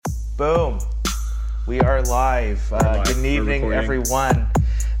Boom. We are live. Good evening, everyone.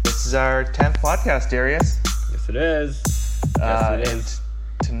 This is our 10th podcast, Darius. Yes, it is. And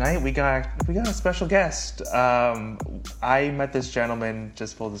tonight we got a special guest. I met this gentleman,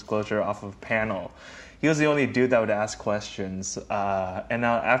 just full disclosure, off of panel. He was the only dude that would ask questions. And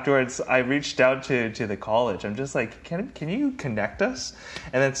afterwards, I reached out to the college. I'm just like, can you connect us?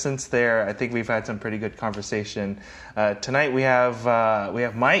 And then since there, I think we've had some pretty good conversation. Tonight we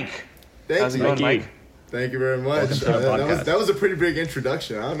have Mike. How's it going, Mike? Thank you very much. That was a pretty big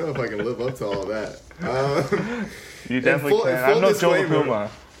introduction. I don't know if I can live up to all that. You definitely can. I'm no Joe Puma.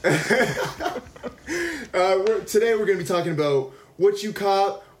 Today we're going to be talking about what you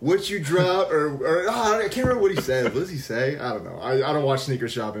caught, what you dropped, or I can't remember what he said. What does he say? I don't know. I don't watch sneaker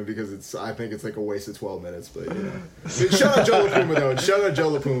shopping because I think it's like a waste of 12 minutes. But you know, shout out Joe LaPuma though. Shout out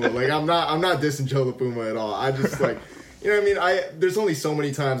Joe LaPuma. Like I'm not dissing Joe LaPuma at all. I just like, you know what I mean. There's only so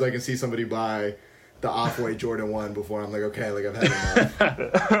many times I can see somebody buy the Off-White Jordan 1 before I'm like, okay, like I've had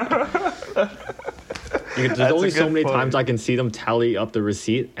enough. There's only so many times I can see them tally up the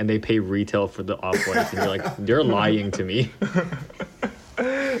receipt and they pay retail for the Off-Whites, and you're like, they're lying to me.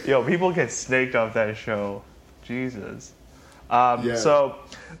 Yo, people get snaked off that show. Jesus. So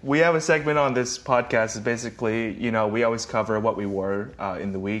we have a segment on this podcast. Is basically, you know, we always cover what we wore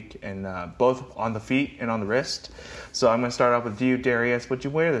in the week, and both on the feet and on the wrist. So I'm going to start off with you, Darius. What'd you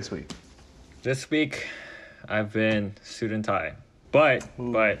wear this week? This week, I've been suit and tie, but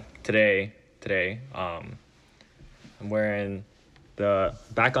today, I'm wearing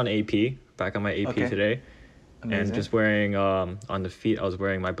back on my AP today. Amazing. And just wearing on the feet, I was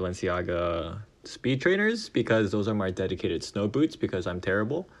wearing my Balenciaga speed trainers because those are my dedicated snow boots because I'm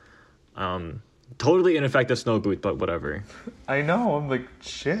terrible. Totally ineffective snow boot, but whatever. I know. I'm like,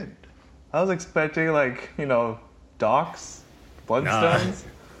 shit. I was expecting Docs, Bloodstones.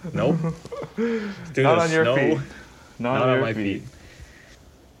 Nope. Not on your feet. Not on my feet.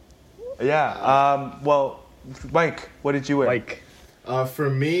 Yeah. Well, Mike, what did you wear? Mike. For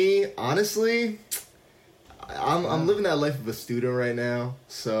me, honestly, I'm living that life of a student right now,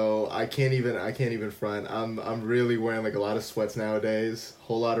 so I can't even front. I'm really wearing like a lot of sweats nowadays.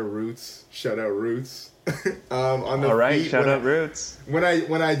 Whole lot of Roots. Shout out Roots. On the all right, feet, shout out Roots. When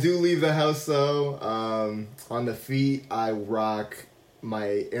I do leave the house though, on the feet I rock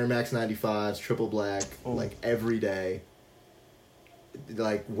my Air Max 95s, triple black, like every day,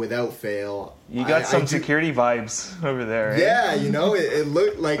 like without fail. You got some security vibes over there. Yeah, you know, it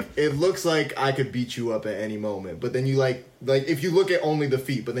looks like I could beat you up at any moment. But then you like if you look at only the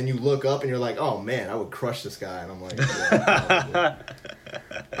feet, but then you look up and you're like, oh man, I would crush this guy. And I'm like, yeah,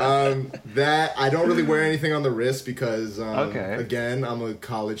 that I don't really wear anything on the wrist because again, I'm a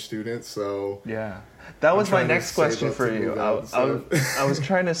college student, so yeah. That was my next question for you. I was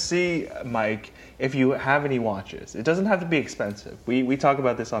trying to see, Mike, if you have any watches. It doesn't have to be expensive. We talk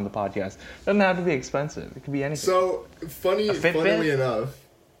about this on the podcast. It doesn't have to be expensive. It could be anything. So, funnily enough,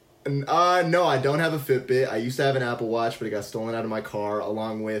 no, I don't have a Fitbit. I used to have an Apple Watch, but it got stolen out of my car,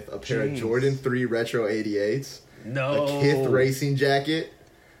 along with a pair of Jordan 3 Retro 88s, no, a Kith racing jacket,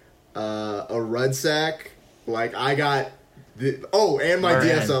 a Rudsack. Like, I got... and my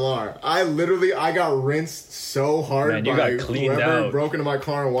DSLR. I got rinsed so hard by whoever broke into my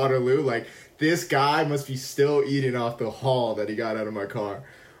car in Waterloo. Like, this guy must be still eating off the haul that he got out of my car.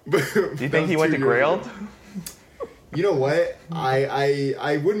 Do you think he went to Grailed? You know what?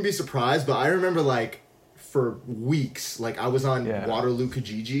 I wouldn't be surprised, but I remember like for weeks, like I was on Waterloo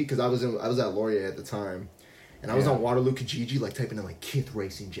Kijiji because I was at Laurier at the time. And I was on Waterloo Kijiji, like, typing in, like, Kith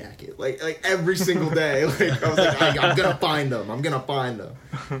racing jacket. Like every single day. Like, I was like, I'm going to find them.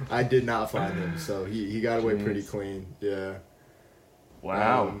 I did not find them. So he got away pretty clean. Yeah.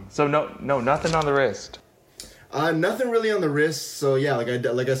 Wow. So no, nothing on the wrist. Nothing really on the wrist. So, yeah,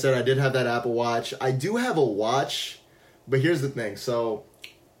 like I said, I did have that Apple Watch. I do have a watch. But here's the thing. So,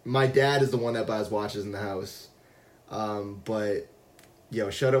 my dad is the one that buys watches in the house. But... Yo,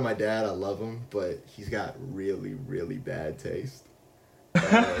 shout out my dad. I love him, but he's got really, really bad taste.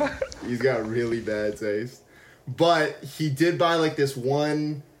 He's got really bad taste. But he did buy, like, this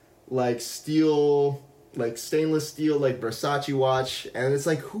one, like, steel, like, stainless steel, like, Versace watch. And it's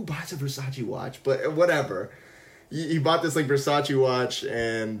like, who buys a Versace watch? But whatever. He bought this, like, Versace watch,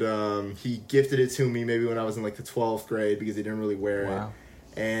 and he gifted it to me maybe when I was in, like, the 12th grade because he didn't really wear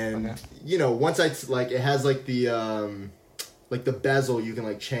it. And, you know, once it has, like, the bezel you can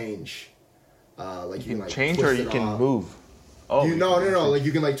like change. Like you can like change or you can move. Oh, no. Like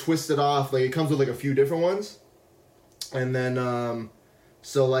you can like twist it off. Like it comes with like a few different ones, and then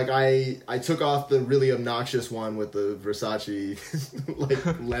So like I took off the really obnoxious one with the Versace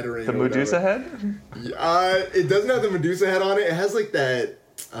like lettering. The Medusa head? It doesn't have the Medusa head on it. It has like that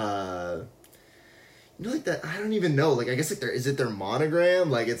you know, like that. I don't even know. Like, I guess like is it their monogram?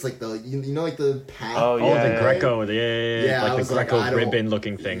 Like, it's like the you know like the path. Oh, the yeah. Greco, yeah, like the Greco I don't- ribbon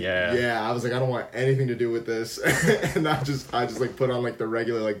looking thing, yeah. Yeah, I was like, I don't want anything to do with this, and I just like put on like the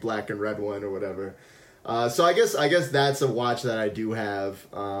regular like black and red one or whatever. So I guess that's a watch that I do have.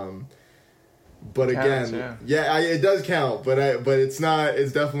 But Counts, again, yeah. it does count, but it's not.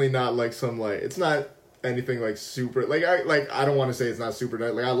 It's definitely not like some like it's not anything like super like I don't want to say it's not super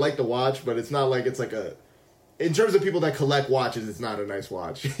nice. Like I like the watch, but it's not like it's like a. In terms of people that collect watches, it's not a nice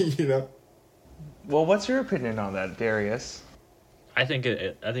watch, you know. Well, what's your opinion on that, Darius? I think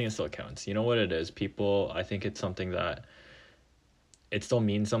it still counts. You know what it is? People, I think it's something that it still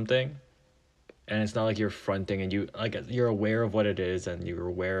means something, and it's not like you're fronting and you're aware of what it is and you're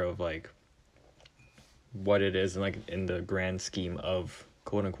aware of like what it is and like in the grand scheme of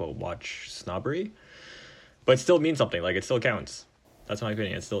quote unquote watch snobbery, but it still means something. Like it still counts. That's my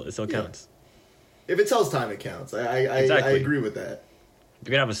opinion. It still counts. If it tells time, it counts. I Exactly. agree with that. You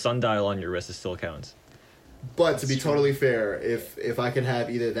can have a sundial on your wrist. It still counts. But to be totally fair, if I could have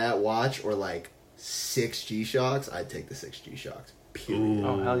either that watch or like 6 G-Shocks, I'd take the 6 G-Shocks. Period.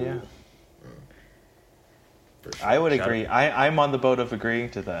 Oh, hell yeah. For sure. I would Shout agree. I'm on the boat of agreeing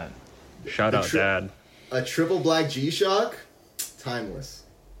to that. Shout out, Dad. A triple black G-Shock, timeless.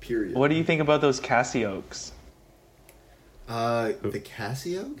 Period. What do you think about those Casios? The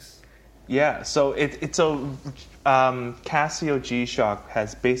Casios? Yeah, so Casio G-Shock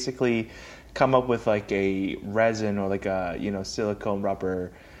has basically come up with like a resin or like a silicone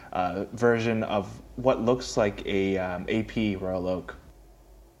rubber version of what looks like a AP Royal Oak.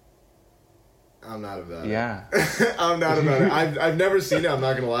 I'm not about Yeah. it. I'm not about it. I've never seen it. I'm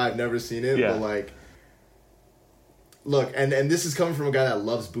not gonna lie. I've never seen it. Yeah. But like, look, and this is coming from a guy that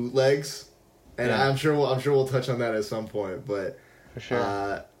loves bootlegs, and Yeah. I'm sure we'll touch on that at some point. But For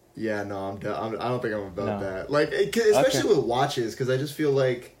sure. yeah, no, I don't think I'm about No. that. Like, especially Okay. with watches, because I just feel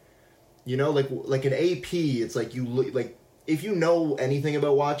like, like an AP, it's like you look like. If you know anything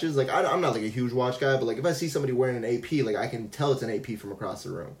about watches, like I'm not like a huge watch guy, but like if I see somebody wearing an AP, like I can tell it's an AP from across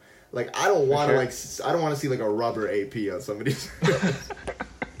the room. Like I don't want to sure. I don't want to see like a rubber AP on somebody's.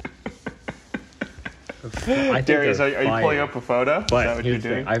 I think Darius, are they're you pulling fire. up a photo? Is that But what you're here's the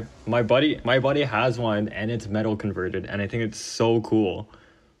thing. doing? My buddy has one and it's metal converted, and I think it's so cool.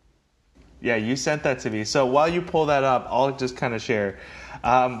 Yeah, you sent that to me. So while you pull that up, I'll just kind of share.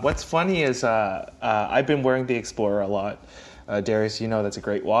 What's funny is I've been wearing the Explorer a lot. Darius, you know that's a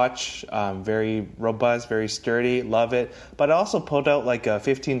great watch. Very robust, very sturdy. Love it. But I also pulled out like a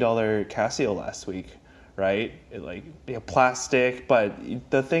 $15 Casio last week, right? Plastic. But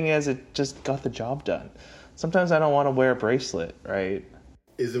the thing is, it just got the job done. Sometimes I don't want to wear a bracelet, right?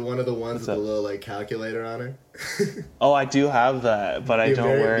 Is it one of the ones What's with the up? little like calculator on it? Oh, I do have that, but I don't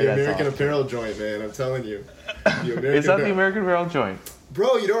wear it The as American often. Apparel joint, man. I'm telling you. The American Is that the Apparel- American Apparel joint?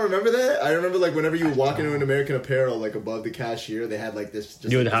 Bro, you don't remember that? I remember like whenever you would walk into an American Apparel, like above the cashier, they had like this.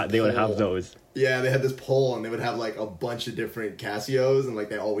 They would this have pole. those. Yeah, they had this pole, and they would have like a bunch of different Casios, and like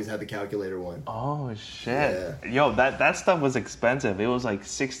they always had the calculator one. Oh shit! Yo, that stuff was expensive. It was like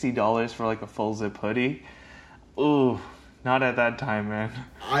 $60 for like a full zip hoodie. Ooh, not at that time, man.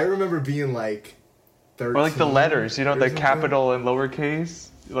 I remember being like 13. Or like the letters, or the something. capital and lowercase,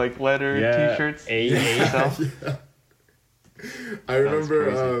 like letter T-shirts. A. So, I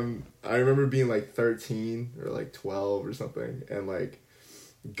remember crazy. I remember being like 13 or like 12 or something, and like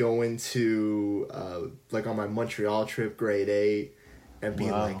going to like on my Montreal trip, grade 8, and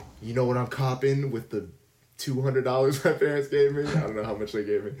being Wow. like, you know what I'm copping with the $200 my parents gave me? I don't know how much they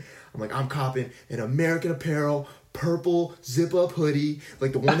gave me. I'm like, I'm copping an American Apparel purple zip up hoodie,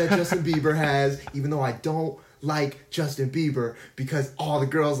 like the one that Justin Bieber has, even though I don't like Justin Bieber because all the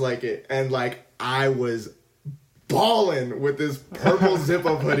girls like it. And like I was balling with this purple zip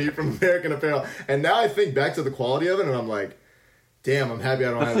up hoodie from American Apparel. And now I think back to the quality of it, and I'm like, damn, I'm happy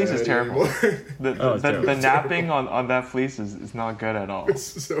I don't the have fleece that is hoodie terrible. anymore. It's terrible. The napping on that fleece is not good at all. It's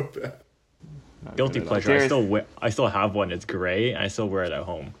so bad. Not Guilty good at all. pleasure. Darius- I still have one. It's gray, and I still wear it at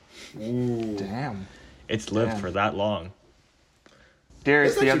home. Ooh. Damn. It's lived Damn. for that long.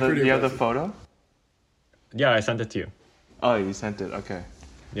 Darius, That's do you have actually the pretty do you have the impressive. photo? Yeah, I sent it to you. Oh, you sent it. Okay.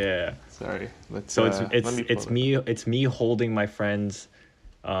 Yeah. Sorry. Let's. So let me pull it's me holding my friend's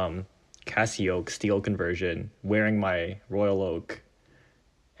Casio steel conversion, wearing my Royal Oak,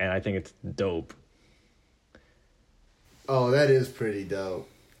 and I think it's dope. Oh, that is pretty dope.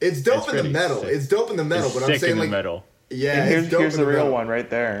 It's dope It's in the pretty metal. sick. It's dope in the metal, It's but I'm sick saying in the like metal. Yeah, And it's dope here's in the real metal. one right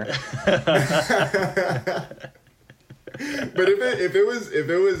there. But if it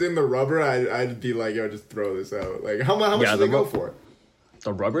was in the rubber, I'd be like, yo, just throw this out. Like, how much Yeah, do the they go rub- for?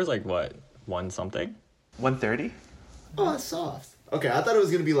 The rubber's like what? One something? 130. Oh, it's soft. Okay, I thought it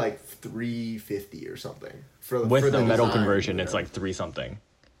was gonna be like $350 or something for With for the metal design, conversion, you it's know? like 3 something.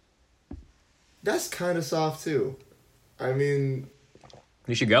 That's kind of soft too. I mean,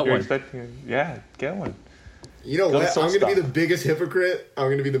 You should get You're one. expecting, yeah, get one. you know Go to what? Soul I'm gonna be Stop. the biggest hypocrite. I'm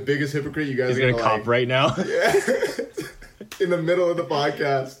gonna be the biggest hypocrite. You guys He's are gonna gonna cop right now. Yeah. In the middle of the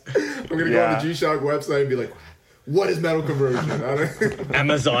podcast, I'm gonna go on the G-Shock website and be like, "What is metal conversion?" I don't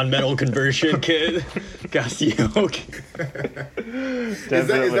Amazon metal conversion kit. Casio. Is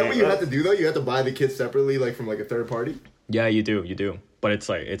that what you have to do though? You have to buy the kit separately, like from like a third party. Yeah, you do. But it's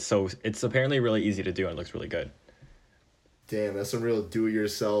like it's apparently really easy to do and looks really good. Damn, that's some real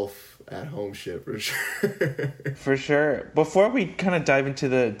do-it-yourself at-home shit for sure. For sure. Before we kind of dive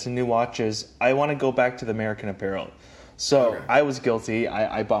into to new watches, I want to go back to the American Apparel. So Okay. I was guilty.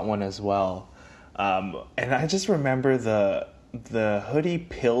 I bought one as well, and I just remember the hoodie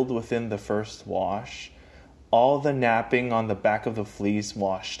peeled within the first wash, all the napping on the back of the fleece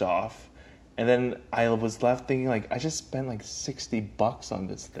washed off, and then I was left thinking like I just spent like $60 on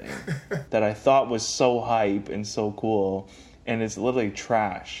this thing that I thought was so hype and so cool, and it's literally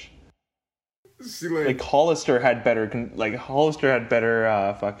trash. See, Like Hollister had better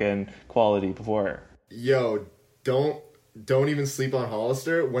fucking quality before. yo, don't even sleep on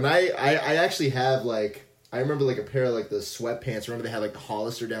Hollister. When I actually have like, I remember like a pair of like the sweatpants. Remember they had like the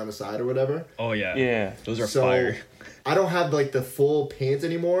Hollister down the side or whatever. Oh yeah. Yeah. Those are So fire. I don't have like the full pants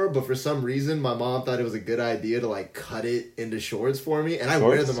anymore, but for some reason my mom thought it was a good idea to like cut it into shorts for me, and I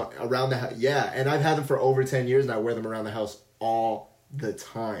wear Shorts? them around the house. Yeah, and I've had them for over 10 years, and I wear them around the house all the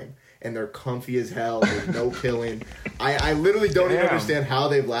time. And they're comfy as hell. There's no pilling. I literally don't even Damn. understand how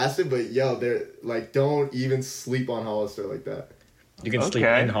they've lasted, but yo, they're like, don't even sleep on Hollister like that. You can sleep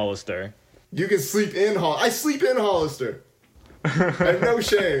Okay. in Hollister. You can sleep in I sleep in Hollister. I have no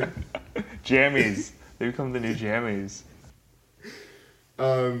shame. Jammies. They become the new jammies.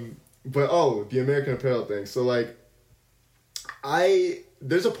 But the American Apparel thing. So like,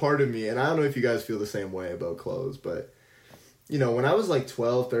 there's a part of me, and I don't know if you guys feel the same way about clothes, but you know, when I was like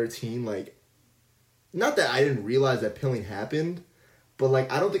 12, 13, like, not that I didn't realize that pilling happened, but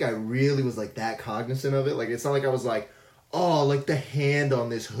like, I don't think I really was like that cognizant of it. Like, it's not like I was like, oh, like the hand on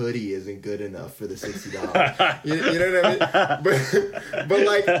this hoodie isn't good enough for the $60. you know what I mean? But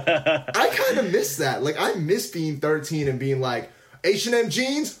like, I kind of miss that. Like, I miss being 13 and being like, H&M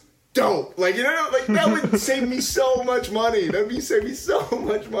jeans, dope. Like, you know, like that would save me so much money. That would save me so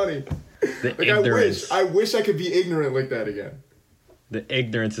much money. The Like, ignorance. I wish I could be ignorant like that again. The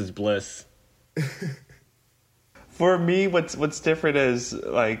ignorance is bliss. For me, what's different is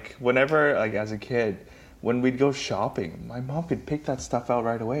like whenever like as a kid, when we'd go shopping, my mom could pick that stuff out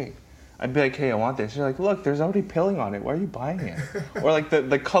right away. I'd be like, hey, I want this. She's like, look, there's already pilling on it. Why are you buying it? Or like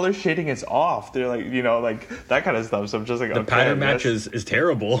the color shading is off. They're like, you know, like that kind of stuff. So I'm just like, The okay, pattern yes. match is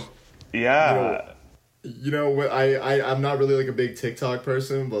terrible. Yeah. You know what? I'm not really like a big TikTok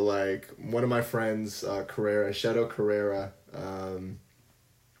person, but like one of my friends, Carrera, shout out Carrera.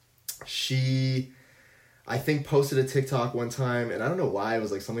 She, I think, posted a TikTok one time, and I don't know why, it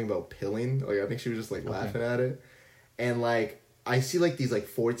was like something about pilling. Like, I think she was just like laughing at it. And like, I see like these like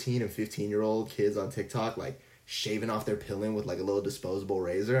 14 and 15-year-old kids on TikTok like shaving off their pilling with like a little disposable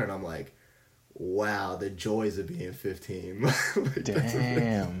razor, and I'm like, wow, the joys of being 15. Like,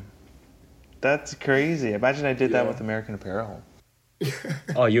 Damn. That's crazy. Imagine I did that Yeah. with American Apparel.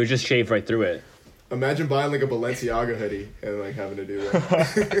 Oh, you would just shave right through it. Imagine buying like a Balenciaga hoodie and like having to do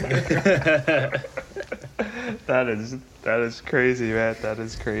that. That is crazy, man. That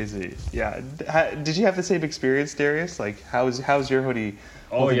is crazy. Yeah. Did you have the same experience, Darius? Like, how's your hoodie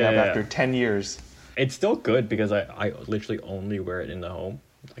holding up after 10 years? It's still good because I literally only wear it in the home.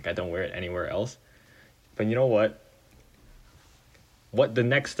 Like, I don't wear it anywhere else. But you know what? What the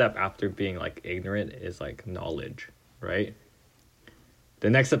next step after being like ignorant is like knowledge, right? The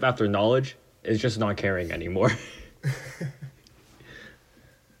next step after knowledge is just not caring anymore.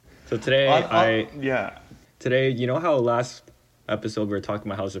 So today today, you know how last episode we were talking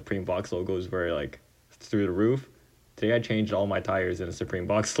about how Supreme Box logos were like through the roof? Today I changed all my tires in a Supreme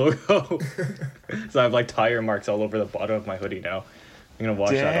Box logo. So I have like tire marks all over the bottom of my hoodie now. I'm gonna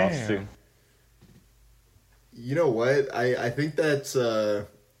wash that off soon. You know what? I think that's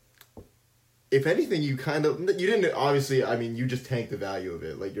if anything, you didn't obviously. I mean, you just tanked the value of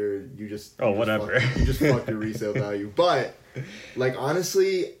it. Like you just whatever. You just fucked your resale value. But like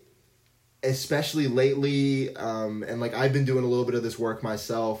honestly, especially lately, and like I've been doing a little bit of this work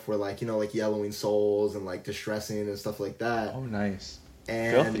myself, where like like yellowing soles and like distressing and stuff like that. Oh, nice.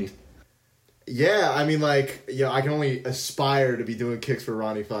 And Filthy. yeah, I mean, like, I can only aspire to be doing kicks for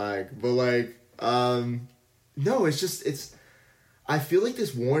Ronnie Flag, but like, no, it's. I feel like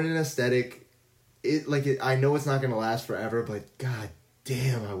this Warren aesthetic, I know it's not gonna last forever, but god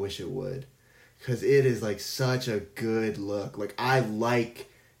damn, I wish it would, because it is like such a good look. Like I like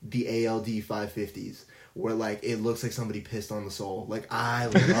the ALD 550s. Where like it looks like somebody pissed on the sole. Like I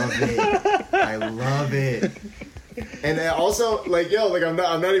love it. I love it. And then also like I'm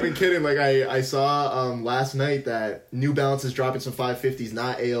not even kidding. Like I saw last night that New Balance is dropping some 550s,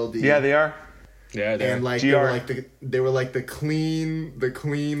 not ALD. Yeah, they are. Yeah, And like GR. they were like the clean like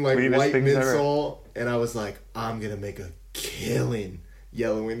Cleanest white things ever. midsole, and I was like, I'm gonna make a killing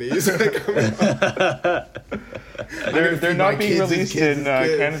yellowing these. Like, They're not being released in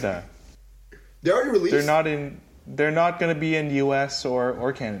Canada. They already released. They're not going to be in US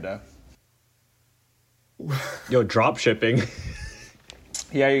or Canada. Yo, drop shipping.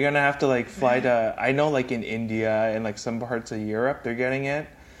 Yeah, you're gonna have to like fly to. I know, like in India and like some parts of Europe, they're getting it,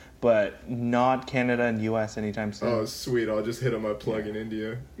 but not Canada and US anytime soon. Oh, sweet! I'll just hit on my plug in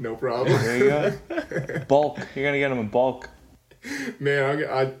India. No problem. There you go. Bulk. You're gonna get them in bulk. Man,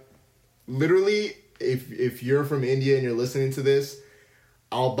 I literally, if you're from India and you're listening to this,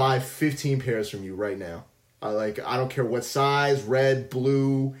 I'll buy 15 pairs from you right now. I don't care what size, red,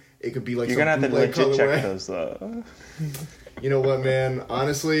 blue. It could be like You're some gonna have to bootleg legit check colorway. those though. You know what, man?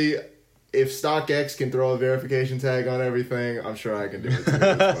 Honestly, if StockX can throw a verification tag on everything, I'm sure I can do it too.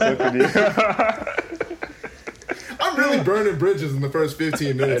 I'm really burning bridges in the first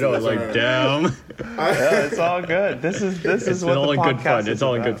 15 minutes. I know, of this, like, alright. damn. Yeah, it's all good. This is It's what all the in good podcast fun. is It's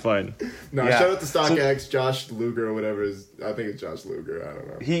all in about. good fun. No, Yeah. shout out to StockX, Josh Luger or whatever I think it's Josh Luger. I don't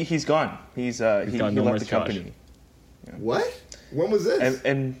know. He's gone. He gone. No more left the Josh. company. What? When was this?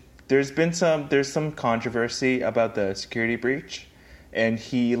 And there's some controversy about the security breach, and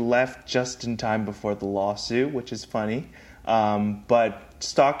he left just in time before the lawsuit, which is funny. But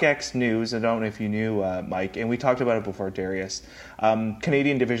StockX News, I don't know if you knew, Mike, and we talked about it before, Darius.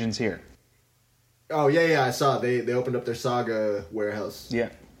 Canadian division's here. Oh yeah, I saw they opened up their Saga warehouse.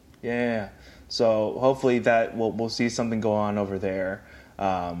 Yeah. So hopefully that we'll see something go on over there.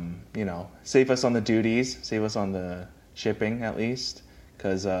 Save us on the duties, save us on the shipping at least,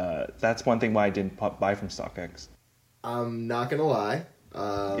 because that's one thing why I didn't buy from StockX. I'm not gonna lie.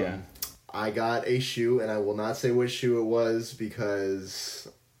 Yeah. I got a shoe, and I will not say which shoe it was because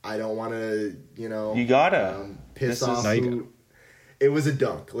I don't want to, You gotta. piss This is- off. No, you who... It was a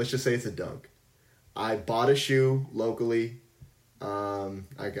Dunk. Let's just say it's a Dunk. I bought a shoe locally.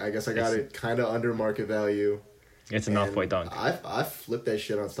 I guess I got it kind of under market value. It's an off-white dunk. I flipped that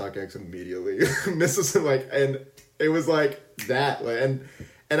shit on StockX immediately. This is and it was like that, and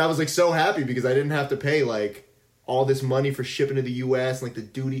I was like so happy because I didn't have to pay like all this money for shipping to the U.S. like the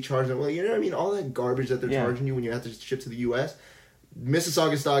duty charge. Well, you know what I mean? All that garbage that they're charging you when you have to ship to the U.S.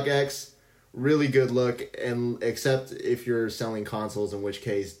 Mississauga StockX, really good look, and except if you're selling consoles, in which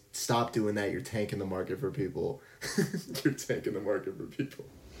case stop doing that. You're tanking the market for people. You're tanking the market for people.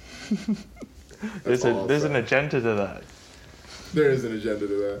 There's an agenda to that. There is an agenda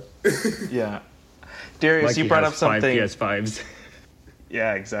to that. Yeah. Darius, Mikey you brought has up something. 5 PS5s.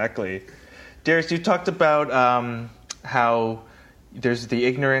 Yeah, exactly. Darius, you talked about how there's the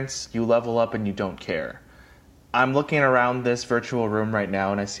ignorance, you level up and you don't care. I'm looking around this virtual room right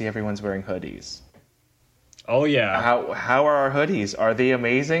now and I see everyone's wearing hoodies. Oh yeah. How are our hoodies? Are they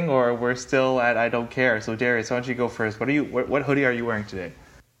amazing or we're still at I don't care? So Darius, why don't you go first? What hoodie are you wearing today?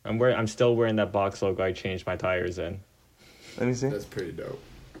 I'm still wearing that box logo I changed my tires in. Let me see. That's pretty dope.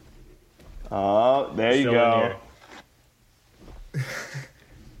 Oh, there you Still go. in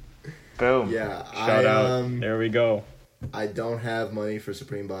Boom. Yeah, Shout out. There we go. I don't have money for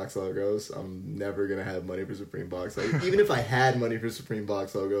Supreme box logos. I'm never gonna have money for Supreme box logos. Even if I had money for Supreme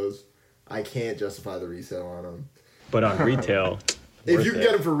box logos, I can't justify the resale on them. But on retail, If worth you can it.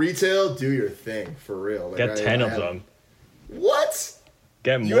 get them for retail, do your thing for real. Like, Get 10 of have- them. What?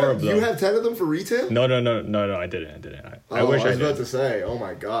 Get You more have, of them. you have 10 of them for retail? No, I didn't. I wish I was I about did. to say. Oh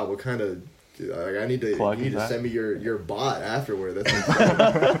my god, what kind of? Like, I need to. Plug You need to that. send me your bot afterward. That's insane.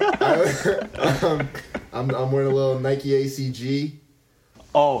 I'm wearing a little Nike ACG.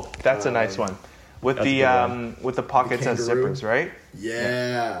 Oh, that's a nice one. With That's the a good with the pockets as kangaroo. zippers, right?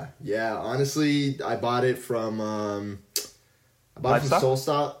 Yeah. Honestly, I bought it from Livestock? Soul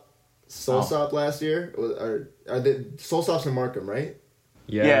Stop last year. Are the Soul Stop's in Markham, right?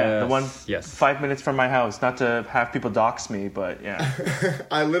 Yeah, the one Yes. 5 minutes from my house. Not to have people dox me, but yeah.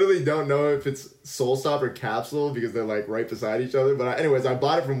 I literally don't know if it's Soul Stop or Capsule because they're like right beside each other. But anyways, I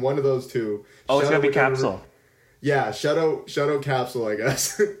bought it from one of those two. Oh, it's Shout gonna out be whichever- Capsule. Yeah, shout out Capsule, I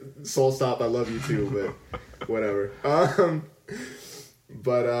guess. Soul Stop, I love you too, but whatever.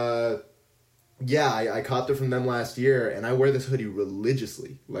 Yeah, I copped it from them last year, and I wear this hoodie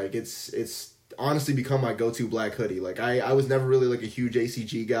religiously. Like, it's honestly become my go-to black hoodie. Like, I was never really, like, a huge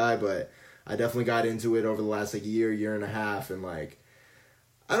ACG guy, but I definitely got into it over the last, like, year and a half, and, like,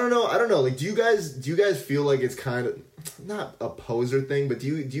 I don't know. Like, do you guys feel like it's kind of, not a poser thing, but do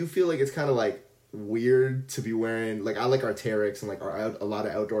you feel like it's kind of, like, weird to be wearing, like, I like Arc'teryx and, like, a lot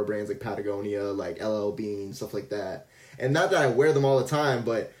of outdoor brands, like Patagonia, like LL Bean, stuff like that. And not that I wear them all the time,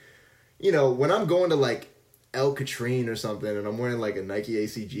 but, you know, when I'm going to, like, El Catrine or something and I'm wearing, like, a Nike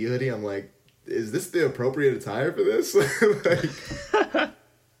ACG hoodie, I'm like, is this the appropriate attire for this?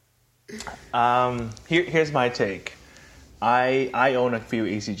 Here's my take. I own a few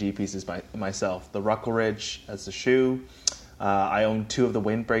ACG pieces myself. The Ruckleridge as the shoe. I own 2 of the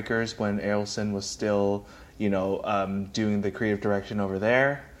Windbreakers when Errolson was still, doing the creative direction over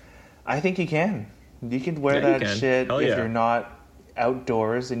there. I think you can. You can wear that shit Hell if yeah. you're not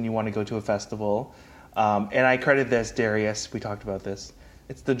outdoors and you want to go to a festival. And I credit this, Darius, we talked about this.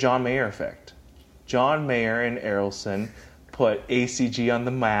 It's the John Mayer effect. John Mayer and Errolson put ACG on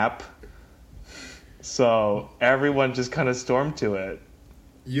the map, so everyone just kind of stormed to it.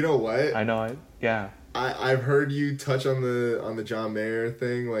 You know what? I know it. Yeah. I've heard you touch on the John Mayer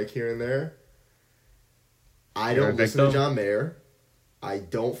thing, like, here and there. I don't listen to John Mayer. I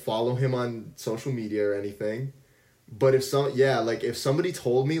don't follow him on social media or anything. But if somebody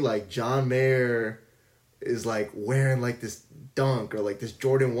told me, like, John Mayer is, like, wearing, like, this Dunk or, like, this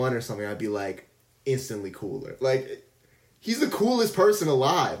Jordan 1 or something, I'd be, like, instantly cooler. Like, he's the coolest person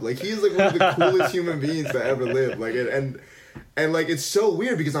alive. Like, he's, like, one of the coolest human beings to ever live. Like, and like, it's so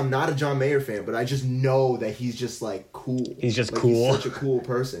weird because I'm not a John Mayer fan, but I just know that he's just, like, cool. He's just like, cool. He's such a cool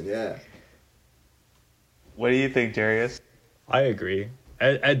person, yeah. What do you think, Darius? I agree.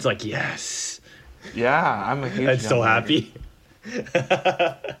 Ed's like, yes. Yeah, I'm a huge Ed's so John Mayer. happy.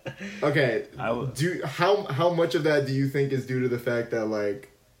 Okay, how much of that do you think is due to the fact that, like,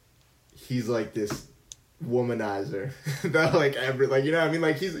 he's, like, this womanizer that, like, you know what I mean?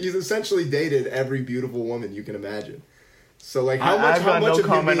 Like, he's essentially dated every beautiful woman you can imagine. So, like, how much of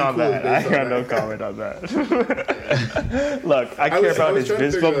him being cool is I based on got no that? comment on that. Look, I care about his trying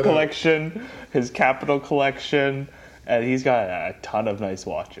to figure Visbo that out. collection, his Capital collection, and he's got a ton of nice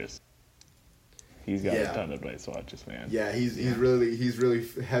watches. He's got a ton of nice watches, man. Yeah, he's really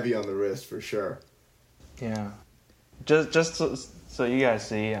heavy on the wrist for sure. Yeah. Just so you guys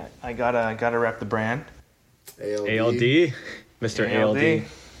see, I gotta rep the brand. ALD. Mr. ALD.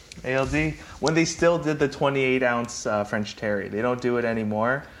 ALD. When they still did the 28-ounce French Terry. They don't do it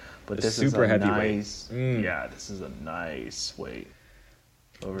anymore, but The this super is a heavyweight. nice... Yeah, this is a nice weight.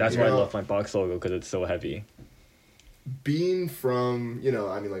 That's why I love my box logo, because it's so heavy. Being from, I'm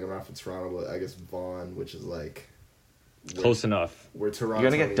not from Toronto, but I guess Vaughan, which is like Close enough. where Toronto.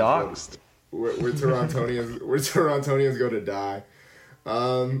 You're gonna get doxxed. Where Torontonians go to die.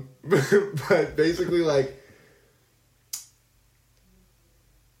 But basically, like,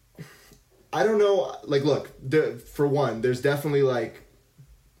 I don't know. Like, look, for one, there's definitely, like,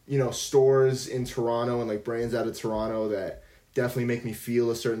 stores in Toronto and, like, brands out of Toronto that definitely make me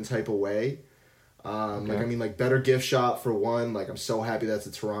feel a certain type of way. Like, Better Gift Shop, for one. Like, I'm so happy that's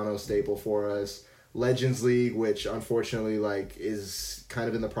a Toronto staple for us. Legends League, which unfortunately, like, is kind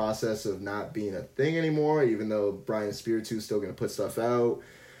of in the process of not being a thing anymore, even though Brian Spiritu is still going to put stuff out.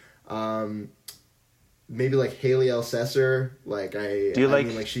 Maybe, like, Haley Elsesser. Like, Do you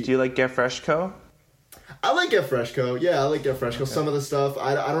like Get Fresh Co? I like Get Fresh Co. Yeah, I like Get Fresh Co. Some of the stuff,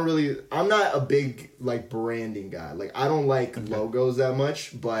 I'm not a big, like, branding guy. Like, I don't like logos that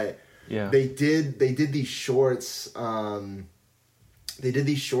much, but Yeah. they did these shorts. They did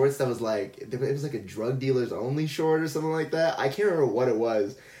these shorts that was like, it was like a drug dealers only short or something like that. I can't remember what it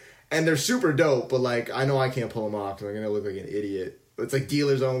was. And they're super dope, but, like, I know I can't pull them off because I'm going to look like an idiot. It's like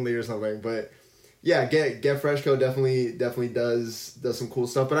dealers only or something. But yeah, Get Fresh Co. definitely does some cool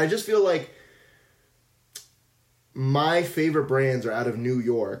stuff. But I just feel like my favorite brands are out of New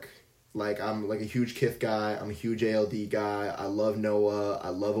York. Like, I'm, like, a huge Kith guy. I'm a huge ALD guy. I love Noah. I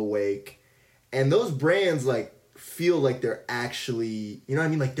love Awake. And those brands, like, feel like they're actually, you know what I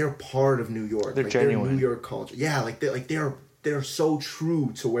mean? Like, they're part of New York. They're like, genuine. They're New York culture. Yeah, like, they're so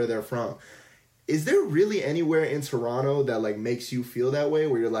true to where they're from. is there really anywhere in Toronto that like makes you feel that way,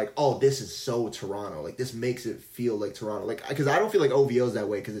 where you're like, oh, this is so Toronto, like this makes it feel like Toronto? Like, because I don't feel like OVO's that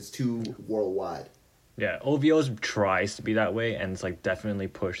way because it's too worldwide. Yeah, OVO's tries to be that way, and it's like definitely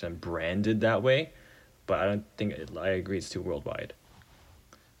pushed and branded that way, but I don't think I agree it's too worldwide.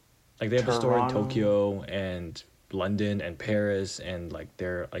 Like they have a store in Tokyo and London and Paris, and like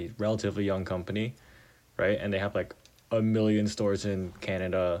they're a relatively young company, right? And they have like 1 million stores in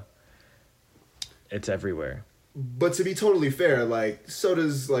Canada. It's everywhere. But to be totally fair, like so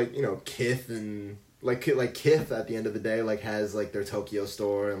does like, you know, Kith, and like Kith at the end of the day like has like their Tokyo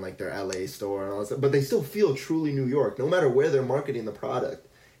store and like their LA store and all that stuff, but they still feel truly New York no matter where they're marketing the product.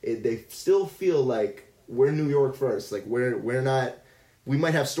 They still feel like we're New York first. Like we're not, we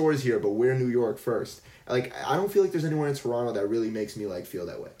might have stores here, but we're New York first. Like I don't feel like there's anywhere in Toronto that really makes me like feel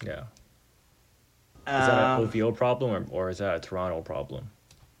that way. Yeah. Is that an OVO problem or is that a Toronto problem?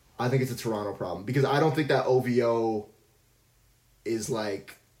 I think it's a Toronto problem because I don't think that OVO is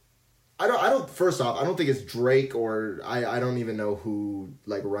like, I don't first off, I don't think it's Drake, or I don't even know who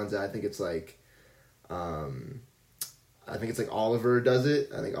like runs it. I think it's like Oliver does it.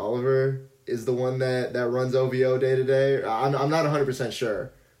 I think Oliver is the one that runs OVO day to day. I'm not 100%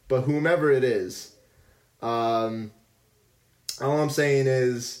 sure, but whomever it is, all I'm saying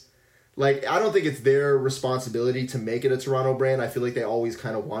is, like, I don't think it's their responsibility to make it a Toronto brand. I feel like they always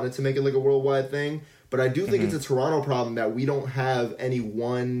kind of wanted to make it like a worldwide thing. But I do think it's a Toronto problem that we don't have any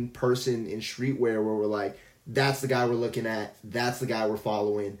one person in streetwear where we're like, that's the guy we're looking at, that's the guy we're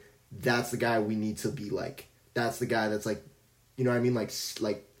following, that's the guy we need to be like. That's the guy that's like, you know what I mean? Like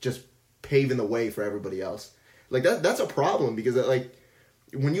just paving the way for everybody else. Like that's a problem because like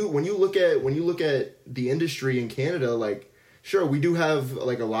when you look at the industry in Canada, like sure we do have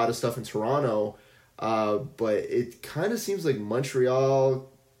like a lot of stuff in Toronto, but it kind of seems like Montreal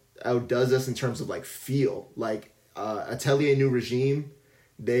outdoes us in terms of like feel. Like Atelier New Regime,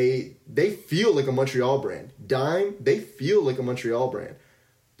 they feel like a Montreal brand. Dime, they feel like a Montreal brand.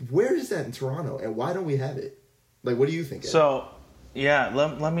 Where is that in Toronto, and why don't we have it? Like, what do you think, Ed? So, yeah,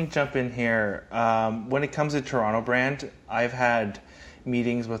 let me jump in here. When it comes to Toronto brand, I've had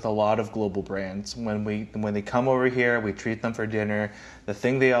meetings with a lot of global brands. When they come over here, we treat them for dinner. The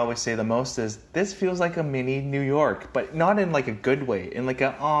thing they always say the most is, this feels like a mini New York, but not in like a good way, in like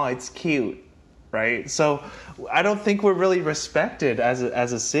it's cute, right? So I don't think we're really respected as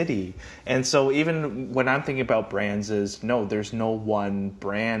a city. And so even when I'm thinking about brands there's no one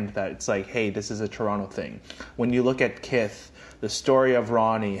brand that it's like, hey, this is a Toronto thing. When you look at Kith, the story of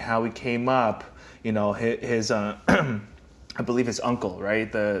Ronnie, how he came up, you know, his I believe his uncle,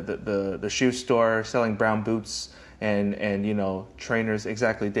 right? The shoe store selling brown boots and you know, trainers,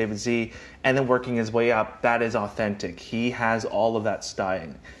 exactly, David Z, and then working his way up. That is authentic. He has all of that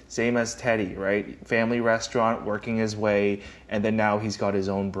styling. Same as Teddy, right? Family restaurant, working his way, and then now he's got his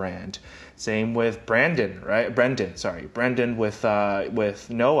own brand. Same with Brendan with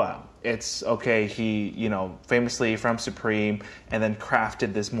Noah. It's okay, he, you know, famously from Supreme, and then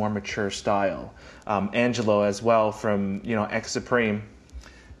crafted this more mature style. Angelo as well from, you know, ex-Supreme.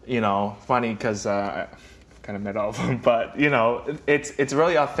 You know, funny because I kind of met all of them, but, you know, it's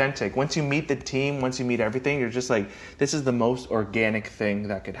really authentic. Once you meet the team, once you meet everything, you're just like, this is the most organic thing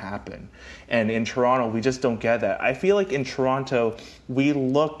that could happen. And in Toronto, we just don't get that. I feel like in Toronto, we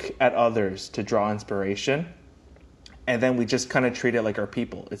look at others to draw inspiration, and then we just kind of treat it like our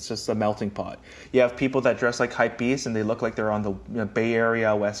people. It's just a melting pot. You have people that dress like hypebeasts and they look like they're on the Bay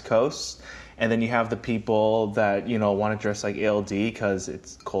Area, West Coast. And then you have the people that, you know, want to dress like ALD because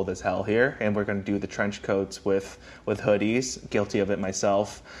it's cold as hell here. And we're going to do the trench coats with hoodies. Guilty of it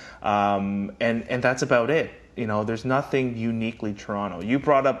myself. And that's about it. You know, there's nothing uniquely Toronto. You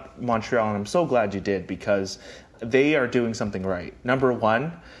brought up Montreal, and I'm so glad you did because they are doing something right. Number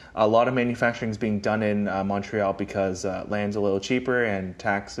one, a lot of manufacturing is being done in Montreal because land's a little cheaper and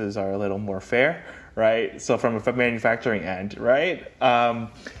taxes are a little more fair, right? So from a manufacturing end, right?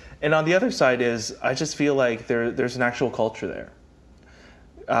 And on the other side is, I just feel like there's an actual culture there.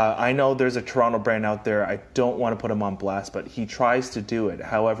 I know there's a Toronto brand out there. I don't want to put him on blast, but he tries to do it.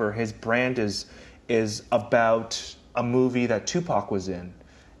 However, his brand is about a movie that Tupac was in,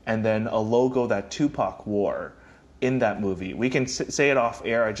 and then a logo that Tupac wore in that movie. We can say it off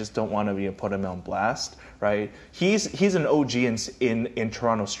air. I just don't want to put him on blast, right? He's an OG in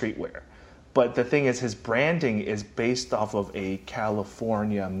Toronto streetwear. But the thing is, his branding is based off of a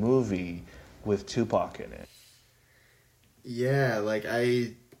California movie with Tupac in it. Yeah, like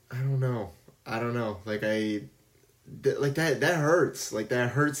I don't know. Like like that hurts. Like that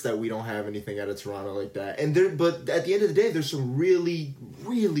hurts that we don't have anything out of Toronto like that. And but at the end of the day, there's some really,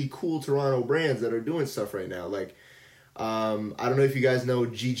 really cool Toronto brands that are doing stuff right now. Like, I don't know if you guys know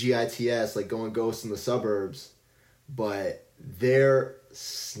GGITS, like Going Ghost in the Suburbs, but they're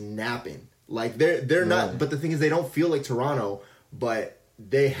snapping. Like they're not, but the thing is they don't feel like Toronto, but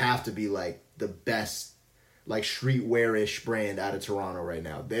they have to be like the best, like streetwear-ish brand out of Toronto right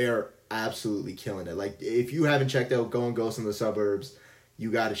now. They're absolutely killing it. Like if you haven't checked out Going Ghost in the Suburbs, you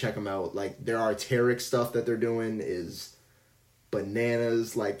got to check them out. Like their Arc'teryx stuff that they're doing is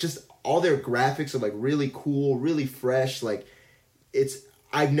bananas. Like just all their graphics are like really cool, really fresh. Like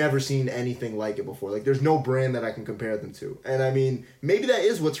I've never seen anything like it before. Like there's no brand that I can compare them to. And I mean, maybe that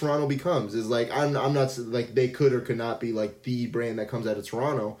is what Toronto becomes. Is like I'm not like they could or could not be like the brand that comes out of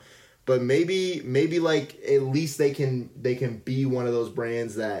Toronto, but maybe like at least they can be one of those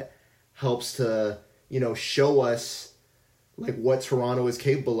brands that helps to, you know, show us like what Toronto is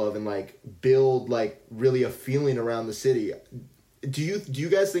capable of and like build like really a feeling around the city. Do you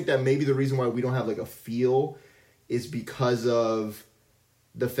guys think that maybe the reason why we don't have like a feel is because of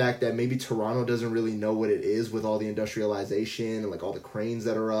the fact that maybe Toronto doesn't really know what it is with all the industrialization and like all the cranes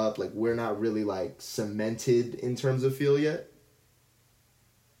that are up? Like we're not really like cemented in terms of feel yet.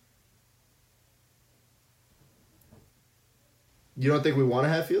 You don't think we want to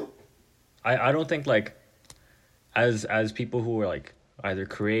have feel? I don't think like as people who are like either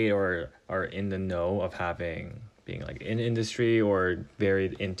create or are in the know of being like in industry or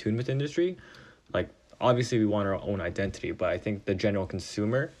very in tune with industry, like obviously we want our own identity, but I think the general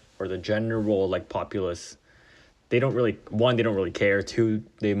consumer or the general like populace, they don't really care. Two,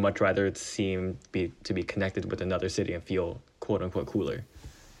 they much rather seem to be connected with another city and feel quote unquote cooler.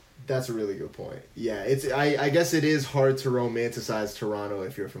 That's a really good point. Yeah, I guess it is hard to romanticize Toronto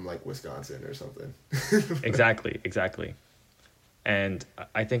if you're from like Wisconsin or something. Exactly. And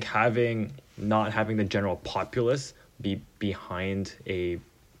I think not having the general populace be behind a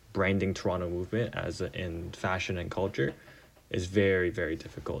branding Toronto movement in fashion and culture is very, very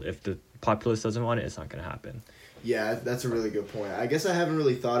difficult. If the populace doesn't want it, it's not going to happen. Yeah, that's a really good point. I guess I haven't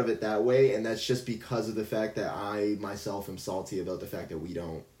really thought of it that way, and that's just because of the fact that I myself am salty about the fact that we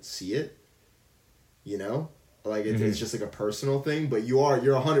don't see it. You know? Like, it's just like a personal thing, but you're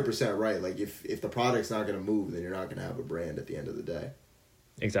 100% right. Like, if the product's not going to move, then you're not going to have a brand at the end of the day.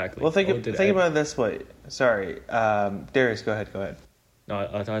 Exactly. Well, think about it this way. Sorry. Darius, go ahead. No,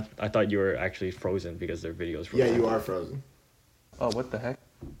 I thought you were actually frozen because their videos frozen. Yeah, you are frozen. Oh, what the heck?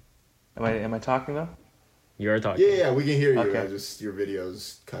 Am I talking though? You're talking. Yeah, we can hear you. Okay. Just your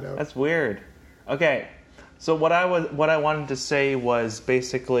videos cut out. That's weird. Okay, so what I wanted to say was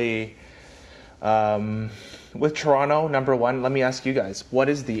basically, with Toronto, number one, let me ask you guys, what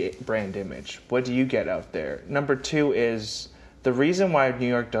is the brand image? What do you get out there? Number two is the reason why New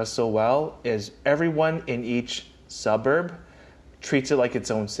York does so well is everyone in each suburb treats it like its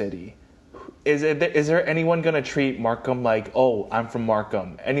own city. Is there anyone gonna treat Markham like, oh, I'm from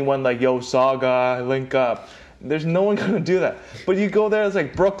Markham? Anyone like, yo, Saga, link up? There's no one gonna do that. But you go there, it's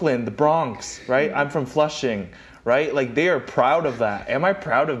like Brooklyn, the Bronx, right? I'm from Flushing, right? Like they are proud of that. Am I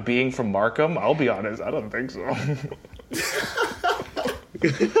proud of being from Markham? I'll be honest, I don't think so.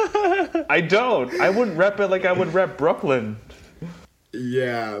 I don't. I wouldn't rep it like I would rep Brooklyn.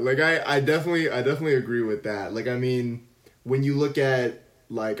 Yeah, like I definitely agree with that. Like I mean, when you look at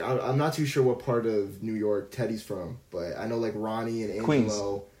like I'm not too sure what part of New York Teddy's from, but I know like Ronnie and Angelo Queens.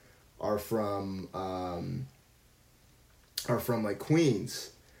 are from like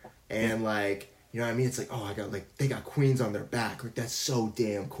Queens, and like you know what I mean. It's like oh they got Queens on their back. Like that's so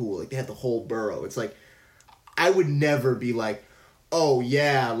damn cool. Like they have the whole borough. It's like I would never be like oh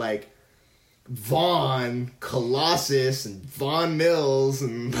yeah like Vaughn, Colossus, and Vaughn Mills,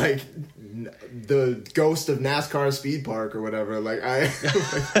 and like the ghost of NASCAR Speed Park or whatever. Like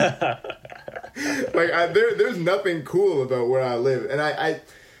there's nothing cool about where I live, and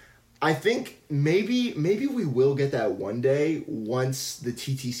I think maybe we will get that one day once the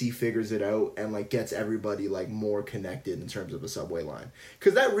TTC figures it out and like gets everybody like more connected in terms of a subway line,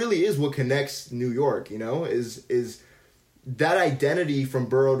 because that really is what connects New York. You know, is that identity from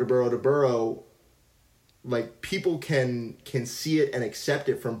borough to borough to borough. Like people can see it and accept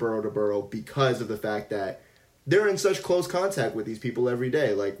it from borough to borough because of the fact that they're in such close contact with these people every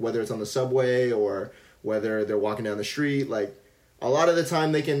day. Like whether it's on the subway or whether they're walking down the street, like a lot of the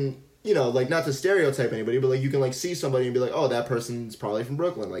time they can, you know, like not to stereotype anybody, but like you can like see somebody and be like, oh, that person's probably from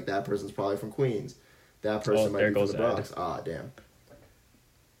Brooklyn. Like that person's probably from Queens. That person might be from the Bronx. Ah, damn.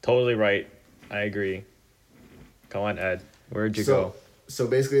 Totally right. I agree. Come on, Ed. Where'd you go? So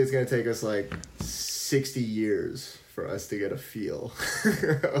basically, it's gonna take us like 60 years for us to get a feel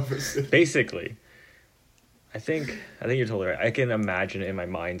of a city. Basically, I think you're totally right. I can imagine it in my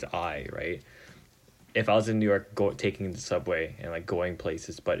mind's eye, right? If I was in New York, taking the subway and like going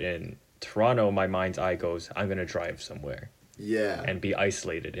places, but in Toronto, my mind's eye goes, I'm gonna drive somewhere. Yeah. And be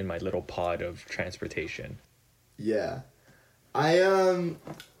isolated in my little pod of transportation. Yeah. I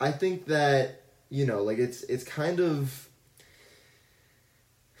think that, you know, like it's kind of,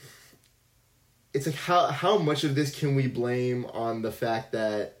 it's like how much of this can we blame on the fact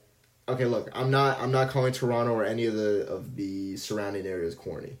that, okay, look, I'm not calling Toronto or any of the surrounding areas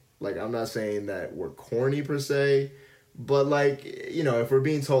corny. Like, I'm not saying that we're corny per se, but like, you know, if we're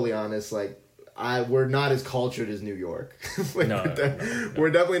being totally honest, like, we're not as cultured as New York. Like, no.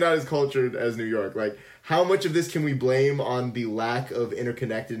 We're definitely not as cultured as New York. Like, how much of this can we blame on the lack of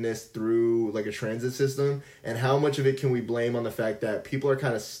interconnectedness through like a transit system, and how much of it can we blame on the fact that people are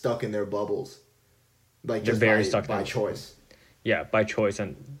kind of stuck in their bubbles, like just very stuck by choice. Yeah, by choice,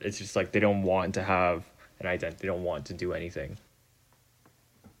 and it's just like they don't want to have an identity. They don't want to do anything.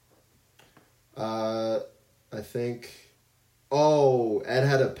 I think. Oh, Ed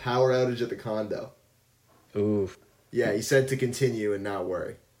had a power outage at the condo. Ooh. Yeah, he said to continue and not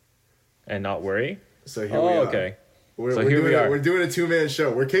worry. And not worry? So here we are. Okay. Here we are. We're doing a 2-man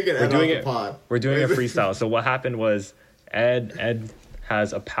show. We're kicking Ed off the pod. We're doing a freestyle. So what happened was Ed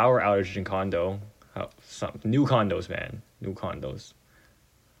has a power outage in condo. Some new condos, man. New condos.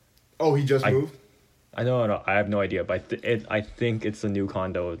 Oh, he just moved? I know. I have no idea, but I think it's a new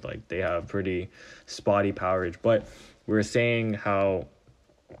condo. Like, they have pretty spotty powerage. But we were saying how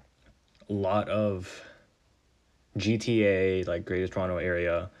a lot of GTA, like Greater Toronto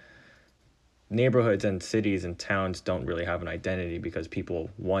Area, neighborhoods and cities and towns don't really have an identity because people,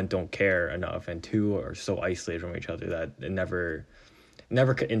 one, don't care enough, and two, are so isolated from each other that it never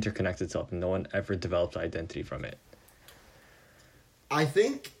interconnects itself, and no one ever develops identity from it. I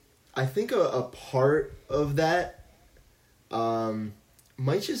think a part of that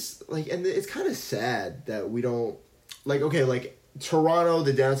might just, like, and it's kind of sad that we don't, like, okay, like, Toronto,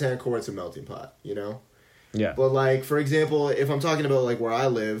 the downtown core, it's a melting pot, you know? Yeah. But, like, for example, if I'm talking about, like, where I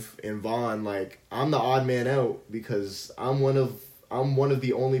live in Vaughan, like, I'm the odd man out because I'm one of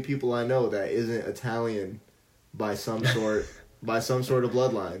the only people I know that isn't Italian by some sort of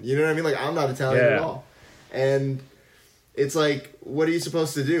bloodline. You know what I mean? Like, I'm not Italian at all. And it's like, what are you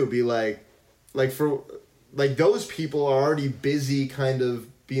supposed to do? Be like for, like, those people are already busy kind of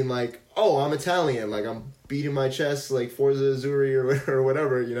being like, oh, I'm Italian. Like, I'm beating my chest, like, Forza Azzurri or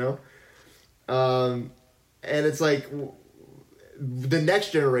whatever, you know? And it's like, the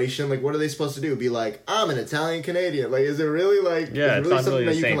next generation, like, what are they supposed to do? Be like, I'm an Italian Canadian. Like, is it really, like, yeah, is it really something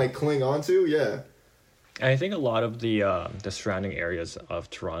that you can, like, cling on to? Yeah. And I think a lot of the surrounding areas of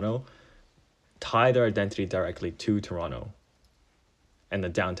Toronto tie their identity directly to Toronto and the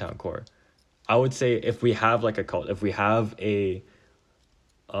downtown core. I would say if we have like if we have a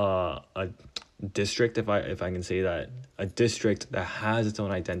district, if I can say that, a district that has its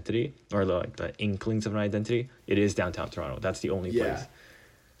own identity, or like the inklings of an identity, it is downtown Toronto. That's the only place.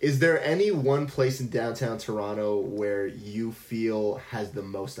 Is there any one place in downtown Toronto where you feel has the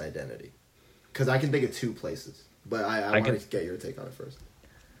most identity? Because I can think of two places, but I want to get your take on it first.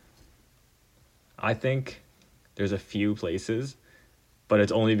 I think there's a few places, but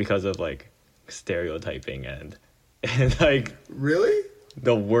it's only because of like stereotyping and like, really,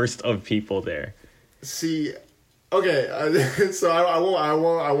 the worst of people there. See, okay, so I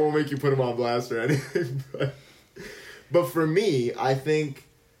won't make you put him on blast or anything, but for me, I think,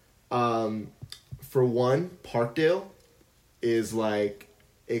 for one, Parkdale is like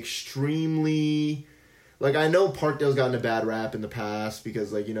extremely, like, I know Parkdale's gotten a bad rap in the past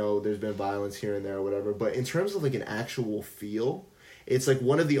because, like, you know, there's been violence here and there or whatever, but in terms of like an actual feel, it's like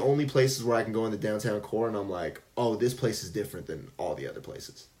one of the only places where I can go in the downtown core and I'm like, oh, this place is different than all the other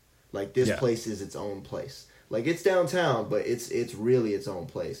places. Like, this place is its own place. Like, it's downtown, but it's really its own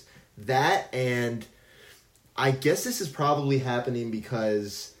place. That, and I guess this is probably happening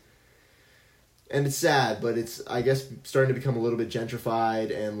because, and it's sad, but it's, I guess, starting to become a little bit gentrified,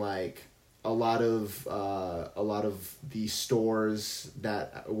 and like a lot of the stores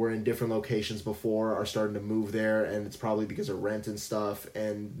that were in different locations before are starting to move there, and it's probably because of rent and stuff,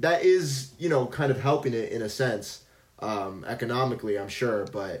 and that is, you know, kind of helping it in a sense, economically, I'm sure,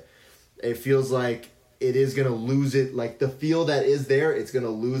 but it feels like it is going to lose it, like the feel that is there, it's going to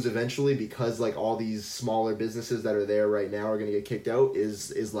lose eventually because like all these smaller businesses that are there right now are going to get kicked out,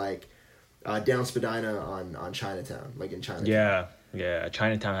 is like down Spadina on Chinatown, like in Chinatown. Yeah,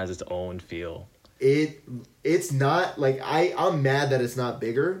 Chinatown has its own feel. it's not like I'm mad that it's not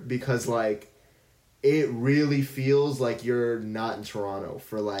bigger because like it really feels like you're not in Toronto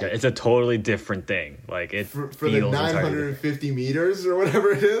for like it's a totally different thing. Like it for the 950 meters or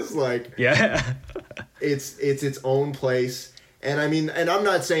whatever it is. Like it's its own place. And I mean, and I'm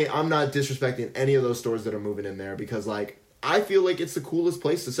not disrespecting any of those stores that are moving in there because like I feel like it's the coolest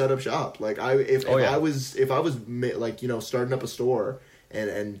place to set up shop. Like if I was like, you know, starting up a store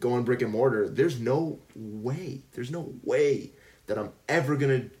and going brick and mortar, there's no way that I'm ever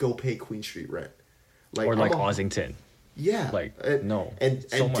gonna go pay Queen Street rent. Like, or like Ossington. Yeah. Like no. And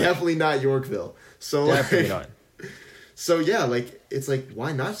definitely not Yorkville. So definitely not. So yeah, like it's like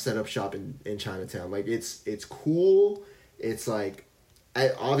why not set up shop in Chinatown? Like it's cool. It's like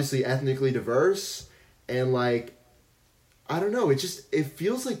obviously ethnically diverse and like I don't know, it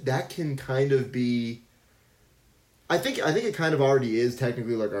feels like that can kind of be I think it kind of already is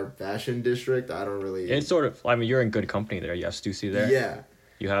technically like our fashion district. I don't really It's sort of I mean you're in good company there. You have Stussy there. Yeah.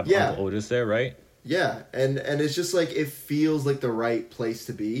 You have Uncle Otis there, right? Yeah, and it's just like it feels like the right place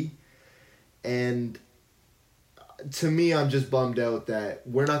to be, and to me, I'm just bummed out that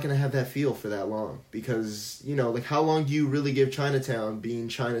we're not gonna have that feel for that long because you know, like how long do you really give Chinatown being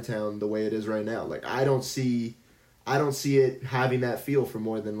Chinatown the way it is right now? Like I don't see it having that feel for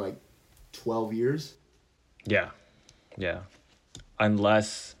more than like 12 years. Yeah,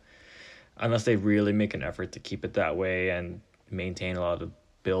 unless they really make an effort to keep it that way and maintain a lot of the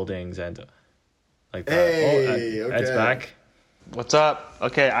buildings and. Like that. Hey, Ed's back. What's up?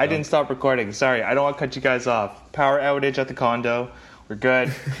 Okay, I didn't stop recording. Sorry, I don't want to cut you guys off. Power outage at the condo. We're good.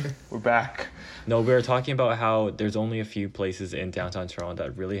 We're back. No, we were talking about how there's only a few places in downtown Toronto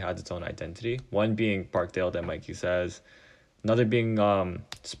that really has its own identity. One being Parkdale that Mikey says. Another being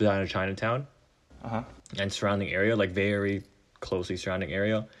Spadina Chinatown. And surrounding area, like very closely surrounding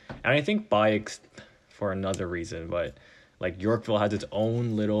area. And I think for another reason, but like Yorkville has its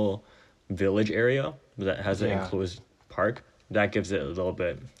own little village area that has an enclosed park that gives it a little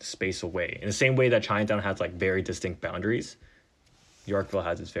bit space away in the same way that Chinatown has like very distinct boundaries. Yorkville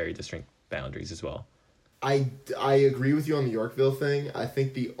has its very distinct boundaries as well. I agree with you on the Yorkville thing. I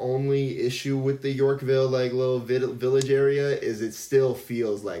think the only issue with the Yorkville like little village area is it still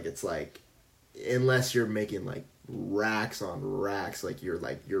feels like it's like unless you're making like racks on racks, like you're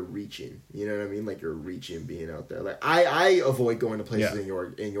reaching, you know what I mean, like you're reaching being out there. Like I avoid going to places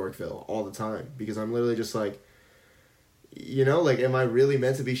in Yorkville all the time because I'm literally just like, you know, like am I really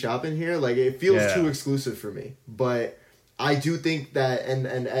meant to be shopping here? Like it feels too exclusive for me. But I do think that and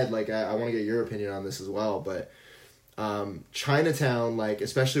Ed, like I want to get your opinion on this as well, but Chinatown, like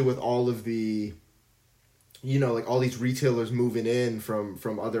especially with all of the, you know, like all these retailers moving in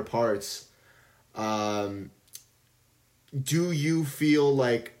from other parts, do you feel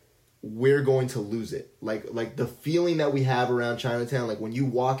like we're going to lose it? Like the feeling that we have around Chinatown, like when you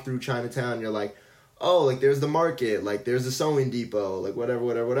walk through Chinatown, you're like, oh, like there's the market, like there's the sewing depot, like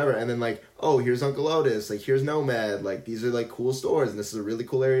whatever. And then like, oh, here's Uncle Otis, like here's Nomad, like these are like cool stores and this is a really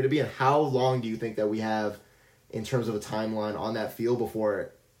cool area to be in. How long do you think that we have in terms of a timeline on that feel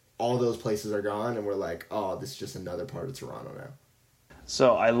before all those places are gone and we're like, oh, this is just another part of Toronto now?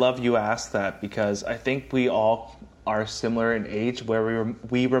 So I love you asked that because I think we all are similar in age where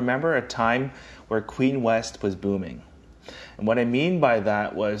we remember a time where Queen West was booming. And what I mean by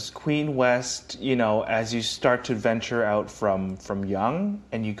that was Queen West, you know, as you start to venture out from Yonge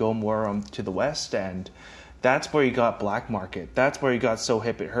and you go more to the West End, that's where you got Black Market. That's where you got So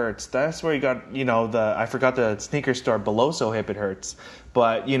Hip It Hurts. That's where you got, you know, I forgot the sneaker store below So Hip It Hurts.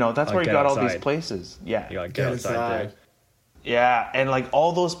 But, you know, that's where you got all these places. Yeah. You got Get Outside there. Yeah, and like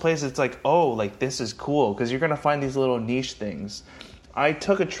all those places, it's like, oh, like this is cool because you're going to find these little niche things. I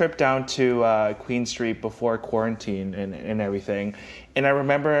took a trip down to Queen Street before quarantine and everything, and I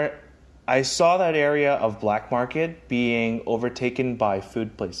remember I saw that area of Black Market being overtaken by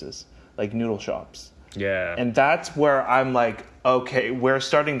food places, like noodle shops. Yeah. And that's where I'm like, okay, we're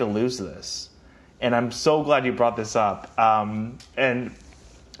starting to lose this. And I'm so glad you brought this up. And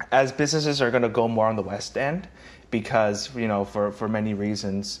as businesses are going to go more on the West End, because, you know, for many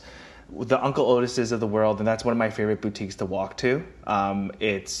reasons, the Uncle Otis's of the world, and that's one of my favorite boutiques to walk to.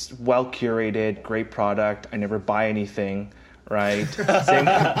 It's well curated, great product. I never buy anything, right?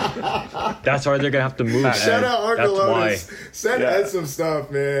 That's why they're gonna have to move. Shout out Uncle Otis. Send Ed some stuff,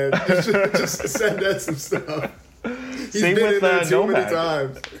 man. just send Ed some stuff. He's Same been with in there too Nomad. many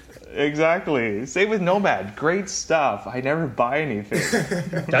times. Exactly. Same with Nomad. Great stuff. I never buy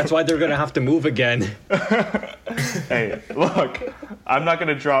anything. That's why they're gonna have to move again. Hey, look, I'm not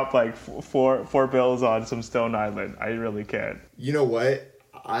gonna drop like four bills on some Stone Island. I really can't. You know what?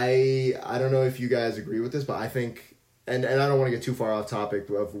 I don't know if you guys agree with this, but I think, and I don't want to get too far off topic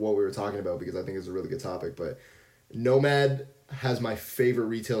of what we were talking about because I think it's a really good topic, but Nomad has my favorite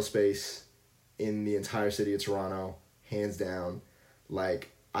retail space in the entire city of Toronto, hands down.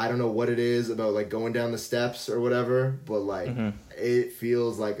 Like, I don't know what it is about like going down the steps or whatever, but like it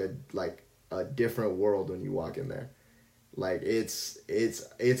feels like a different world when you walk in there. Like it's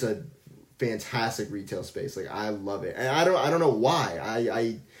a fantastic retail space. Like I love it, and I don't know why.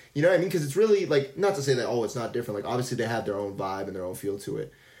 I you know what I mean? Because it's really like, not to say that it's not different. Like obviously they have their own vibe and their own feel to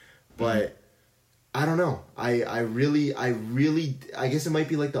it, but I don't know. I really I guess it might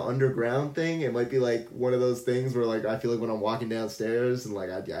be like the underground thing. It might be like one of those things where like I feel like when I'm walking downstairs and like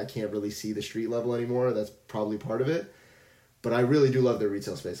I can't really see the street level anymore. That's probably part of it. But I really do love their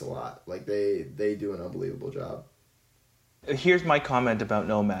retail space a lot. Like they do an unbelievable job. Here's my comment about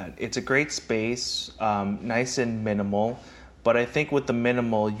Nomad. It's a great space, nice and minimal, but I think with the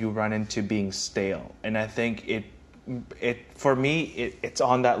minimal you run into being stale, and I think it for me it's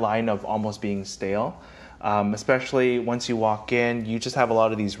on that line of almost being stale, especially once you walk in. You just have a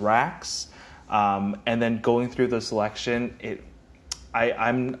lot of these racks, and then going through the selection.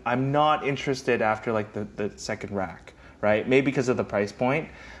 I'm not interested after like the second rack, right? Maybe because of the price point.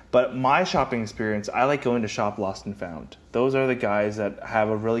 But my shopping experience, I like going to Shop Lost and Found. Those are the guys that have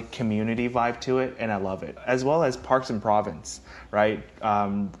a really community vibe to it, and I love it. As well as Parks and Province, right?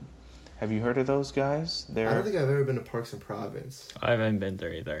 Have you heard of those guys? I don't think I've ever been to Parks and Province. I haven't been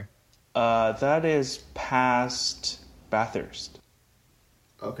there either. That is past Bathurst.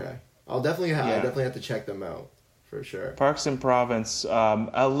 Okay, I definitely have to check them out for sure. Parks and Province,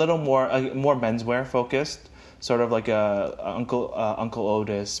 a little more menswear focused. Sort of like Uncle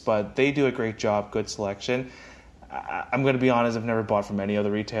Otis, but they do a great job, good selection. I'm going to be honest, I've never bought from any other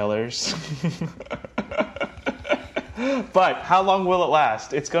retailers. But how long will it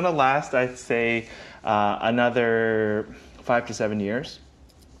last? It's going to last, I'd say, another 5 to 7 years.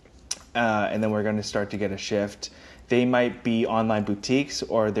 And then we're going to start to get a shift. They might be online boutiques,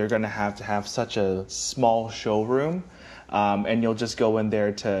 or they're going to have such a small showroom. And you'll just go in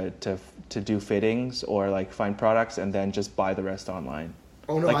there to do fittings or like find products and then just buy the rest online.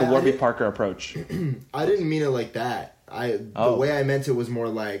 Oh no, like a Warby Parker approach. I didn't mean it like that. The way I meant it was more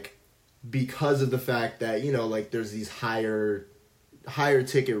like because of the fact that, you know, like there's these higher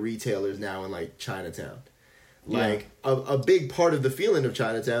ticket retailers now in like Chinatown. Like a big part of the feeling of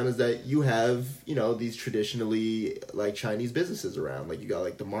Chinatown is that you have, you know, these traditionally like Chinese businesses around. Like you got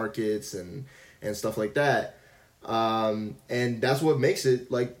like the markets and stuff like that. And that's what makes it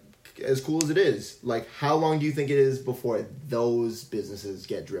like as cool as it is. Like, how long do you think it is before those businesses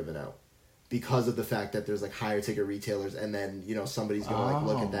get driven out because of the fact that there's like higher ticket retailers, and then, you know, somebody's gonna like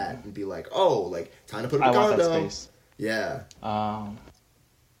look at that and be like, oh, like time to put up a condo. That space. Yeah.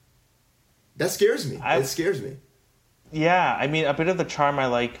 That scares me. It scares me. Yeah, I mean, a bit of the charm I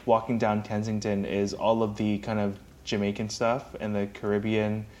like walking down Kensington is all of the kind of Jamaican stuff and the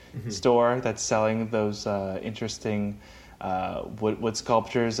Caribbean store that's selling those interesting wood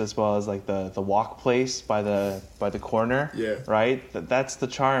sculptures, as well as like the walk place by the corner. Yeah. Right? That's the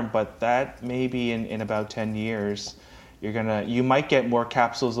charm, but that maybe in about 10 years you might get more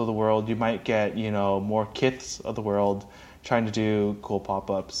Capsules of the world, you might get, you know, more Kiths of the world trying to do cool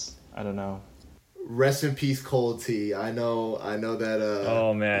pop-ups. I don't know. Rest in peace, Cold Tea. I know that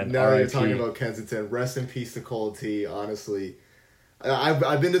oh man. Now you're talking about Kensington. Rest in peace to Cold Tea, honestly.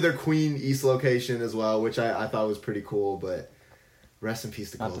 I've been to their Queen East location as well, which I thought was pretty cool, but rest in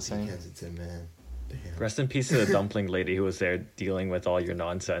peace to Cold Tea, Kensington, man. Damn. Rest in peace to the dumpling lady who was there dealing with all your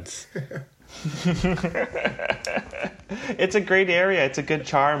nonsense. It's a great area. It's a good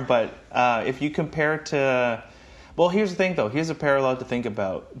charm, but if you compare to... Well, here's the thing, though. Here's a parallel to think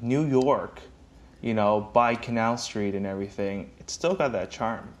about. New York, you know, by Canal Street and everything, it's still got that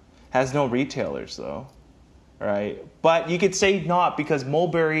charm. Has no retailers, though. Right, but you could say not, because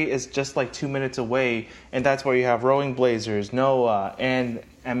Mulberry is just like 2 minutes away, and that's where you have Rowing Blazers, Noah, and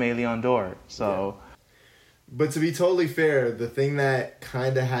Aimé Leon Dore. So, but to be totally fair, the thing that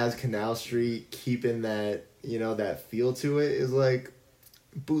kind of has Canal Street keeping that, you know, that feel to it is like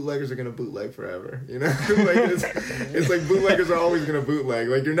bootleggers are gonna bootleg forever. You know, like it's like bootleggers are always gonna bootleg.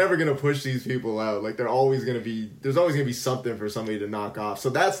 Like you're never gonna push these people out. Like there's always gonna be something for somebody to knock off. So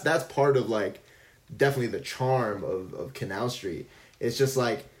that's part of like. Definitely the charm of Canal Street. It's just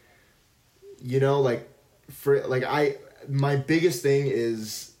like, you know, like for like my biggest thing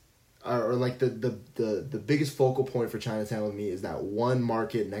is, or like the biggest focal point for Chinatown with me is that one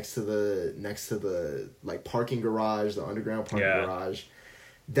market next to the like parking garage, the underground parking garage,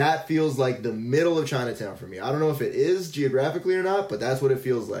 that feels like the middle of Chinatown for me. I don't know if it is geographically or not, but that's what it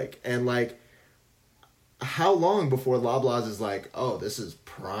feels like. And like, how long before Loblaws is like, oh, this is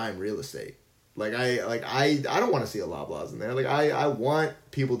prime real estate? Like I don't want to see a Loblaws in there. Like I want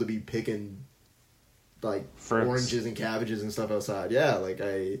people to be picking like fruits, oranges and cabbages and stuff outside. Yeah, like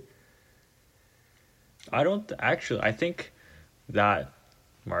I don't actually. I think that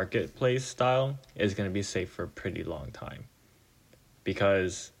marketplace style is going to be safe for a pretty long time,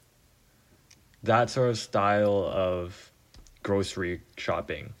 because that sort of style of grocery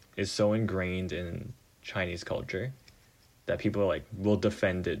shopping is so ingrained in Chinese culture that people like will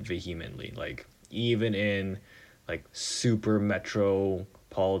defend it vehemently. Like even in like super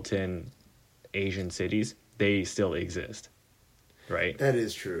metropolitan Asian cities, they still exist, right? That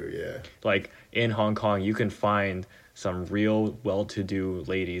is true, yeah. Like in Hong Kong, you can find some real well-to-do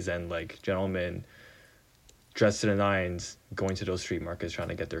ladies and like gentlemen dressed to the nines going to those street markets trying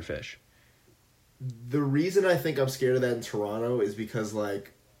to get their fish. The reason I think I'm scared of that in Toronto is because,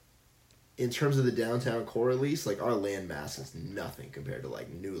 like, in terms of the downtown core, at least, like, our land mass is nothing compared to,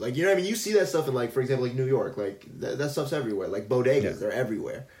 like, new... Like, you know what I mean? You see that stuff in, like, for example, like, New York. Like, that stuff's everywhere. Like, bodegas, they're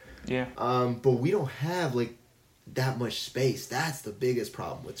everywhere. Yeah. But we don't have, like, that much space. That's the biggest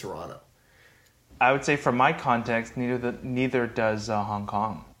problem with Toronto. I would say, from my context, neither does Hong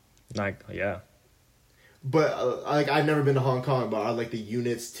Kong. Like, yeah. But, like, I've never been to Hong Kong, but are, like, the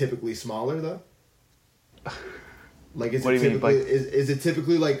units typically smaller, though? Like, is it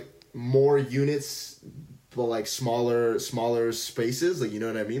typically like more units, but like smaller spaces? Like, you know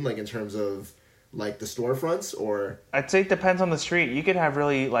what I mean? Like in terms of like the storefronts, or I'd say it depends on the street. You could have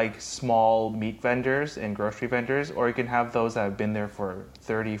really like small meat vendors and grocery vendors, or you can have those that have been there for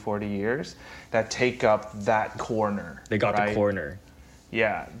 30, 40 years that take up that corner. They got the corner.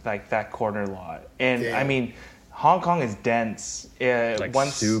 Yeah, like that corner lot. And Damn. I mean, Hong Kong is dense. Like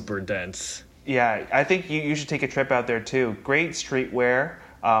super dense. Yeah, I think you should take a trip out there too. Great streetwear,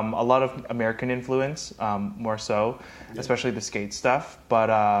 a lot of American influence, more so, especially the skate stuff. But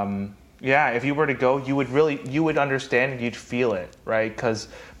yeah, if you were to go, you would understand and you'd feel it, right? Because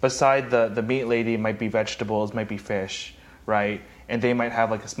beside the meat lady, it might be vegetables, might be fish, right? And they might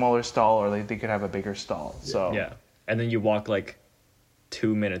have like a smaller stall, or they could have a bigger stall. So yeah, and then you walk like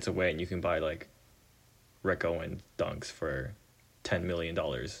 2 minutes away, and you can buy like Rick Owen dunks for $10 million.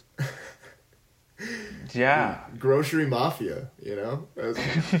 Yeah, grocery mafia, you know.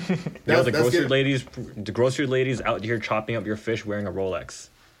 The grocery ladies out here chopping up your fish wearing a Rolex.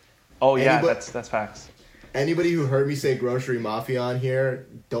 Oh yeah, that's facts. Anybody who heard me say grocery mafia on here,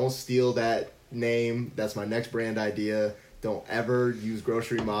 don't steal that name. That's my next brand idea. Don't ever use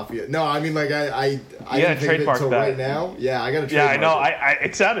grocery mafia. No, I mean like I didn't think of it until right now. Yeah, I gotta trademark. Yeah, I know.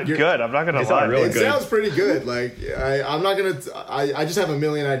 It sounded good. I'm not gonna lie. It sounds pretty good. Like I'm not gonna. I just have a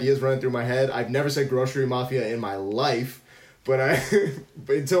million ideas running through my head. I've never said grocery mafia in my life, but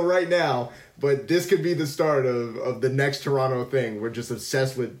until right now. But this could be the start of the next Toronto thing. We're just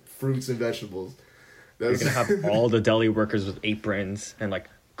obsessed with fruits and vegetables. You're gonna have all the deli workers with aprons and like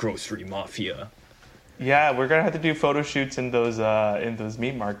grocery mafia. Yeah, we're gonna have to do photo shoots in those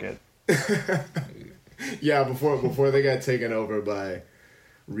meat markets. Yeah, before they got taken over by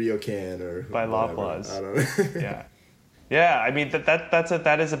Ryokan or by Loblaws. I don't know. Yeah. I mean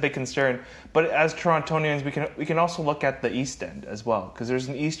that is a big concern. But as Torontonians, we can also look at the East End as well, because there's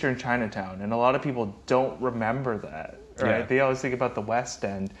an Eastern Chinatown, and a lot of people don't remember that. Right? Yeah. They always think about the West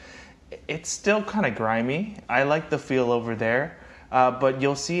End. It's still kind of grimy. I like the feel over there. But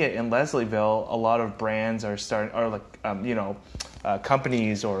you'll see it in Leslieville. A lot of brands are starting, or like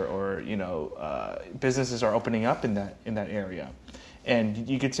companies or businesses are opening up in that area, and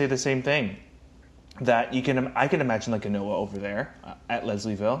you could say the same thing. That I can imagine like a Noah over there at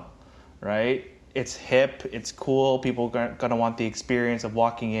Leslieville, right? It's hip, it's cool. People are gonna want the experience of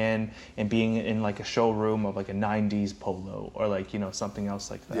walking in and being in like a showroom of like a '90s polo or like something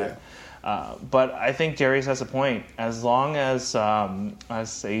else like that. Yeah. But I think Darius has a point. As long as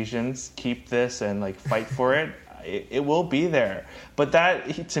Asians keep this and like fight for it, it will be there. But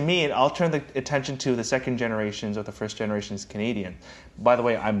that, to me, I'll turn the attention to the second generations or the first generations Canadian. By the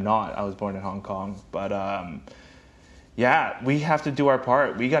way, I'm not. I was born in Hong Kong. But yeah, we have to do our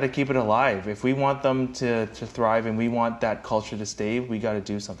part. We got to keep it alive. If we want them to thrive and we want that culture to stay, we got to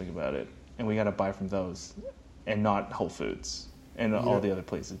do something about it. And we got to buy from those and not Whole Foods. And all the other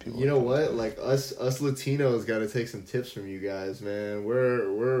places people. You know what? Like us Latinos got to take some tips from you guys, man.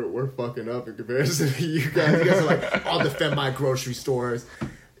 We're fucking up in comparison to you guys. You guys are like, I'll defend my grocery stores.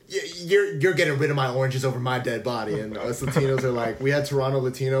 you're getting rid of my oranges over my dead body. And us Latinos are like, we had Toronto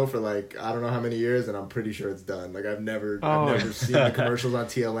Latino for like I don't know how many years, and I'm pretty sure it's done. Like I've never seen the commercials on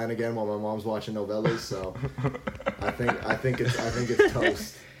TLN again while my mom's watching novellas. So I think it's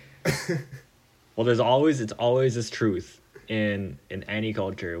toast. Well, it's always this truth in any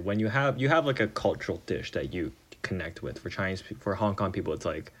culture. When you have like a cultural dish that you connect with. For Hong Kong people, it's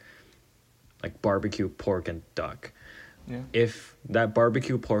like barbecue pork and duck. Yeah. If that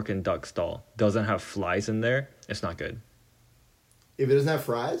barbecue pork and duck stall doesn't have flies in there, it's not good. If it doesn't have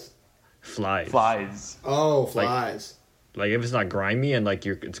fries? Flies. Oh, flies. Like if it's not grimy and like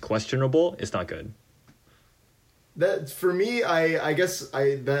it's questionable, it's not good. That for me, I guess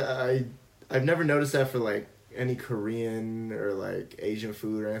I've never noticed that for like any Korean or like Asian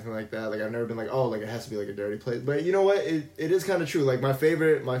food or anything like that. Like I've never been like, oh, like it has to be like a dirty place. But you know what? It is kind of true. Like my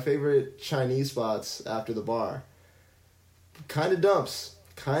favorite Chinese spots after the bar. Kind of dumps,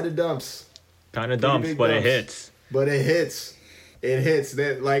 but it hits. But it hits.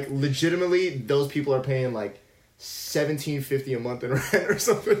 That like legitimately, those people are paying like $17.50 a month in rent or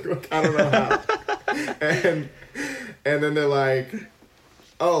something. Like, I don't know how. and then they're like,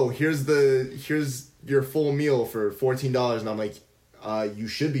 oh, here's your full meal for $14, and I'm like, you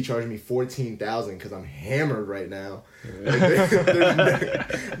should be charging me $14,000 because I'm hammered right now. Like,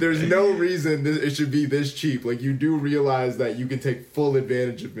 there's no reason it should be this cheap. Like you do realize that you can take full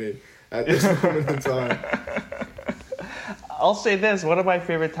advantage of me at this moment in time. I'll say this: one of my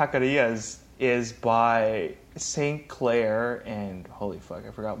favorite taquerias is by St. Clair and holy fuck,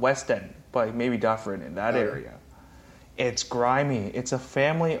 I forgot, West End, but maybe Dufferin in that area. It's grimy. It's a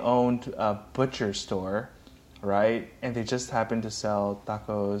family-owned butcher store, right? And they just happen to sell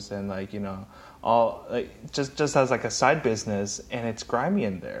tacos and like all like just as like a side business, and it's grimy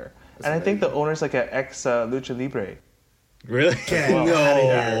in there. That's and amazing. I think the owner's like an ex Lucha Libre. Really?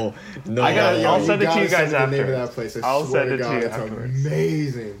 No. I'll send it to you guys after. The name of that place. I'll send it to you afterwards.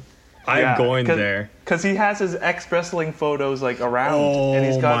 Amazing. I'm going there because he has his ex wrestling photos like around, and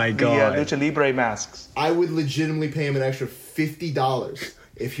he's got the Lucha Libre masks. I would legitimately pay him an extra $50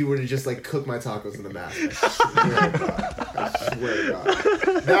 if he were to just like cook my tacos in the mask. I swear to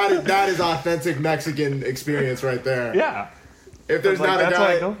God. That is authentic Mexican experience right there. Yeah. If there's not a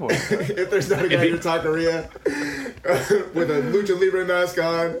guy, if there's not a guy in your taqueria with a Lucha Libre mask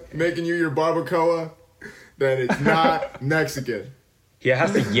on, making you your barbacoa, then it's not Mexican. He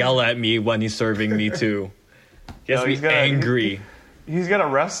has to yell at me when he's serving me too. He has to be angry. He's gonna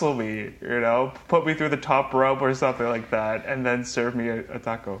wrestle me, put me through the top rope or something like that, and then serve me a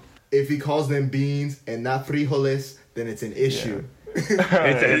taco. If he calls them beans and not frijoles, then it's an issue.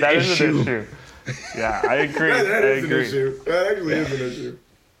 Yeah. That is an issue. Yeah, I agree. That is an issue. That actually is an issue.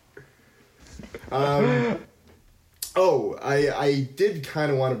 I did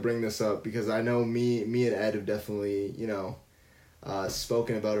kind of want to bring this up because I know me and Ed have definitely,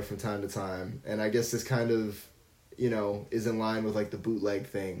 spoken about it from time to time, and I guess this kind of, is in line with like the bootleg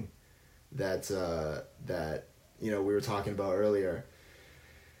thing that we were talking about earlier.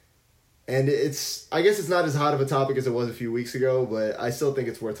 And I guess it's not as hot of a topic as it was a few weeks ago, but I still think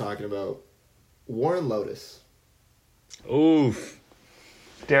it's worth talking about. Warren Lotus. Oof.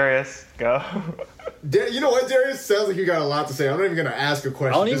 Darius, go. You know what, Darius? Sounds like you got a lot to say. I'm not even going to ask a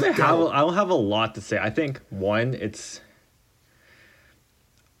question. I don't have a lot to say. I think, one,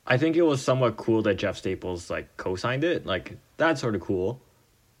 I think it was somewhat cool that Jeff Staples, like, co-signed it. Like, that's sort of cool.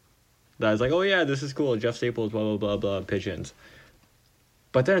 That was like, oh, yeah, this is cool. Jeff Staples, blah, blah, blah, blah, pigeons.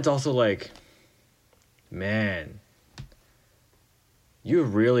 But then it's also like, man, you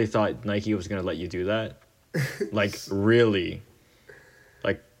really thought Nike was going to let you do that? Like, really?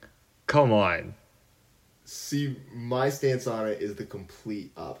 Like, come on. See, my stance on it is the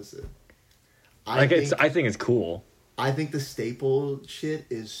complete opposite. I think it's cool. I think the staple shit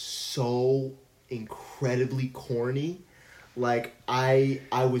is so incredibly corny. Like, I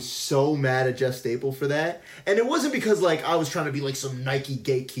was so mad at Jeff Staple for that. And it wasn't because, like, I was trying to be, like, some Nike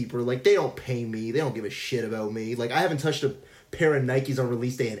gatekeeper. Like, they don't pay me. They don't give a shit about me. Like, I haven't touched a pair of Nikes on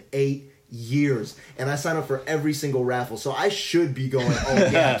release day in 8 years. And I sign up for every single raffle. So I should be going, oh,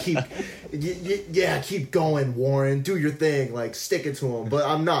 yeah, keep going, Warren. Do your thing. Like, stick it to him. But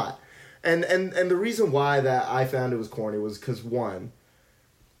I'm not. And the reason why that I found it was corny was because, one,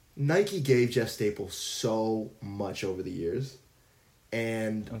 Nike gave Jeff Staples so much over the years.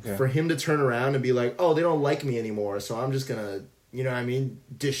 And for him to turn around and be like, oh, they don't like me anymore, so I'm just going to,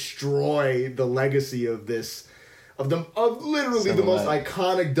 destroy the legacy of this, of literally the most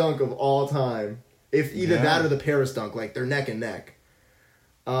iconic dunk of all time. If either that or the Paris dunk, like, they're neck and neck.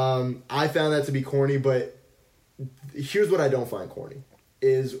 I found that to be corny, but here's what I don't find corny.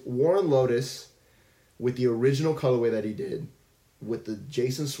 is Warren Lotus with the original colorway that he did, with the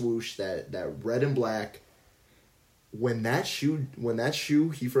Jason swoosh, that red and black. When that shoe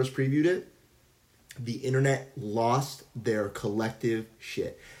he first previewed it, the internet lost their collective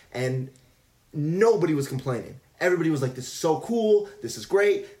shit. And nobody was complaining. Everybody was like, this is so cool, this is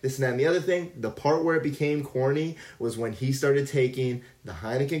great, this and that and the other thing. The part where it became corny was when he started taking the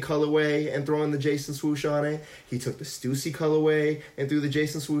Heineken colorway and throwing the Jason swoosh on it. He took the Stussy colorway and threw the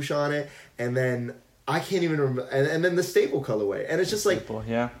Jason swoosh on it. And then, I can't even remember, and then the Staple colorway. And it's just like... Staple,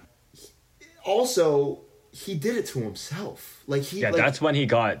 yeah. Also, he did it to himself. That's when he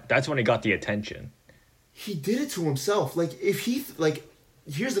got the attention. He did it to himself.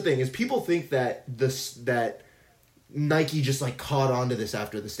 Here's the thing, is people think that that Nike just caught on to this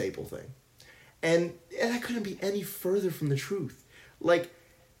after the Staple thing. And that couldn't be any further from the truth.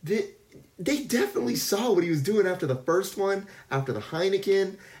 They definitely saw what he was doing after the first one, after the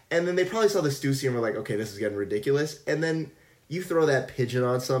Heineken, and then they probably saw the Stussy and were like, okay, this is getting ridiculous. And then you throw that pigeon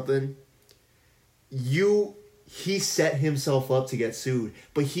on something, he set himself up to get sued,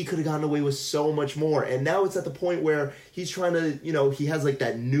 but he could have gotten away with so much more. And now it's at the point where he's trying to, he has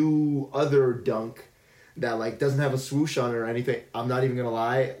that new other dunk that doesn't have a swoosh on it or anything. I'm not even gonna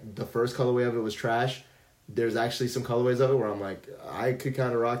lie, the first colorway of it was trash. There's actually some colorways of it where I'm like, I could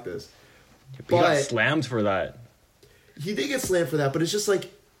kind of rock this. But he got slammed for that. He did get slammed for that, but it's just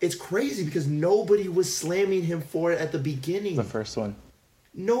it's crazy because nobody was slamming him for it at the beginning. The first one.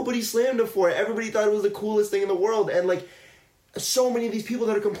 Nobody slammed him for it. Everybody thought it was the coolest thing in the world. And so many of these people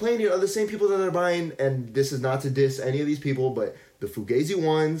that are complaining are the same people that are buying, and this is not to diss any of these people, but the Fugazi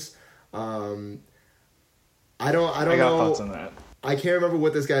ones, I don't know. I got thoughts on that. I can't remember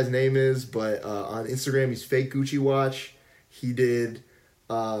what this guy's name is, but on Instagram he's fake Gucci watch. He did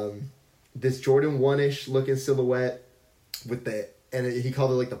this Jordan 1-ish looking silhouette with he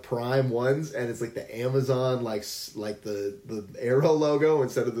called it the Prime ones, and it's the Amazon the arrow logo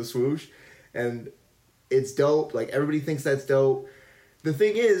instead of the swoosh, and it's dope. Everybody thinks that's dope. The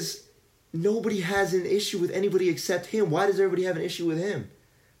thing is, nobody has an issue with anybody except him. Why does everybody have an issue with him?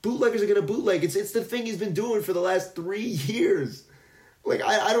 Bootleggers are gonna bootleg. It's the thing he's been doing for the last 3 years.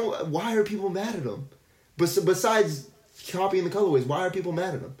 I don't. Why are people mad at him? Besides copying the colorways, why are people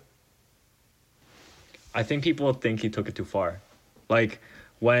mad at him? I think people think he took it too far.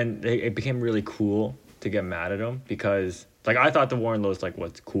 When it became really cool to get mad at him, because I thought the Warren Lotus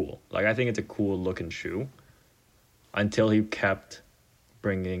was cool. I think it's a cool looking shoe, until he kept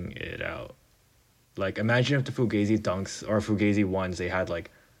bringing it out. Imagine if the Fugazi Dunks or Fugazi ones, they had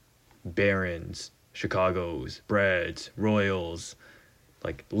Barons, Chicagos, Breads, Royals,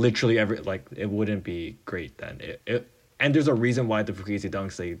 literally every it wouldn't be great then. And there's a reason why the Fugazi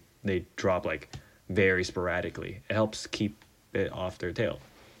Dunks they drop very sporadically. It helps keep it off their tail.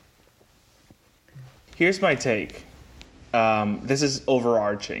 Here's my take. This is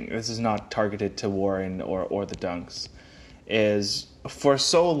overarching. This is not targeted to Warren or the Dunks. Is for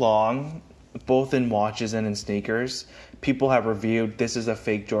so long, both in watches and in sneakers, people have reviewed, this is a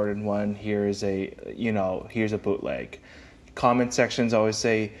fake Jordan 1, here's a bootleg. Comment sections always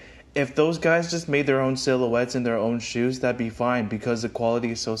say, if those guys just made their own silhouettes in their own shoes, that'd be fine because the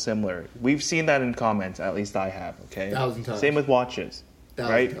quality is so similar. We've seen that in comments, at least I have, okay? 1,000 times. Same with watches,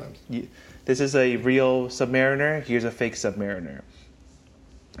 1,000 right? times. This is a real Submariner, here's a fake Submariner.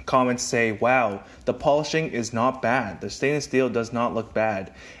 Comments say, wow, the polishing is not bad. The stainless steel does not look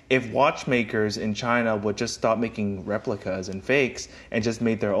bad. If watchmakers in China would just stop making replicas and fakes and just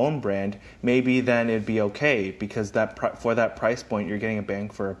made their own brand, maybe then it'd be okay because for that price point, you're getting a bang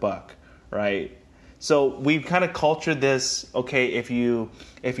for a buck, right? So we've kind of cultured this, okay, if you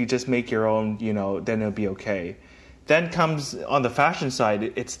just make your own, then it'll be okay. Then comes on the fashion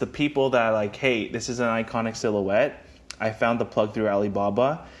side, it's the people that are like, hey, this is an iconic silhouette. I found the plug through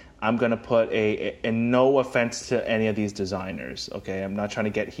Alibaba. I'm going to put and no offense to any of these designers, okay? I'm not trying to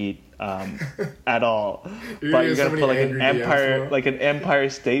get heat at all. But you're going to put an Empire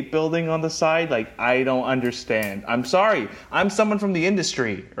State Building on the side? I don't understand. I'm sorry. I'm someone from the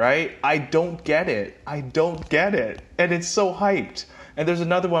industry, right? I don't get it. And it's so hyped. And there's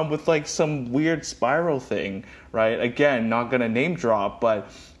another one with some weird spiral thing, right? Again, not going to name drop, but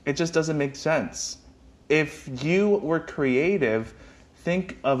it just doesn't make sense. If you were creative,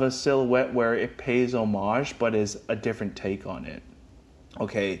 think of a silhouette where it pays homage but is a different take on it.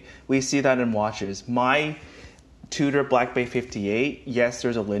 Okay, we see that in watches. My Tudor Black Bay 58, yes,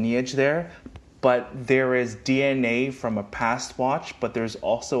 there's a lineage there, but there is DNA from a past watch, but there's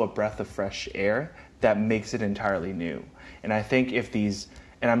also a breath of fresh air that makes it entirely new. And I think if these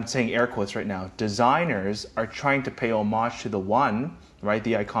and I'm saying air quotes right now, designers are trying to pay homage to the one, right,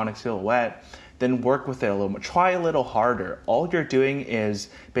 the iconic silhouette, then work with it a little more. Try a little harder. All you're doing is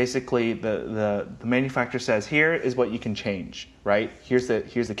basically the manufacturer says, here is what you can change, right? Here's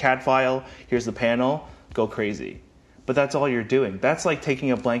the CAD file, here's the panel, go crazy. But that's all you're doing. That's like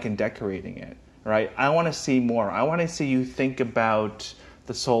taking a blank and decorating it, right? I want to see more. I want to see you think about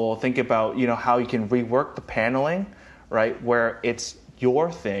the sole, think about, how you can rework the paneling, right? Where it's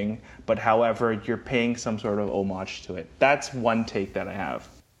your thing, but however, you're paying some sort of homage to it. That's one take that I have.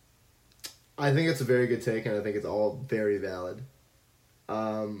 I think it's a very good take, and I think it's all very valid.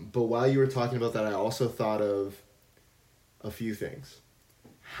 But while you were talking about that, I also thought of a few things.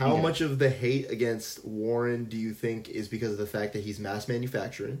 How much of the hate against Warren do you think is because of the fact that he's mass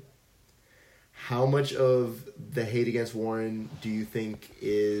manufacturing? How much of the hate against Warren do you think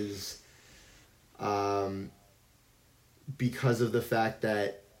is because of the fact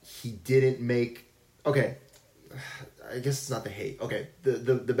that he didn't make... Okay, I guess it's not the hate. Okay,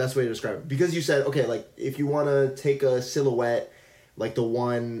 the best way to describe it. Because you said, okay, like, if you want to take a silhouette, like the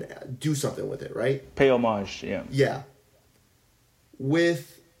one, do something with it, right? Pay homage, yeah. Yeah.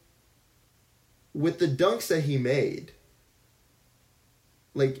 With the dunks that he made,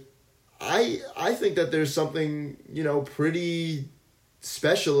 like, I think that there's something, pretty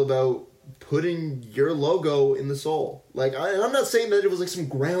special about putting your logo in the sole. Like, I'm not saying that it was like some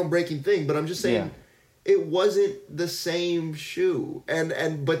groundbreaking thing, but I'm just saying it wasn't the same shoe.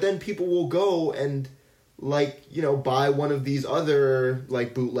 But then people will go and, like, buy one of these other,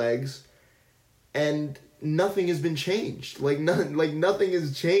 like, bootlegs, and nothing has been changed. Nothing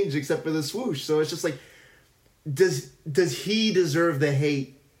has changed except for the swoosh. So it's just like, does he deserve the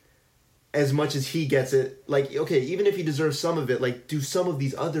hate as much as he gets it? Like, okay, even if he deserves some of it, like, do some of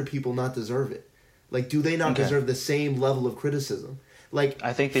these other people not deserve it? Like, do they not deserve the same level of criticism? Like,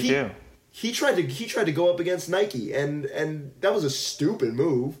 I think they do. He tried to go up against Nike, and that was a stupid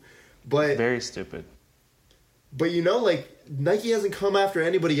move, but very stupid. But like, Nike hasn't come after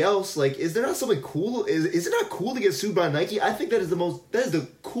anybody else. Like, is there not something cool? Is it not cool to get sued by Nike? I think that is the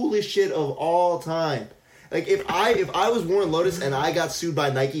coolest shit of all time. Like, if I was Warren Lotas and I got sued by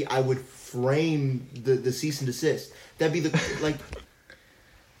Nike, I would frame the cease and desist. That'd be like,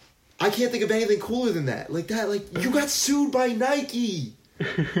 I can't think of anything cooler than that. Like that, like, you got sued by Nike.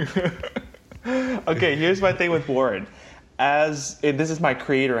 Okay, here's my thing with Warren. This is my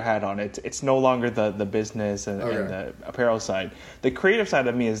creator hat on it. It's no longer the business and the apparel side. The creative side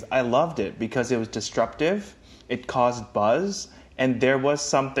of me is I loved it because it was disruptive. It caused buzz. And there was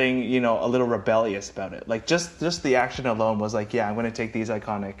something, a little rebellious about it. Like, just the action alone was like, yeah, I'm going to take these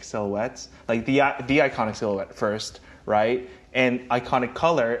iconic silhouettes. Like, the iconic silhouette first, right? And iconic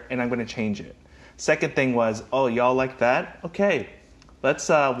color, and I'm going to change it. Second thing was, oh, y'all like that? Okay. Let's,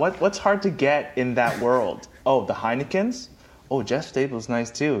 what's hard to get in that world? Oh, the Heinekens? Oh, Jeff Staples,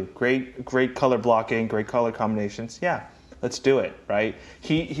 nice too. Great color blocking, great color combinations. Yeah, let's do it, right?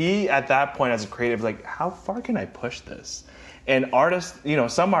 He at that point as a creative, like, how far can I push this? And artists,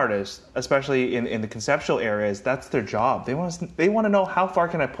 some artists, especially in the conceptual areas, that's their job. They want to know, how far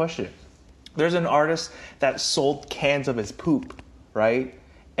can I push it? There's an artist that sold cans of his poop, right?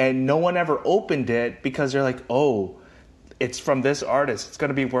 And no one ever opened it because they're like, oh, it's from this artist. It's going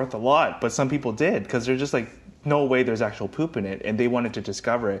to be worth a lot. But some people did because they're just like, no way there's actual poop in it. And they wanted to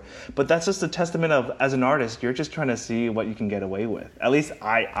discover it. But that's just a testament of, as an artist, you're just trying to see what you can get away with. At least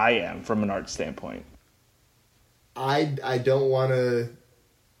I am from an art standpoint. I don't want to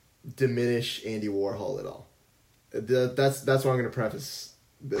diminish Andy Warhol at all. That's what I'm going to preface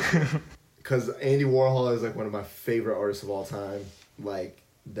this with. Because Andy Warhol is like one of my favorite artists of all time. Like,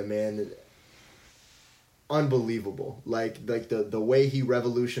 the man, unbelievable. Like the way he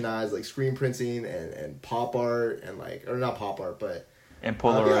revolutionized like screen printing and pop art and like, or not pop art, but and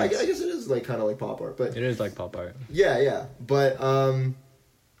Polaroids. I guess it is like kind of like pop art, but it is like pop art. Yeah, but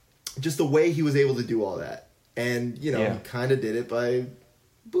just the way he was able to do all that. And, he kind of did it by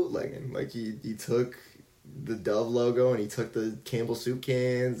bootlegging. Like, he took the Dove logo and he took the Campbell soup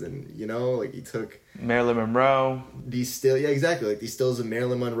cans and, like, he took... Marilyn Monroe. These stills, yeah, exactly. Like, these stills of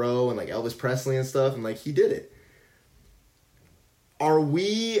Marilyn Monroe and, like, Elvis Presley and stuff. And, like, he did it. Are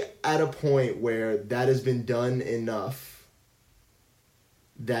we at a point where that has been done enough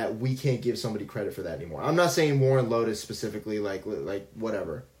that we can't give somebody credit for that anymore? I'm not saying Warren Lotas specifically, like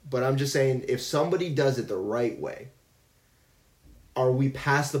whatever. But I'm just saying, if somebody does it the right way, are we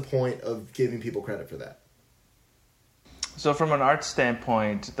past the point of giving people credit for that? So from an art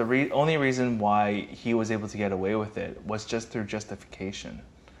standpoint, the only reason why he was able to get away with it was just through justification.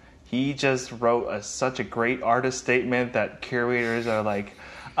 He just wrote such a great artist statement that curators are like,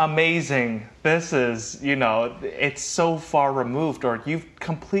 amazing. This is, it's so far removed, or you've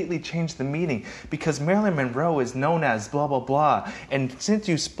completely changed the meaning because Marilyn Monroe is known as blah, blah, blah. And since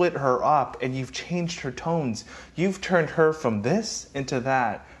you split her up and you've changed her tones, you've turned her from this into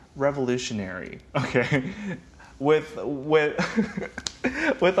that. Revolutionary. Okay. With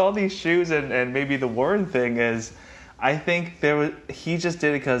with all these shoes and maybe the Warren thing is, I think he just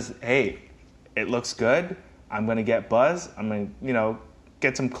did it because, hey, it looks good. I'm going to get buzz. I'm going to,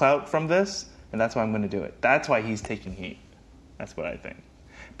 get some clout from this, and that's why I'm going to do it. That's why he's taking heat. That's what I think.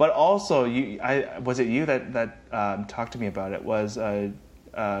 But also, was it you that talked to me about it? Was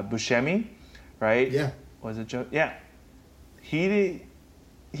Buscemi, right? Yeah. Was it Joe? Yeah. He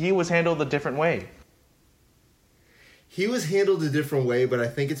was handled a different way. He was handled a different way, but I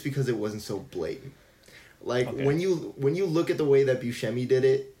think it's because it wasn't so blatant. Like, okay. when you look at the way that Buscemi did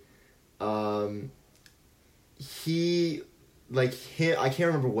it, I can't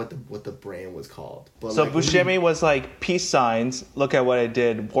remember what the brand was called. But so Buscemi was like peace signs. Look at what I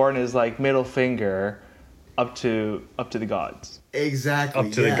did. Warren is like middle finger, up to the gods. Exactly.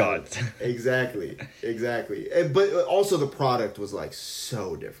 Up to the gods. Exactly. But also the product was like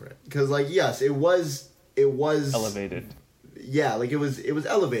so different because yes, it was elevated. Yeah, like it was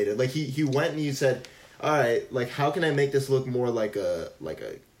elevated. Like he went and he said, all right, like how can I make this look more like a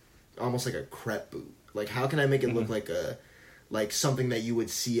almost like a crepe boot? Like how can I make it look like something that you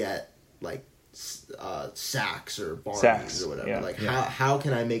would see at like Saks or Barney's or whatever. Yeah. Like how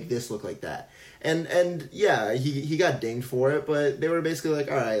can I make this look like that? And yeah, he got dinged for it, but they were basically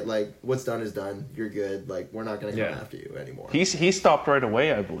like, all right, like what's done is done. You're good. Like we're not gonna come after you anymore. He stopped right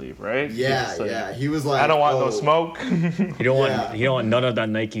away, I believe, right? Yeah, He was like, I don't want no smoke. You don't want none of that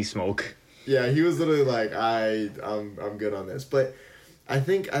Nike smoke. Yeah, he was literally like, I'm good on this. But I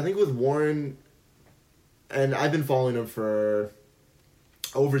think with Warren, and I've been following him for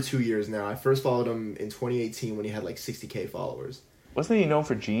over 2 years now. I first followed him in 2018 when he had like 60K followers. Wasn't he known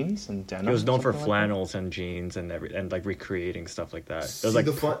for jeans and denim? He was known for flannels and jeans and like recreating stuff like that. It was like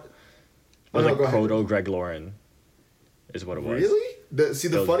proto Greg Lauren, is what it was. Really?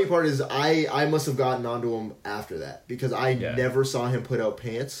 The funny part is I must have gotten onto him after that because I never saw him put out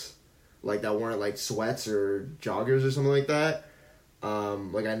pants like that weren't like sweats or joggers or something like that.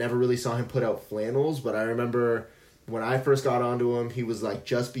 Like I never really saw him put out flannels, but I remember when I first got onto him, he was like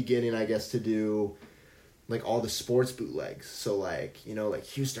just beginning, I guess, to do like all the sports bootlegs. So like, like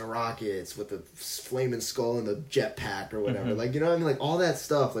Houston Rockets with the flaming skull and the jetpack or whatever. Mm-hmm. Like, what I mean? Like all that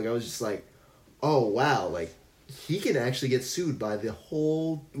stuff. Like I was just like, oh wow, like he can actually get sued by the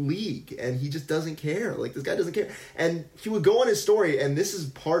whole league and he just doesn't care. Like this guy doesn't care. And he would go on his story, and this is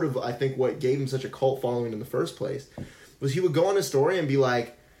part of I think what gave him such a cult following in the first place. Was he would go on his story and be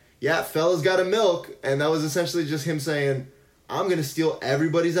like, yeah, fellas gotta milk. And that was essentially just him saying, I'm gonna steal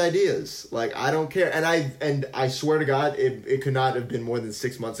everybody's ideas. Like, I don't care. And I swear to God, it could not have been more than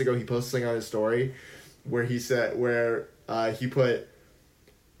 6 months ago. He posted something on his story where he said, he put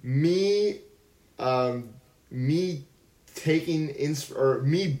me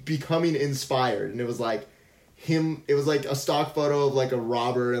becoming inspired. And it was like, it was like a stock photo of like a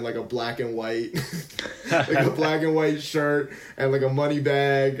robber in like a black and white like a black and white shirt and like a money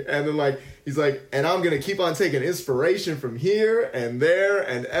bag, and then like he's like, and I'm gonna keep on taking inspiration from here and there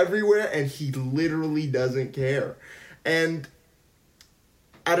and everywhere, and he literally doesn't care. And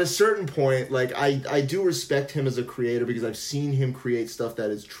at a certain point, like I do respect him as a creator because I've seen him create stuff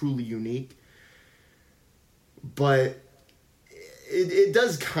that is truly unique, but it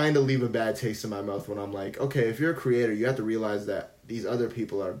does kind of leave a bad taste in my mouth when I'm like, okay, if you're a creator, you have to realize that these other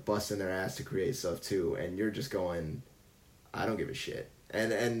people are busting their ass to create stuff too, and you're just going, I don't give a shit.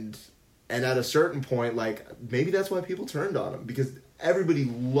 And at a certain point, like, maybe that's why people turned on him, because everybody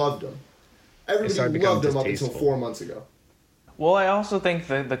loved him. Everybody loved him up until 4 months ago. Well, I also think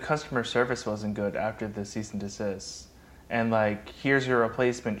that the customer service wasn't good after the cease and desist. And like, here's your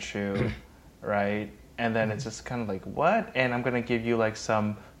replacement shoe, right? And then it's just kind of like, what? And I'm going to give you like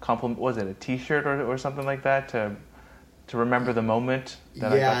some compliment. Was it a t-shirt or something like that to remember the moment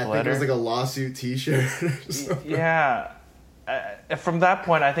that I got the letter? Yeah, I think it was like a lawsuit t-shirt. Yeah. From that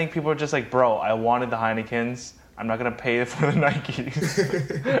point, I think people were just like, bro, I wanted the Heinekens. I'm not going to pay for the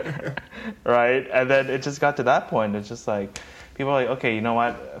Nikes. Right? And then it just got to that point. It's just like, people are like, okay, you know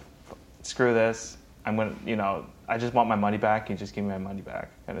what? Screw this. I'm going to, I just want my money back. You just give me my money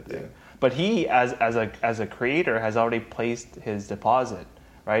back kind of thing. Yeah. But he, as a creator, has already placed his deposit,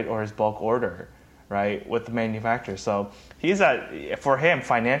 right, or his bulk order, right, with the manufacturer. So for him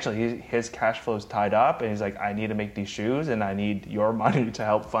financially, his cash flow is tied up, and he's like, I need to make these shoes, and I need your money to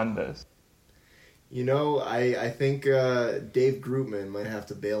help fund this. You know, I think Dave Grootman might have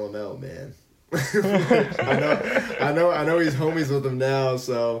to bail him out, man. I know he's homies with him now,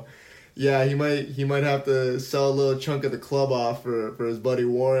 so yeah, he might have to sell a little chunk of the club off for his buddy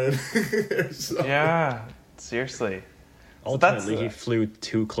Warren. So. Yeah, seriously. Ultimately, he flew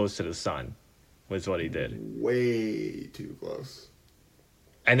too close to the sun, was what he did. Way too close.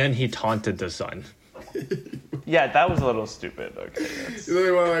 And then he taunted the sun. Yeah, that was a little stupid. Okay,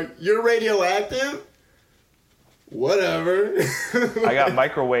 you're radioactive? Whatever. I got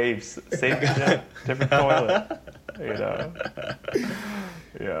microwaves. Same different toilet. You know.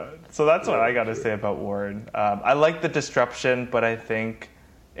 Yeah. So that's what I got to say about Warren. I like the disruption, but I think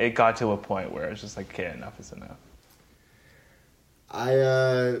it got to a point where it's just like, okay, enough is enough.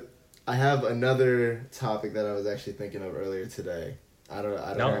 I have another topic that I was actually thinking of earlier today. I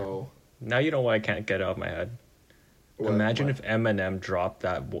don't know. Now you know why I can't get it out of my head. Imagine if Eminem dropped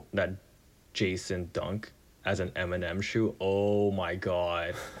that Jason Dunk as an Eminem shoe. Oh my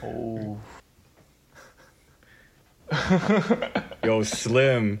god. Oh. Yo,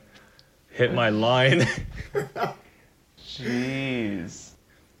 Slim, hit my line. Jeez.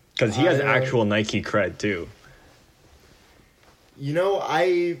 Because he has actual Nike cred too. You know,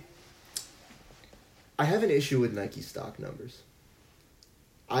 I have an issue with Nike stock numbers.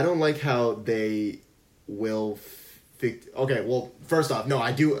 I don't like how they will okay, well, first off, no,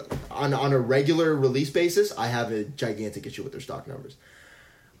 I do on a regular release basis, I have a gigantic issue with their stock numbers.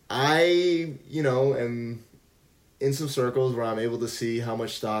 I, am in some circles where I'm able to see how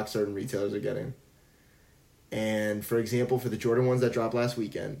much stock certain retailers are getting. And for example, for the Jordan ones that dropped last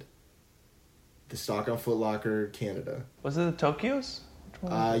weekend, the stock on Foot Locker Canada. Was it the Tokyos?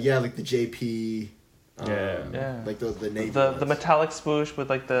 Yeah, like the JP. Yeah. Like the navy. The metallic swoosh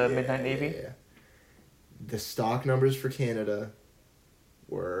with like the midnight navy. Yeah. The stock numbers for Canada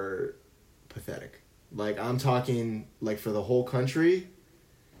were pathetic. Like I'm talking like for the whole country.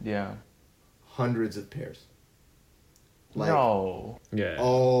 Yeah. Hundreds of pairs. Like, no. Yeah.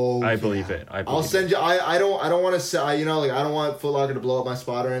 Oh, I believe it. I'll send you. I don't want to say. I don't want Foot Locker to blow up my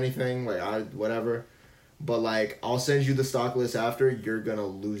spot or anything. Whatever. But like, I'll send you the stock list after. You're gonna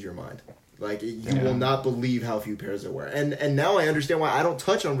lose your mind. Like you will not believe how few pairs there were. And now I understand why I don't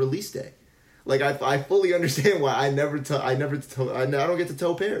touch on release day. Like I fully understand why I don't get to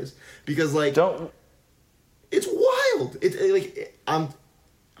toe pairs because like it's wild. I'm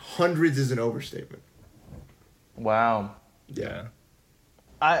hundreds is an overstatement. Wow. Yeah.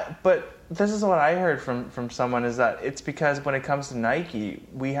 But this is what I heard from someone is that it's because when it comes to Nike,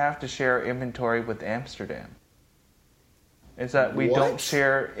 we have to share inventory with Amsterdam. Is that we don't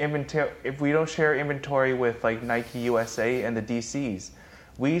share inventory if we don't share inventory with like Nike USA and the DCs.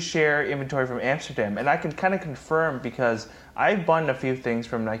 We share inventory from Amsterdam, and I can kind of confirm because I've bought a few things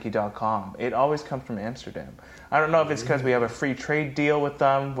from Nike.com. It always comes from Amsterdam. I don't know if it's because we have a free trade deal with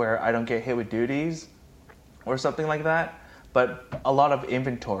them where I don't get hit with duties or something like that, but a lot of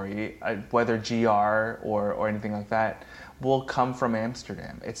inventory, whether GR or anything like that, will come from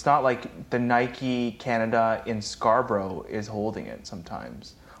Amsterdam. It's not like the Nike Canada in Scarborough is holding it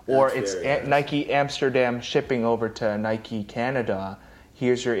sometimes. Or it's Nike Amsterdam shipping over to Nike Canada.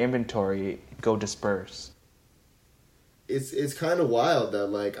 Here's your inventory, go disperse. It's kind of wild that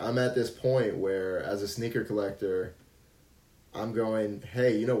like I'm at this point where as a sneaker collector, I'm going,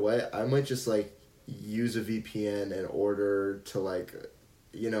 hey, you know what? I might just like use a VPN and order to like,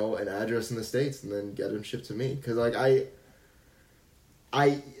 an address in the States and then get them shipped to me. Because like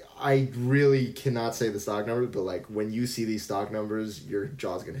I really cannot say the stock numbers, but like when you see these stock numbers, your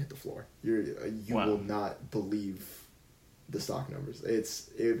jaw's gonna hit the floor. You will not believe the stock numbers.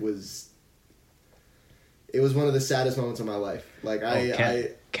 It was one of the saddest moments of my life. Like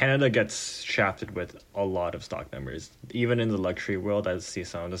Canada gets shafted with a lot of stock numbers. Even in the luxury world, I see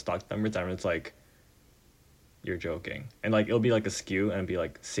some of the stock numbers and it's like, you're joking. And like it'll be like a skew and it'll be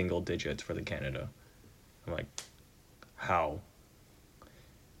like single digits for the Canada. I'm like, how?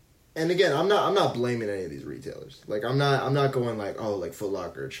 And again, I'm not blaming any of these retailers. Like I'm not going like, oh, like Foot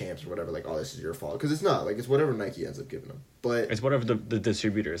Locker or Champs or whatever, like, oh, this is your fault, because it's not. Like it's whatever Nike ends up giving them. But it's whatever the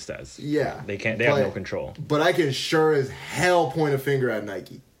distributor says. Yeah. They have no control. But I can sure as hell point a finger at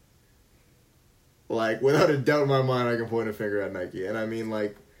Nike. Like without a doubt in my mind, I can point a finger at Nike. And I mean,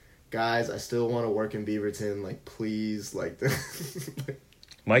 like, guys, I still want to work in Beaverton. Like, please, like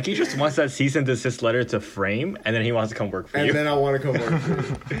Mikey just wants that cease and desist letter to frame, and then he wants to come work for you. And then I want to come work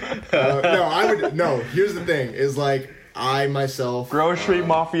for you. No, here's the thing, is like, I myself Grocery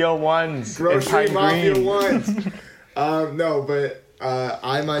Mafia ones. in Grocery Pine Mafia Green. ones. No, but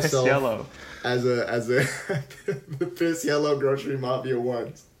I myself Yellow. as a the Piss Yellow Grocery Mafia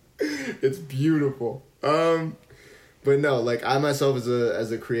ones. It's beautiful. But no, like I myself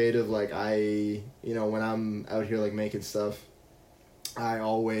as a creative, like when I'm out here like making stuff, I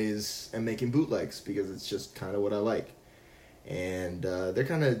always am making bootlegs because it's just kind of what I like. And they're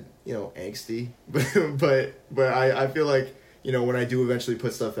kind of, angsty, but I feel like, when I do eventually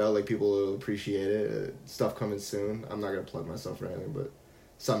put stuff out, like people will appreciate it. Stuff coming soon. I'm not going to plug myself or anything, but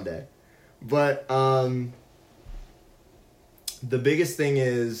someday. But the biggest thing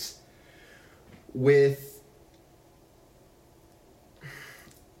is with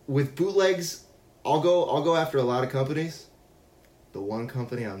bootlegs, I'll go after a lot of companies. The one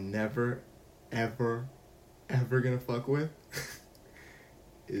company I'm never, ever gonna fuck with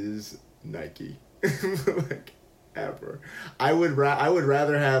is Nike. Like, ever. I would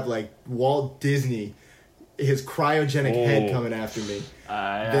rather have like Walt Disney, his cryogenic head coming after me.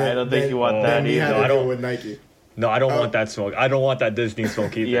 I don't think you want that than me either. having I to don't- deal with Nike. No, I don't want that smoke. I don't want that Disney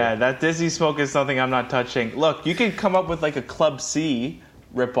smoke either. Yeah, that Disney smoke is something I'm not touching. Look, you can come up with like a Club C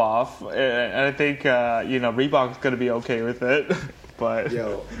ripoff, and I think Reebok's gonna be okay with it. But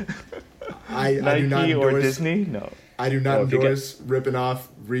Yo, I do not Nike or endorse, Disney, no. I do not Oh, if you endorse ripping off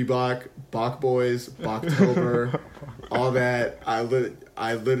Reebok, Bach Boys, Bachtober, all that. I love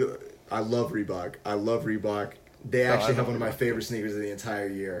Reebok. I love Reebok. They actually have one of my favorite sneakers of the entire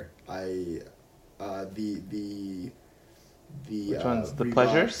year. Which ones? The Reebok-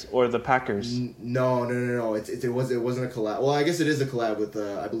 Pleasures or the Packers? No. It wasn't a collab. Well, I guess it is a collab with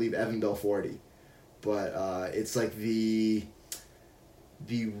I believe Evan Belforti, but it's like the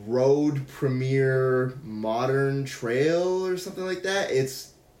Road Premier Modern Trail or something like that.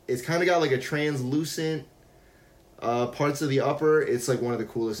 It's kind of got like a translucent parts of the upper. It's like one of the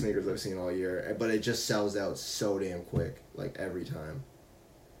coolest sneakers I've seen all year, but it just sells out so damn quick, like every time.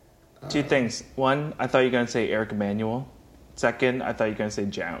 Two things. One, I thought you were gonna say Eric Emanuel. Second, I thought you were gonna say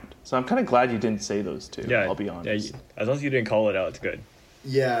Jound. So I'm kind of glad you didn't say those two. Yeah, I'll be honest. Yeah, as long as you didn't call it out, it's good.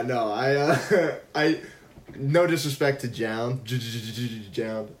 Yeah, no, I no disrespect to Jound.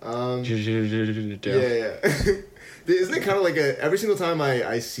 Jound. Yeah. Isn't it kind of like every single time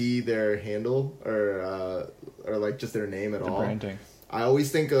I see their handle or like just their name at The all, branding. I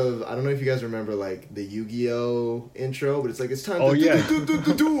always think of, I don't know if you guys remember like the Yu-Gi-Oh intro, but it's like it's time Oh, to yeah.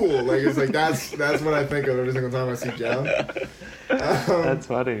 duel. Like it's like that's what I think of every single time I see Jound. That's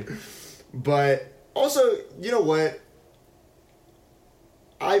funny. But also, you know what?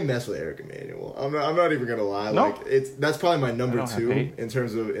 I mess with Eric Emanuel. I'm not even gonna lie. No. Like that's probably my number I don't have 2 hate. in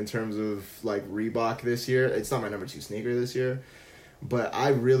terms of like Reebok this year. It's not my number 2 sneaker this year, but I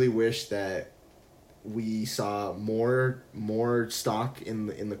really wish that we saw more stock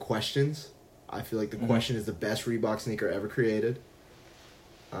in the questions. I feel like the question is the best Reebok sneaker ever created.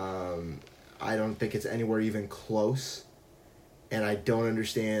 I don't think it's anywhere even close, and I don't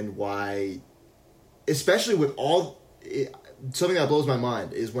understand why, especially with something that blows my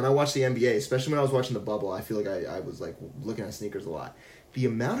mind is when I watch the NBA, especially when I was watching the bubble, I feel like I was like looking at sneakers a lot. The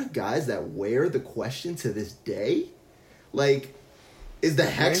amount of guys that wear the question to this day, like, is the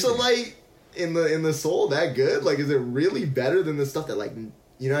Hexalite in the sole that good? Like, is it really better than the stuff that, like,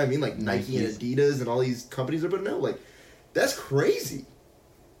 you know what I mean? Like Nike and Adidas and all these companies are putting out? Like, that's crazy.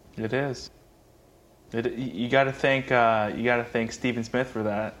 It is. You got to thank Stephen Smith for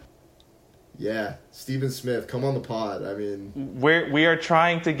that. Yeah, Stephen Smith, come on the pod. I mean, We are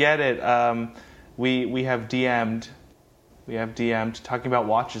trying to get it. We have DM'd talking about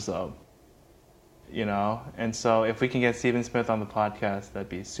watches though. And so if we can get Stephen Smith on the podcast, that'd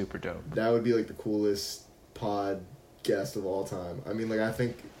be super dope. that would be like the coolest pod guest of all time. I mean, like I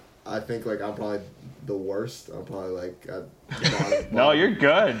think like I'm probably the worst. I'm probably like at the bottom. No, you're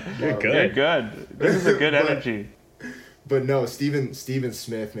good. You're good. You're good. This is a good But- energy. But no, Stephen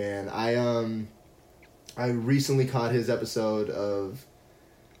Smith, man. I recently caught his episode of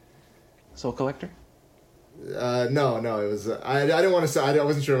Soul Collector? no, it was I didn't want to say, I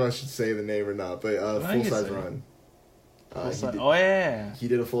wasn't sure if I should say the name or not, but you Full can Size say it. Run. Oh yeah. He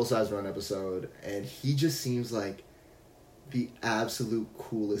did a Full Size Run episode, and he just seems like the absolute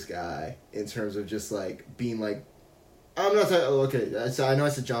coolest guy in terms of just like being like, I'm not saying, I know I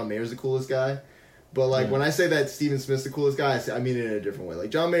said John Mayer's the coolest guy, but like when I say that Stephen Smith's the coolest guy, I mean it in a different way. Like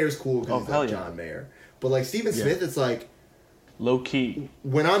John Mayer's cool because he's hell like yeah. John Mayer, but like Stephen Smith, it's like Low key.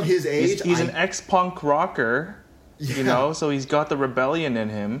 when I'm his age, He's an ex-punk rocker, Yeah. so he's got the rebellion in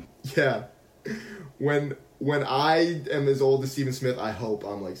him. Yeah. When I am as old as Stephen Smith, I hope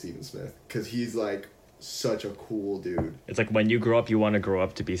I'm like Stephen Smith because he's like such a cool dude. It's like when you grow up, you want to grow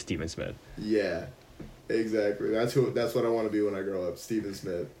up to be Steven Smith. Yeah, exactly. That's what I want to be when I grow up, Steven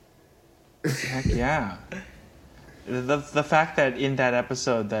Smith. Heck yeah. The fact that in that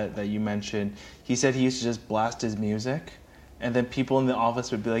episode that you mentioned, he said he used to just blast his music, and then people in the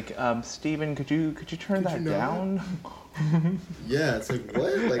office would be like, Steven, could you turn that down? Yeah, it's like,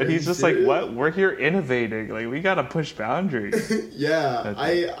 what? Like, and he's just serious? Like, what? We're here innovating. Like, we gotta push boundaries. Yeah,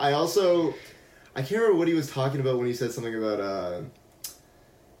 I also, I can't remember what he was talking about when he said something about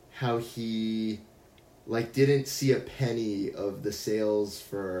how he, like, didn't see a penny of the sales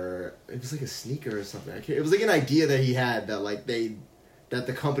for, it was like a sneaker or something. It was like an idea that he had that, like, that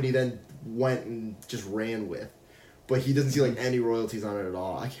the company then went and just ran with. But he doesn't see, like, any royalties on it at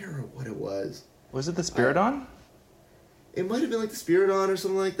all. I can't remember what it was. Was it the Spiridon? It might have been like the Spiridon or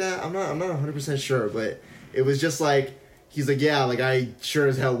something like that. I'm not 100% sure, but it was just like, he's like, yeah, like, I sure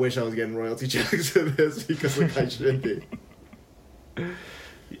as hell wish I was getting royalty checks for this because, like, I should be.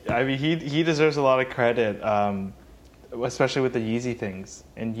 I mean, he deserves a lot of credit, especially with the Yeezy things.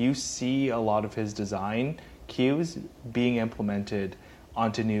 And you see a lot of his design cues being implemented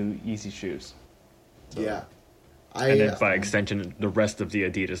onto new Yeezy shoes. So. Yeah. And then by extension, the rest of the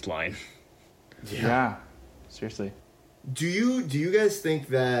Adidas line. Yeah. Seriously. Do you guys think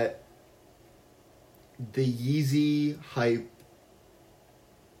that the Yeezy hype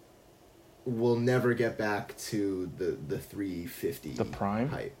will never get back to the 350? The Prime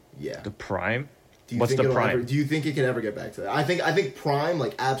hype? Yeah. The Prime? What's the Prime? Do you think it can ever get back to that? I think Prime,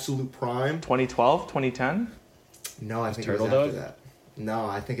 like absolute Prime. 2012, 2010? No, I think it was after that. No,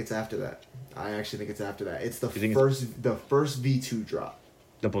 I think it's after that. I actually think it's after that. It's the first V2 drop.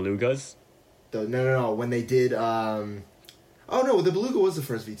 The Belugas? No. When they did, oh no, the Beluga was the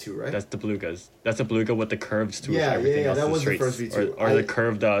first V2, right? That's the Belugas. That's the Beluga with the curved swoosh. Yeah, everything else that is was straight. The first V2. Or the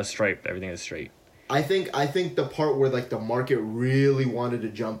curved stripe. Everything is straight. I think the part where, like, the market really wanted to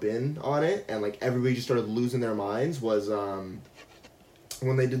jump in on it and, like, everybody just started losing their minds was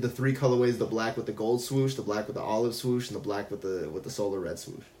when they did the 3 colorways: the black with the gold swoosh, the black with the olive swoosh, and the black with the solar red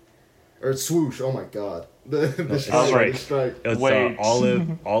swoosh. Or swoosh! Oh my god, the stripe. Right. The stripe. It's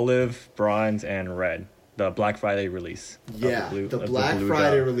olive, bronze, and red. The Black Friday release. Yeah, the Black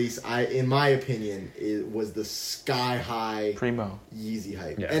Friday release. In my opinion, it was the sky high primo Yeezy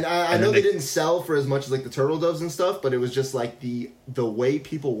hype. Yeah. And I know they didn't sell for as much as, like, the Turtle Doves and stuff, but it was just like the way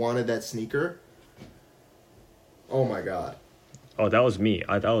people wanted that sneaker. Oh my god. Oh, that was me.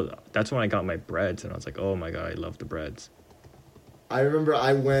 That's when I got my breads, and I was like, oh my god, I love the breads. I remember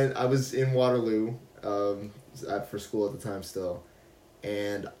I was in Waterloo for school at the time still,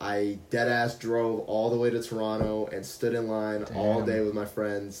 and I deadass drove all the way to Toronto and stood in line all day with my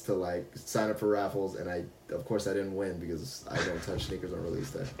friends to, like, sign up for raffles, and of course I didn't win because I don't touch sneakers on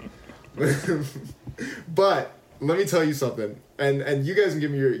release day. But let me tell you something, and you guys can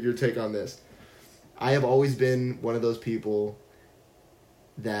give me your take on this. I have always been one of those people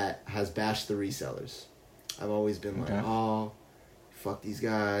that has bashed the resellers. I've always been like, oh, fuck these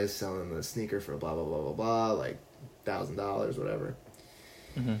guys selling the sneaker for blah blah blah blah blah, like $1,000, whatever.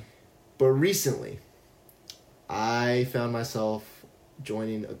 Mm-hmm. But recently, I found myself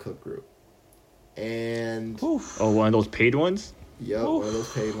joining a cook group, and one of those paid ones. Yep, one of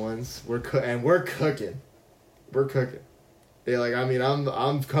those paid ones. We're cooking. Yeah, like, I mean,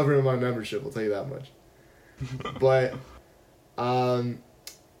 I'm covering my membership. I'll tell you that much. But now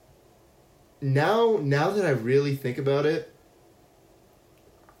that I really think about it,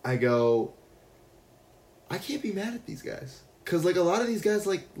 I go, I can't be mad at these guys. Because, like, a lot of these guys,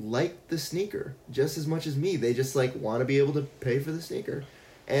 like the sneaker just as much as me. They just, like, want to be able to pay for the sneaker.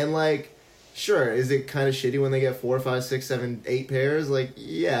 And, like, sure, is it kind of shitty when they get 4, 5, 6, 7, 8 pairs? Like,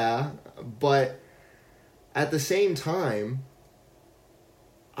 yeah. But at the same time,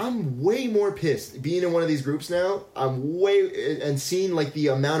 I'm way more pissed being in one of these groups now. And seeing, like, the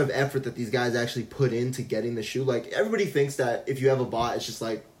amount of effort that these guys actually put into getting the shoe. Like, everybody thinks that if you have a bot, it's just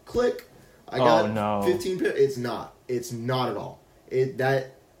like, click, I got 15 pairs. It's not. It's not at all.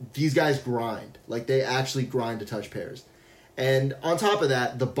 These guys grind. Like, they actually grind to touch pairs. And on top of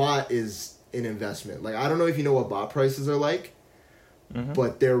that, the bot is an investment. Like, I don't know if you know what bot prices are like,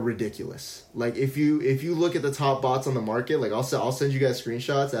 but they're ridiculous. Like, if you look at the top bots on the market, like, I'll send you guys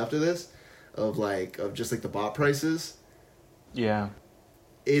screenshots after this of just like the bot prices. Yeah.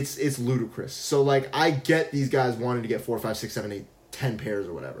 It's ludicrous. So, like, I get these guys wanting to get 4, 5, 6, 7, 8, 10 pairs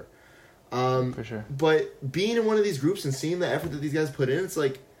or whatever. For sure. But being in one of these groups and seeing the effort that these guys put in, it's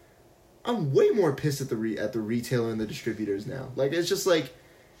like, I'm way more pissed at the retailer and the distributors now. Like, it's just like,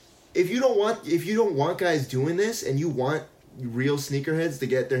 if you don't want guys doing this and you want real sneakerheads to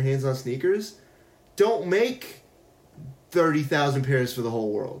get their hands on sneakers, don't make 30,000 pairs for the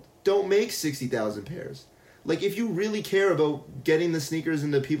whole world. Don't make 60,000 pairs. Like, if you really care about getting the sneakers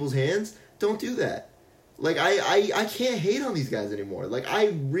into people's hands, don't do that. Like, I can't hate on these guys anymore. Like, I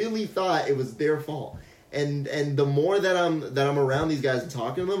really thought it was their fault. And the more that I'm around these guys and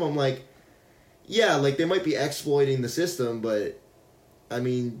talking to them, I'm like, yeah, like, they might be exploiting the system, but, I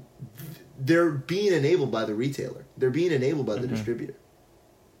mean, they're being enabled by the retailer. They're being enabled by the distributor.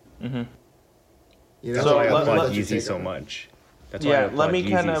 Mm-hmm. You know? That's why I let- applaud let- Yeezy so much. That's Yeah, why I let applaud me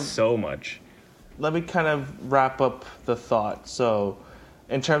Yeezy kind of- so much. Let me kind of wrap up the thought. So,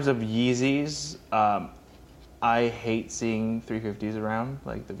 in terms of Yeezys, I hate seeing 350s around,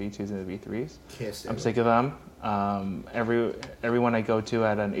 like the V2s and the V3s. Can't stand I'm it. sick of them. Everyone I go to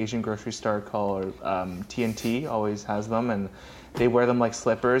at an Asian grocery store called TNT always has them, and they wear them like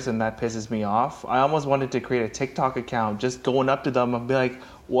slippers, and that pisses me off. I almost wanted to create a TikTok account, just going up to them and be like,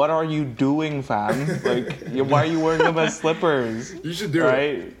 "What are you doing, fam? Like, why are you wearing them as slippers?" You should do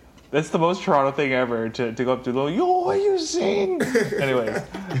right? it. That's the most Toronto thing ever, to go up to them, yo, what are you saying? Anyways,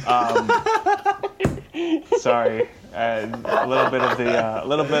 sorry, and a little bit of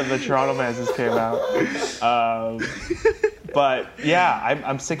the Toronto man just came out. But yeah,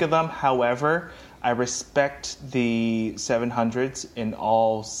 I'm sick of them. However, I respect the 700s in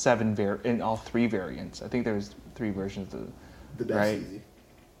all three variants. I think there's 3 versions of The best right? easy.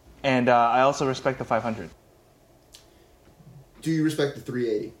 And I also respect the 500. Do you respect the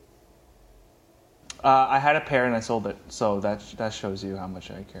 380? I had a pair and I sold it, so that shows you how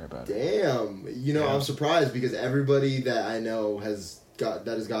much I care about it. Damn. You know, Yeah. I'm surprised because everybody that I know has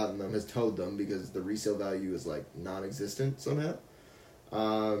gotten them has towed them because the resale value is like non-existent somehow.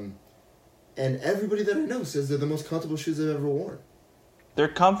 And everybody that I know says they're the most comfortable shoes they've ever worn. They're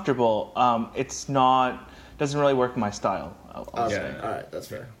comfortable. It's not doesn't really work my style. I'll Okay, say. all right, that's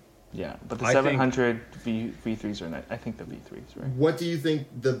fair. Yeah, but the I think- 700 V3s are nice. I think the V3s, right? What do you think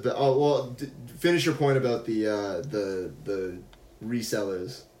finish your point about the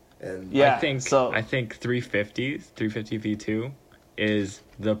resellers and Yeah, I think so- 350 V2 is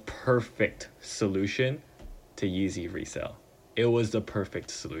the perfect solution to Yeezy resale. It was the perfect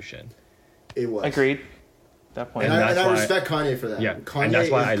solution. it was. Agreed. That point. And And I that's why- respect Kanye for that. Yeah, Kanye and that's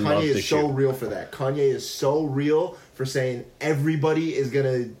why I Kanye love is the so shoe. real for that. Kanye is so real for saying everybody is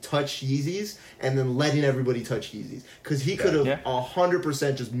gonna touch Yeezys and then letting everybody touch Yeezys because he could have Yeah.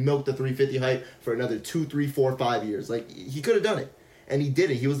 100% just milked the 350 hype for another 2, 3, 4, 5 years. Like he could have done it, and he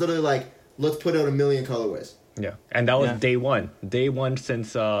didn't. He was literally like, "Let's put out 1 million colorways." Yeah, and that was Yeah. day one. Day one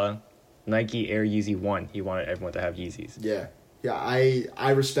since Nike Air Yeezy 1. He wanted everyone to have Yeezys. Yeah, yeah.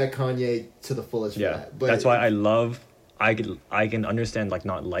 I respect Kanye to the fullest for Yeah, that. But that's why I can understand like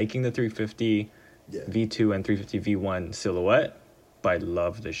not liking the 350 Yeah. V2 and 350 V1 silhouette, but I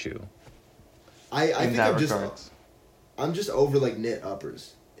love the shoe. I in think that I'm regards. just over like knit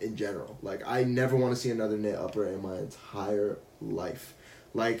uppers in general. Like I never want to see another knit upper in my entire life.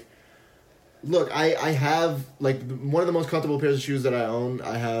 Like, look, I have like one of the most comfortable pairs of shoes that I own.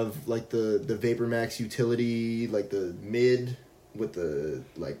 I have like the Vapor Max Utility, like the mid with the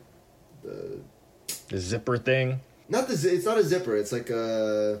like the The zipper thing. it's not a zipper. It's like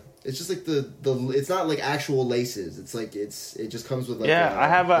it's just like the it's not like actual laces. It's like it just comes with like Yeah, I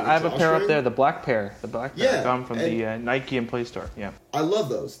have a pair up drawstring. there, the black pair. I Yeah, got 'em from and- the Nike and Play Store. Yeah. I love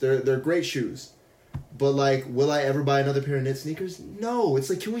those. They're great shoes. But like, will I ever buy another pair of knit sneakers? No. It's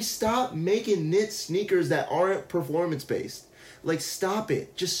like, can we stop making knit sneakers that aren't performance based? Like, stop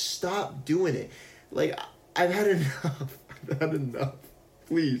it. Just stop doing it. Like, I've had enough. I've had enough.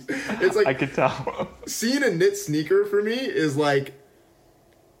 Please. It's like I could tell. seeing a knit sneaker for me is like,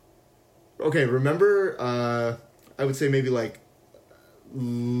 okay, remember I would say maybe like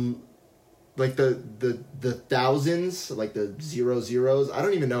the thousands, like the 00s. I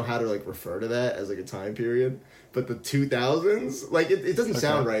don't even know how to like refer to that as like a time period, but the 2000s, like it doesn't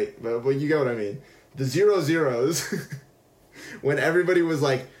sound right, but you get what I mean. The 00s when everybody was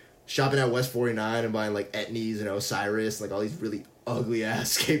like shopping at West 49 and buying like Etnies and Osiris, like all these really ugly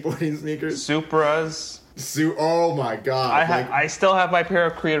ass skateboarding sneakers. Supras. Oh my god! I still have my pair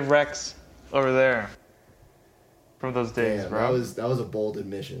of Creative Rex over there from those days, damn, bro. that was a bold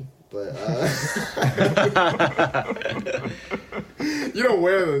admission, but you don't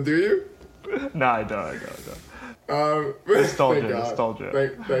wear them, do you? No, I don't. Nostalgia, nostalgia.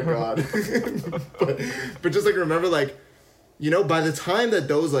 Thank God. but just like remember, like, you know, by the time that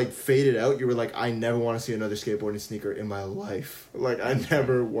those like faded out, you were like, I never want to see another skateboarding sneaker in my life. Like, I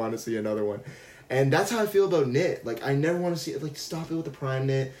never want to see another one. And that's how I feel about knit. Like, I never want to see it. Like, stop it with the prime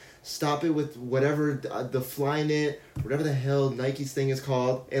knit. Stop it with whatever the Flyknit, whatever the hell Nike's thing is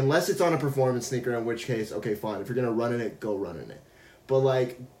called. Unless it's on a performance sneaker, in which case, okay, fine. If you're gonna run in it, go run in it. But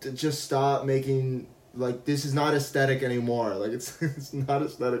like, just stop making like this is not aesthetic anymore. Like it's not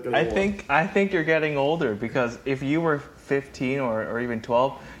aesthetic anymore. I think you're getting older because if you were 15 or even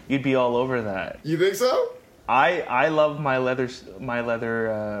 12, you'd be all over that. You think so? I love my leather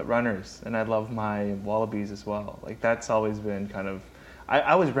runners, and I love my Wallabies as well. Like that's always been kind of.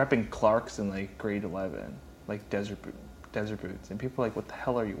 I was repping Clarks in like grade 11, like desert boots, and people are like, "What the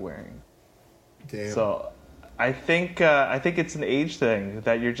hell are you wearing?" Damn. So, I think it's an age thing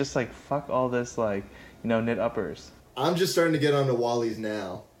that you're just like, fuck all this like, knit uppers. I'm just starting to get onto Wally's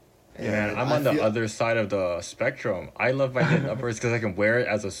now. Yeah, I'm on the other side of the spectrum. I love my knit uppers because I can wear it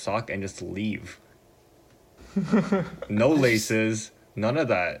as a sock and just leave. No laces, none of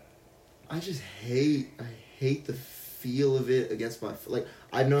that. I hate the feel of it against my like.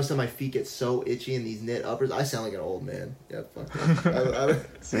 I've noticed that my feet get so itchy in these knit uppers. I sound like an old man. Yeah, fuck that.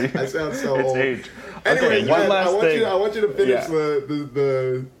 I sound so it's old. age. Anyway, okay, one last thing. I want you to finish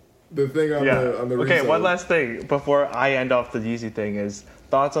the thing on the Okay, resale. one last thing before I end off the Yeezy thing is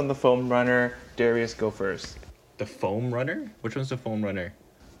thoughts on the foam runner. Darius, go first. The foam runner? Which one's the foam runner?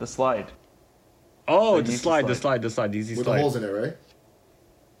 The slide. Oh, the the Yeezy slide, slide. the Yeezy with slide. the holes in it, right?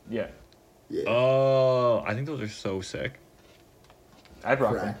 Yeah, Yeah. Oh, I think those are so sick. I'd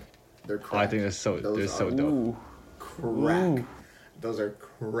rock Crack. them. They're Oh, crack. I think they're so dope. Ooh. Crack. Ooh. Those are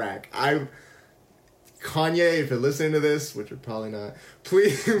crack. Kanye, if you're listening to this, which you're probably not,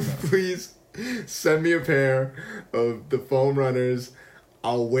 please send me a pair of the foam runners.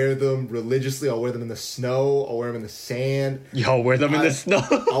 I'll wear them religiously. I'll wear them in the snow. I'll wear them in the sand. Yo, wear them in the snow.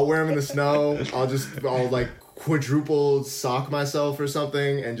 I'll wear them in the snow. I'll like quadruple sock myself or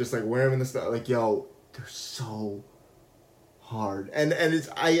something and just like wear them in the snow. Like, yo, they're so hard. And it's,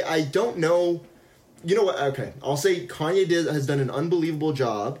 I don't know. You know what? Okay. I'll say Kanye has done an unbelievable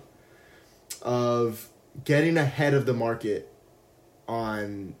job of getting ahead of the market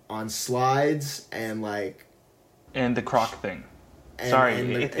on slides and like. And the croc thing. And, Sorry,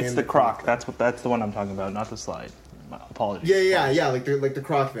 and it's the croc. That's the one I'm talking about, not the slide. Apologies. Yeah, like the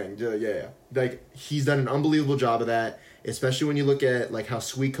croc thing. Yeah. Like he's done an unbelievable job of that, especially when you look at like how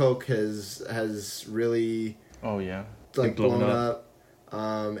Sweet Coke has really Oh yeah. like blown up.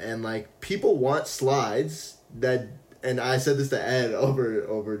 And like people want slides that, and I said this to Ed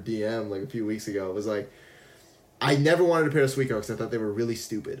over DM like a few weeks ago. It was like, I never wanted a pair of Sweet Cokes. I thought they were really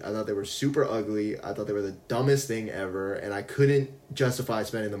stupid. I thought they were super ugly. I thought they were the dumbest thing ever, and I couldn't justify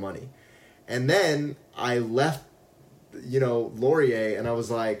spending the money. And then I left, Laurier, and I was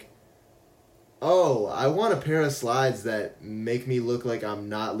like, oh, I want a pair of slides that make me look like I'm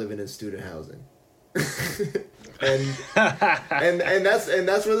not living in student housing. and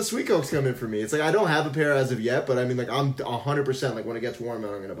that's where the Sweet Cokes come in for me. It's like I don't have a pair as of yet, but I mean, like I'm 100% like when it gets warm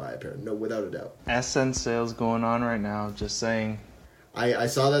out, I'm gonna buy a pair. No, without a doubt. SN sales going on right now. Just saying. I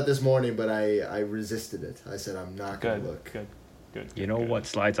saw that this morning, but I resisted it. I said I'm not gonna look. Good. You know what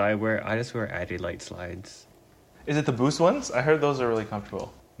slides I wear? I just wear Adilite slides. Is it the Boost ones? I heard those are really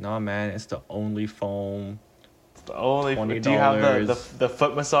comfortable. Nah, man, it's the only foam. It's the only. $20. Do you have the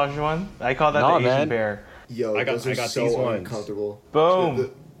foot massage one? I call that Nah, the Asian man. bear. Yo, I got those are these so ones. uncomfortable. Boom.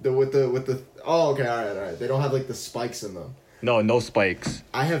 With the. Oh, okay, all right. They don't have like the spikes in them. No spikes.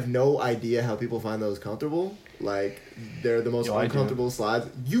 I have no idea how people find those comfortable. Like they're the most Yo, I do. uncomfortable slides.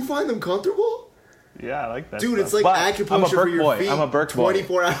 You find them comfortable? Yeah, I like that. Dude, stuff. it's like But acupuncture I'm a for Burke your boy. feet. I'm a Burke boy.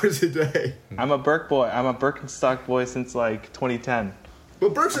 24 hours a day. I'm a Burke boy. I'm a Birkenstock boy since like 2010.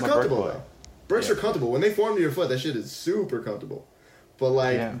 But Birks are I'm a Burke comfortable boy. though. Birks Yeah. are comfortable. When they form to your foot, that shit is super comfortable. But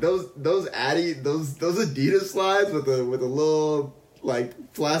like Yeah. those Adidas slides with the little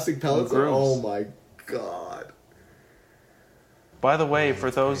like plastic pellets. grooves. Oh my god. By the way,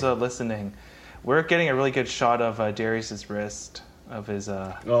 for those listening, we're getting a really good shot of Darius's wrist of his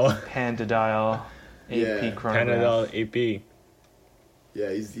Panda Dial AP Yeah, chronograph. Panadol AP.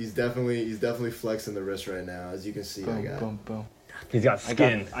 Yeah, he's definitely flexing the wrist right now. As you can see, I got. Boom. He's got I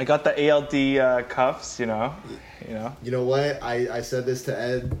skin. got the ALD cuffs. You know. You know what? I said this to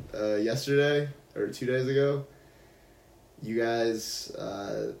Ed yesterday or 2 days ago. You guys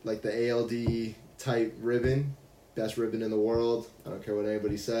like the ALD type ribbon, best ribbon in the world. I don't care what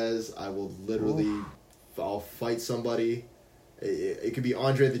anybody says. I will literally, I'll fight somebody. It could be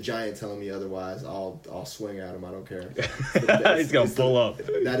Andre the Giant telling me otherwise. I'll swing at him. I don't care. He's gonna pull up.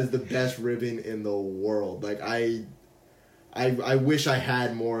 That is the best ribbon in the world. Like I wish I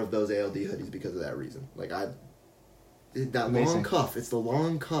had more of those ALD hoodies because of that reason. Like that Amazing. long cuff. It's the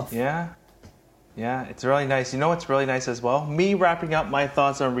long cuff. Yeah. Yeah, it's really nice. You know what's really nice as well? Me wrapping up my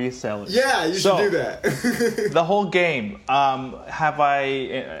thoughts on resellers. Yeah, you should do that. The whole game.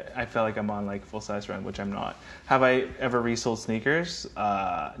 I feel like I'm on like full size run, which I'm not. Have I ever resold sneakers?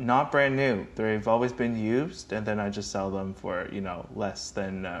 Not brand new. They've always been used, and then I just sell them for less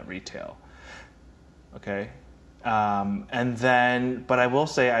than retail. Okay, and then but I will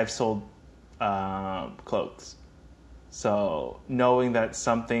say I've sold clothes. So knowing that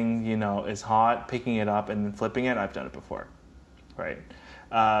something, is hot, picking it up and then flipping it, I've done it before, right?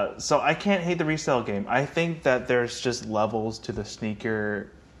 So I can't hate the resale game. I think that there's just levels to the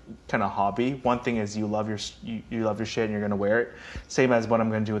sneaker kind of hobby. One thing is you love your shit and you're gonna wear it. Same as what I'm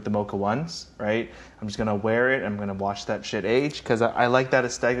gonna do with the Mocha ones, right? I'm just gonna wear it. I'm gonna watch that shit age because I like that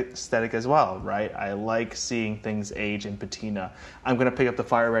aesthetic as well, right? I like seeing things age in patina. I'm gonna pick up the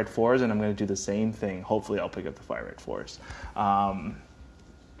Fire Red 4s and I'm gonna do the same thing. Hopefully, I'll pick up the Fire Red 4s.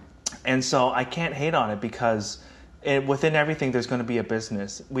 And so I can't hate on it because within everything, there's going to be a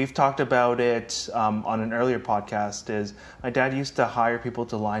business. We've talked about it on an earlier podcast. Is my dad used to hire people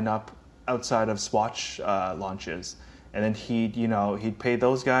to line up outside of Swatch launches, and then he'd pay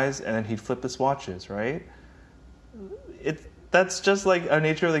those guys, and then he'd flip the swatches. Right? That's just like a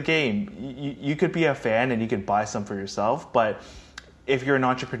nature of the game. You could be a fan and you could buy some for yourself, but if you're an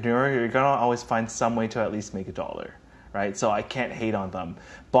entrepreneur, you're gonna always find some way to at least make $1. Right, so I can't hate on them.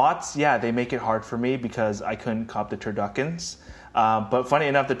 Bots, yeah, they make it hard for me because I couldn't cop the turduckens. But funny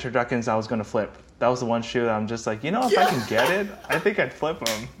enough, the turduckens I was going to flip. That was the one shoe that I'm just like, if I can get it, I think I'd flip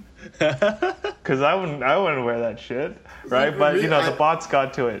them. Because I wouldn't wear that shit, right? But the bots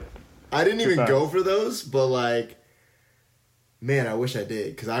got to it. I didn't even go for those, but like, man, I wish I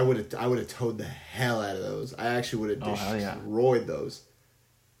did because I would have towed the hell out of those. I actually would have destroyed those.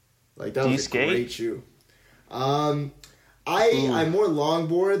 Like that was a great shoe. I'm more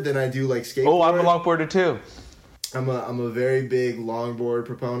longboard than I do like skateboard. Oh, I'm a longboarder too. I'm a very big longboard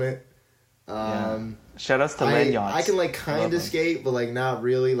proponent. Shout outs to land yachts. I can like kind of skate, but like not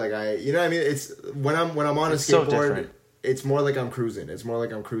really. Like what I mean? It's when I'm on a skateboard, it's more like I'm cruising. It's more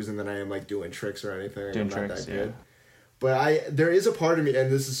like I'm cruising than I am like doing tricks or anything. I'm not that good. But there is a part of me,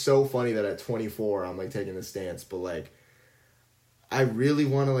 and this is so funny that at 24 I'm like taking this stance, but like I really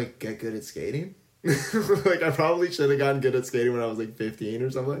want to like get good at skating. Like I probably should have gotten good at skating when I was like 15 or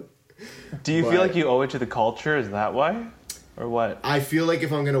something. Do you feel like you owe it to the culture? Is that why? Or what? I feel like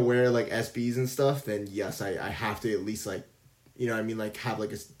if I'm gonna wear like SBs and stuff, then yes, I have to at least like, like have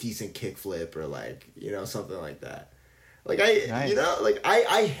like a decent kickflip or like, something like that. Like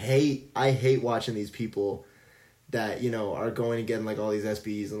I hate watching these people that, are going and getting like all these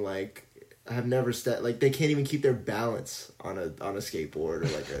SBs and like have never like they can't even keep their balance on a skateboard or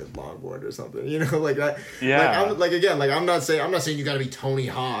like a longboard or something, like that. Yeah. I'm not saying you got to be Tony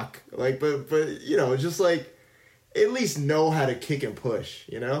Hawk, like, but just like at least know how to kick and push,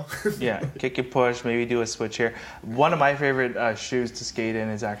 Yeah, kick and push. Maybe do a switch here. One of my favorite shoes to skate in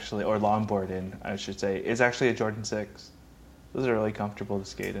is actually, or longboard in, I should say, is actually a Jordan 6. Those are really comfortable to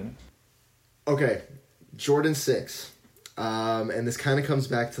skate in. Okay, Jordan 6. And this kind of comes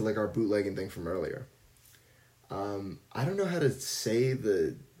back to like our bootlegging thing from earlier. I don't know how to say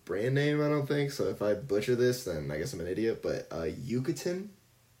the brand name, I don't think. So if I butcher this, then I guess I'm an idiot. But Yucatan,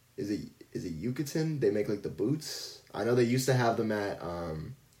 is it Yucatan? They make like the boots. I know they used to have them at.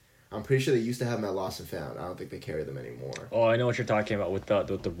 I'm pretty sure they used to have them at Lost and Found. I don't think they carry them anymore. Oh, I know what you're talking about with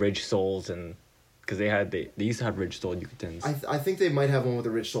the ridge soles and because they used to have ridge sole Yucatans. I think they might have one with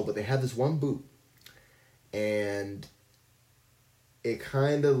a ridge sole, but they had this one boot, and it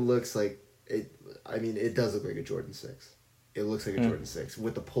kind of looks like it. I mean, it does look like a Jordan 6. It looks like a Jordan 6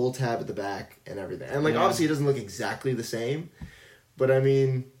 with the pull tab at the back and everything. And like obviously it doesn't look exactly the same, but I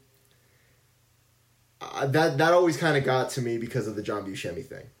mean that always kind of got to me because of the John Buscemi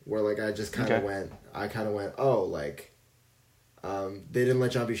thing, where like I just kind of went, oh, like they didn't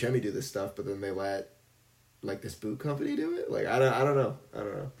let John Buscemi do this stuff, but then they let like this boot company do it. Like I don't know.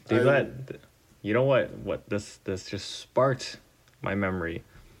 You know what this just sparked my memory.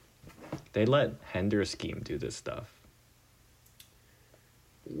 They let Hender Scheme do this stuff.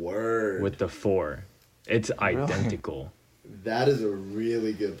 Word. With the 4. It's identical. That is a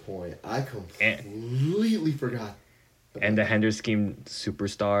really good point. I completely forgot. And the Hender Scheme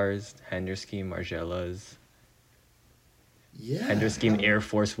Superstars, Hender Scheme Margellas. Yeah. Hender Scheme Air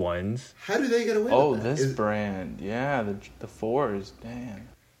Force Ones. How do they get away with that? This brand. Yeah, the 4s. Damn.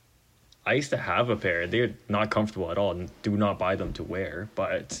 I used to have a pair. They're not comfortable at all and do not buy them to wear,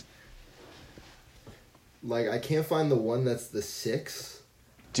 but like I can't find the one that's the 6.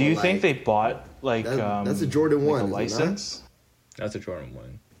 Do you think they bought like that's a Jordan 1, like a license? That's a Jordan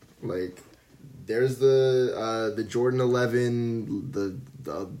 1. Like there's the Jordan 11,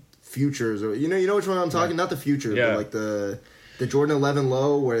 the futures, or you know which one I'm talking. Not the future, but like the Jordan 11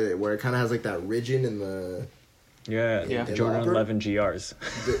 low, where it kind of has like that ridging in the. Yeah, in Jordan 11 GRs.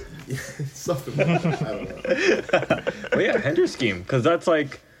 Something like that. I don't know. But yeah, Hender scheme, because that's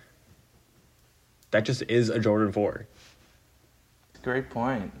like, that just is a Jordan 4. Great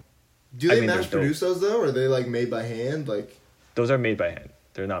point. Do they mean, mass they're produce those though? Or are they like made by hand? Like Those are made by hand.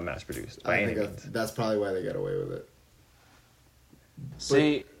 They're not mass produced by I any think means. that's probably why they got away with it.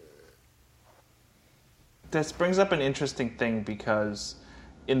 See, this brings up an interesting thing because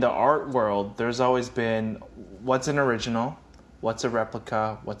in the art world, there's always been what's an original, what's a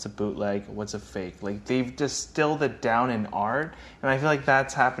replica, what's a bootleg, what's a fake. Like they've distilled it down in art, and I feel like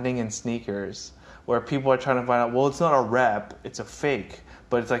that's happening in sneakers, where people are trying to find out, well, it's not a rep, it's a fake.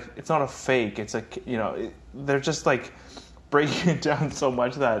 But it's like it's not a fake. It's like they're just like breaking it down so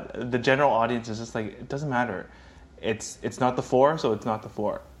much that the general audience is just like it doesn't matter. It's not the 4, so it's not the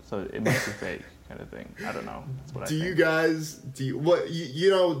 4. So it must be fake kind of thing. I don't know. That's what I think. You guys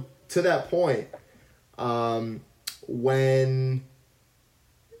to that point, when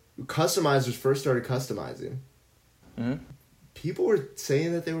customizers first started customizing, people were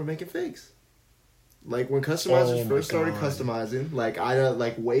saying that they were making fakes. Like when customizers first started customizing, like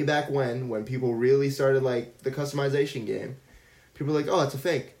way back when people really started like the customization game, people were like, oh, it's a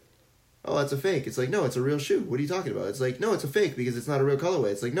fake. Oh, that's a fake. It's like, no, it's a real shoe. What are you talking about? It's like, no, it's a fake because it's not a real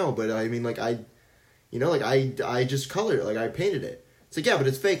colorway. It's like, no, but I mean, like I just colored it, like I painted it. It's like, yeah, but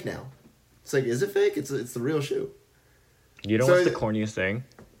it's fake now. It's like, is it fake? It's the real shoe. You know what's the corniest thing?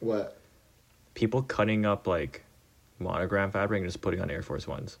 What? People cutting up like monogram fabric and just putting on Air Force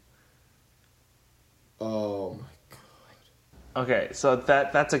Ones. Oh my god. Okay, so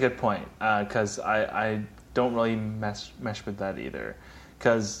that's a good point because I don't really mesh with that either.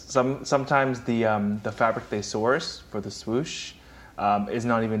 Because sometimes the fabric they source for the swoosh is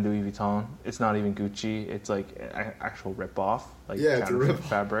not even Louis Vuitton. It's not even Gucci. It's like an actual ripoff, like it's a rip-off.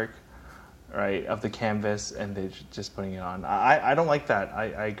 fabric, right, of the canvas, and they're just putting it on. I don't like that.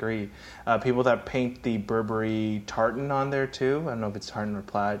 I agree. People that paint the Burberry tartan on there too. I don't know if it's tartan or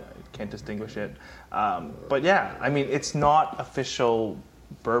plaid. I can't distinguish it. But yeah, I mean, it's not official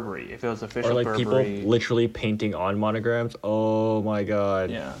Burberry. If it was official Burberry. Or like Burberry, people literally painting on monograms. Oh my god.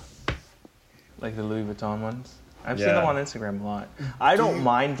 Yeah. Like the Louis Vuitton ones. I've seen them on Instagram a lot. I don't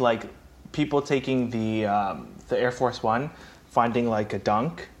mind like people taking the Air Force One, finding like a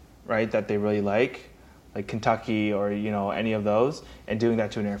dunk, right, that they really like Kentucky or any of those, and doing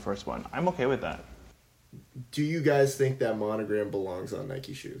that to an Air Force One. I'm okay with that. Do you guys think that monogram belongs on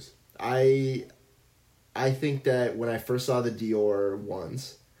Nike shoes? I think that when I first saw the Dior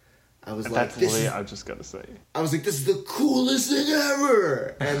ones, I was like, I was just gonna say. I was like, this is the coolest thing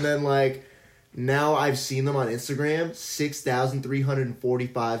ever. And then like, now I've seen them on Instagram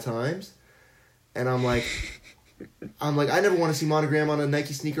 6,345 times, and I'm like, I never want to see monogram on a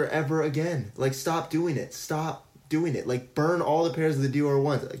Nike sneaker ever again. Like, stop doing it. Stop doing it. Like, burn all the pairs of the Dior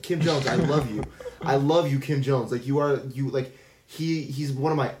ones. Kim Jones, I love you. I love you, Kim Jones. Like, he's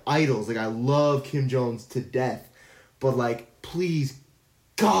one of my idols. Like, I love Kim Jones to death. But, like, please,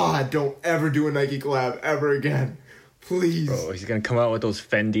 God, don't ever do a Nike collab ever again. Please. Bro, he's gonna come out with those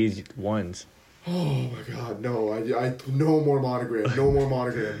Fendi ones. Oh my God, no. I no more monogram. No more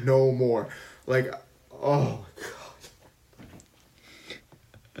monogram. No more. Like, oh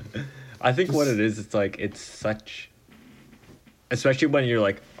my God. I think what it is, it's like, it's such, especially when you're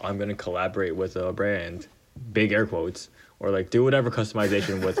like, I'm gonna collaborate with a brand, big air quotes, or like do whatever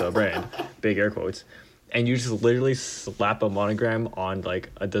customization with a brand, big air quotes, and you just literally slap a monogram on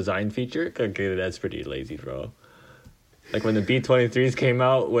like a design feature. Okay, that's pretty lazy, bro. Like when the B23s came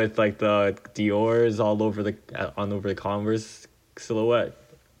out with like the Dior's all over the Converse silhouette,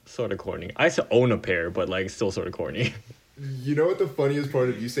 sort of corny. I used to own a pair, but like still sort of corny. You know what the funniest part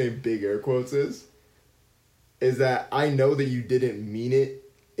of you saying big air quotes is? Is that I know that you didn't mean it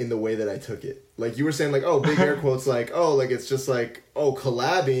in the way that I took it. Like you were saying like, oh, big air quotes, like, oh, like it's just like, oh,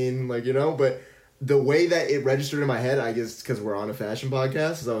 collabing, like, but the way that it registered in my head, I guess because we're on a fashion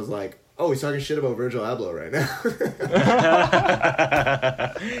podcast, is I was like, oh, he's talking shit about Virgil Abloh right now.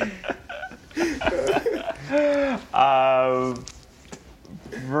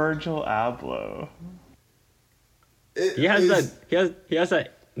 Virgil Abloh. He has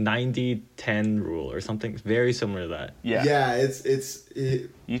that 90-10 rule or something very similar to that. Yeah. It's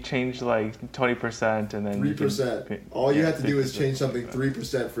you change like 20% and then 3%. All you have to do is change something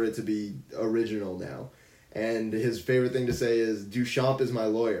 3% for it to be original now. And his favorite thing to say is, Duchamp is my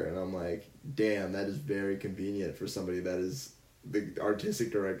lawyer. And I'm like, damn, that is very convenient for somebody that is the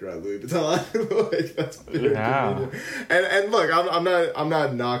artistic director at Louis Vuitton. Like, that's very Yeah. convenient. And look, I'm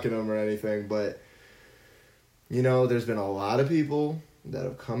not knocking him or anything, but you know, there's been a lot of people that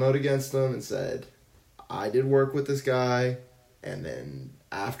have come out against him and said, I did work with this guy, and then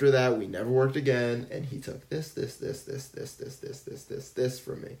after that we never worked again, and he took this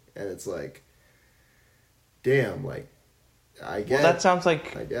from me. And it's like, damn, like, I get Well, that sounds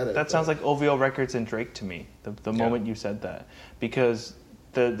like I get it, that but- sounds like OVO Records and Drake to me. The moment you said that, because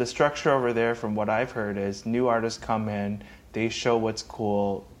the structure over there, from what I've heard, is new artists come in, they show what's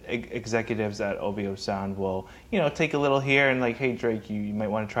cool. Executives at OVO Sound will, take a little here and like, hey Drake, you might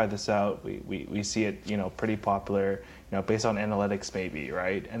want to try this out. We see it, pretty popular, based on analytics maybe,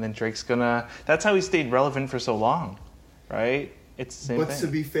 right? And then Drake's gonna. That's how he stayed relevant for so long, right? It's the same But thing. to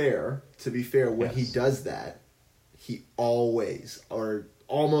be fair, when he Yes. does that, he always, or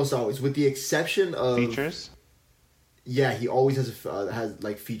almost always, with the exception of Features. Yeah, he always has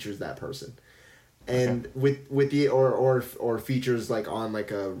like features that person, and with the or features like on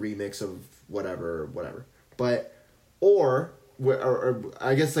like a remix of whatever, but or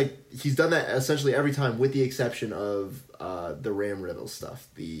I guess like he's done that essentially every time, with the exception of the Ram Riddle stuff,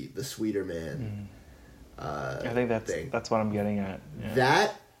 the Sweeter Man. I think that's what I'm getting at. Yeah.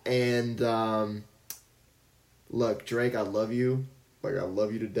 That and look, Drake, I love you. Like, I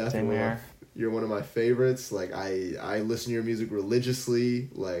love you to death. Same here. You're one of my favorites. Like, I listen to your music religiously.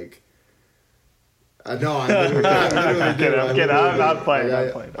 Like, I know I literally do. I'm not playing.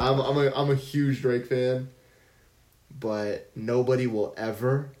 I'm a huge Drake fan, but nobody will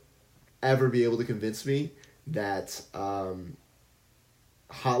ever be able to convince me that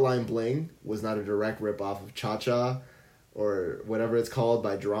Hotline Bling was not a direct rip-off of Cha Cha or whatever it's called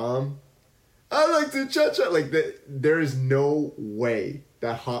by Drum. I like to Cha Cha. Like, there is no way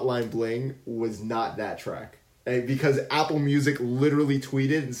that Hotline Bling was not that track. And because Apple Music literally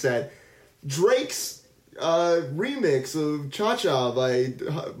tweeted and said, Drake's remix of Cha Cha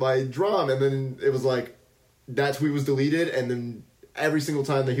by Drum. And then it was like, that tweet was deleted. And then every single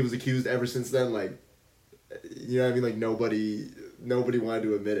time that he was accused ever since then, like, you know what I mean? Like, nobody wanted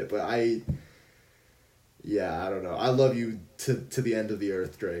to admit it. But I don't know. I love you to the end of the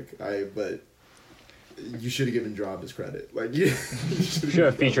earth, Drake. But you should have given Drum his credit. Like, you Should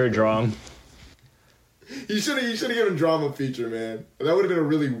have featured Drum. You should have given Drum a feature, man. That would have been a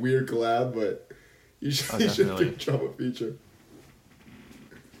really weird collab, but you should have definitely. given Drum a feature.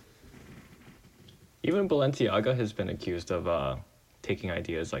 Even Balenciaga has been accused of taking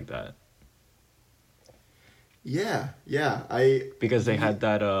ideas like that. Yeah. Because they had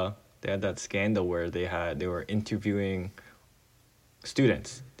that scandal where they were interviewing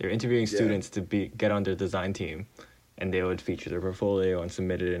students. They were interviewing students to get on their design team, and they would feature their portfolio and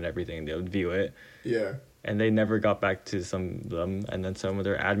submit it and everything. They would view it. Yeah. And they never got back to some of them, and then some of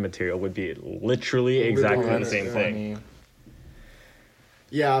their ad material would be literally exactly the same thing.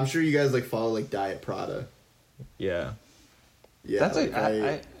 Yeah, I'm sure you guys like follow like Diet Prada. Yeah. Yeah. That's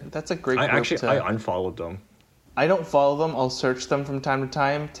a great I group I unfollowed them. I don't follow them. I'll search them from time to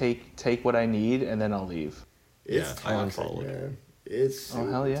time, take what I need, and then I'll leave. It's Yeah, I toxic, unfollowed. man. It's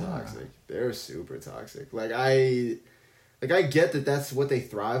super hell yeah. toxic. They're super toxic. Like I get that that's what they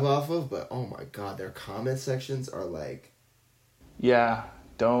thrive off of, but oh my god, their comment sections are like, Yeah,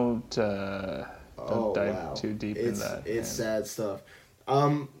 don't dive too deep in that. It's man. sad stuff.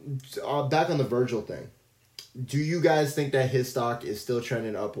 Back on the Virgil thing. Do you guys think that his stock is still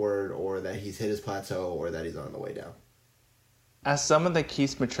trending upward, or that he's hit his plateau, or that he's on the way down? As someone that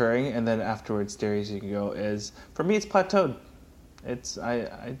keeps maturing, and then afterwards, Darius, you can go. Is for me, it's plateaued. It's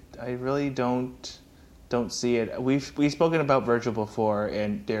I really don't see it. We've spoken about Virgil before,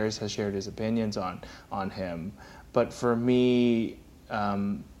 and Darius has shared his opinions on him. But for me,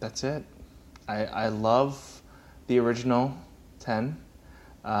 that's it. I love the original 10,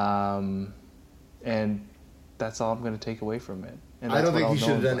 and that's all I'm going to take away from it. And I don't think he he should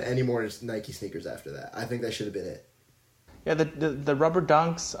have done any more Nike sneakers after that. I think that should have been it. Yeah, the rubber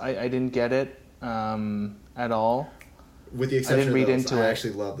dunks, I didn't get it at all. With the exception didn't read of those, into I it.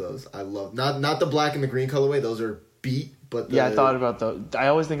 actually love those. I love not the black and the green colorway. Those are beat, but Yeah, I thought about those. I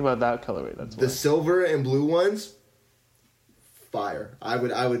always think about that colorway. That's why. the silver and blue ones. Fire. I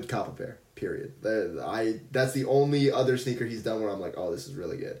would cop a pair. Period. That's the only other sneaker he's done where I'm like, oh, this is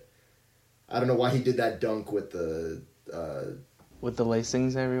really good. I don't know why he did that dunk with the. With the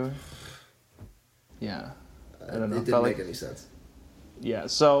lacings everywhere. Yeah, I don't know. It didn't Felt make like- any sense. Yeah,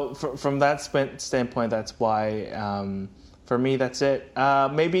 so from that standpoint, that's why, for me, that's it.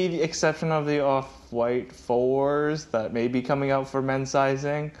 Maybe the exception of the Off-White 4s that may be coming out for men's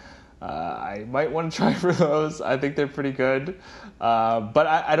sizing, I might want to try for those. I think they're pretty good, but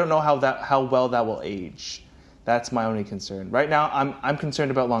I don't know how well that will age. That's my only concern. Right now, I'm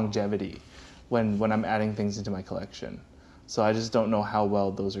concerned about longevity when I'm adding things into my collection. So I just don't know how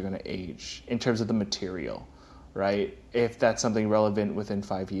well those are going to age in terms of the material, right? If that's something relevant within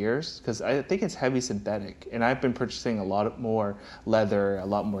 5 years, because I think it's heavy synthetic, and I've been purchasing a lot more leather, a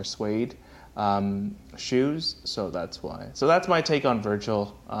lot more suede shoes, so that's why. So that's my take on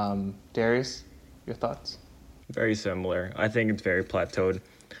Virgil. Darius, your thoughts? Very similar. I think it's very plateaued.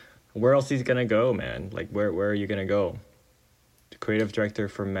 Where else he's gonna go, man? Like where are you gonna go? The creative director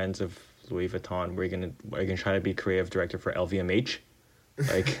for men's of Louis Vuitton. Are you gonna try to be creative director for LVMH?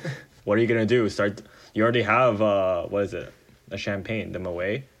 Like, what are you gonna do? You already have what is it? A champagne, the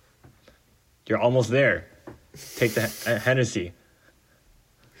Moet. You're almost there. Take the Hennessy.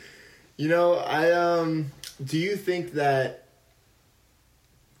 You know, do you think that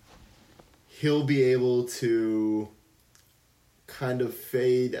he'll be able to kind of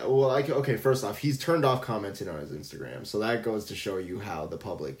fade? Well, okay, first off, he's turned off commenting on his Instagram, so that goes to show you how the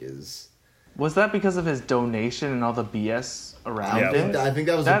public is. Was that because of his donation and all the BS around it? I think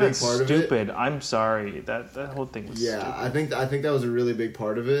that was a big part of it. That is stupid. I'm sorry. That whole thing was stupid. Yeah, I think that was a really big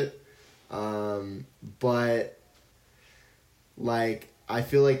part of it. But like, I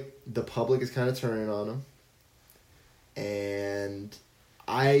feel like the public is kind of turning on him, and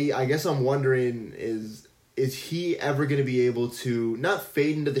I guess I'm wondering is he ever going to be able to not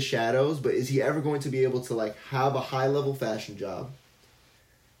fade into the shadows, but is he ever going to be able to like have a high level fashion job?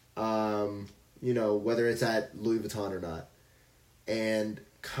 You know, whether it's at Louis Vuitton or not, and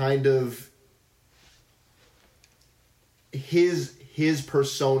kind of his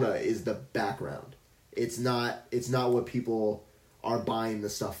persona is the background. It's not what people are buying the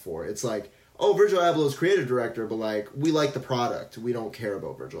stuff for. It's like, oh, Virgil Abloh is creative director, but like, we like the product. We don't care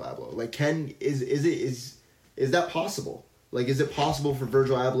about Virgil Abloh. Like, is that possible? Like, is it possible for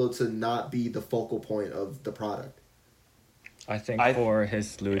Virgil Abloh to not be the focal point of the product? I think for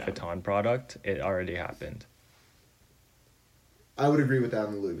his Louis Vuitton product, it already happened. I would agree with that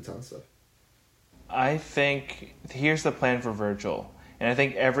on the Louis Vuitton stuff. I think here's the plan for Virgil, and I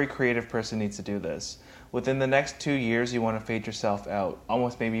think every creative person needs to do this. Within the next 2 years, you want to fade yourself out,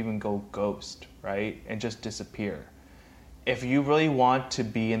 almost maybe even go ghost, right? And just disappear. If you really want to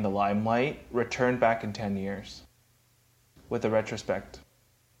be in the limelight, return back in 10 years with a retrospect.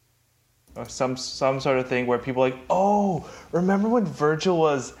 Or some sort of thing where people are like, oh, remember when Virgil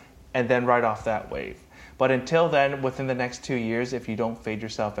was, and then ride off that wave. But until then, within the next 2 years, if you don't fade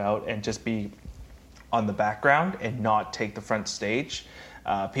yourself out and just be on the background and not take the front stage,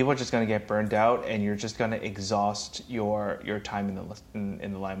 people are just going to get burned out, and you're just going to exhaust your time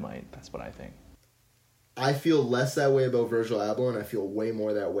in the limelight. That's what I think. I feel less that way about Virgil Abloh, and I feel way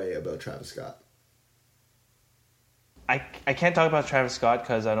more that way about Travis Scott. I can't talk about Travis Scott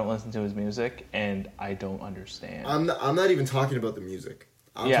because I don't listen to his music, and I don't understand. I'm not even talking about the music.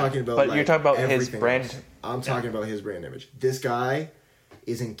 I'm talking about. But like, you're talking about his brand. Else. I'm talking about his brand image. This guy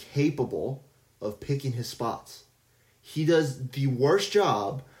is incapable of picking his spots. He does the worst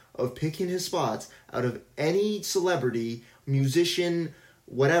job of picking his spots out of any celebrity, musician,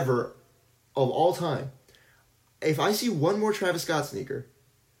 whatever, of all time. If I see one more Travis Scott sneaker,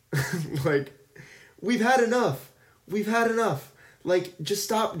 like, we've had enough. We've had enough. Like, just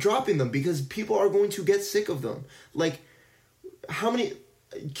stop dropping them because people are going to get sick of them. Like, how many...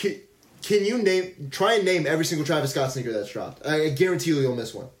 Can you try and name every single Travis Scott sneaker that's dropped? I guarantee you'll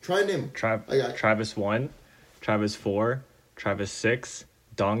miss one. Try and name them. Travis 1, Travis 4, Travis 6,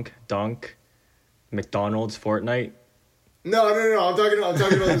 Dunk, McDonald's, Fortnite. No. I'm talking about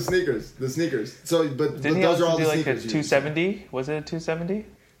the sneakers. The sneakers. So, but those are all the like sneakers. A 270? Was it a 270?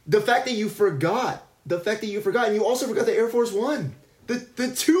 The fact that you forgot, and you also forgot the Air Force One,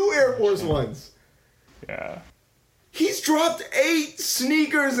 the 2 Air Force Ones. Yeah. He's dropped 8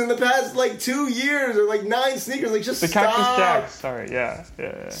 sneakers in the past, 2 years, or 9 sneakers. Just the stop. Cactus Jacks. Sorry,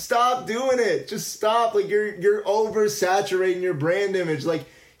 yeah. Stop doing it. Just stop. You're oversaturating your brand image.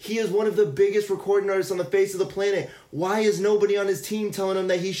 He is one of the biggest recording artists on the face of the planet. Why is nobody on his team telling him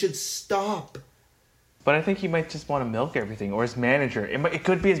that he should stop? But I think he might just want to milk everything, or his manager. It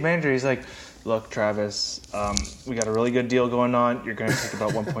could be his manager. He's like, look, Travis, we got a really good deal going on. You're going to take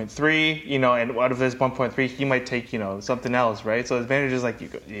about 1.3, and out of this 1.3, he might take, something else, right? So his manager's like,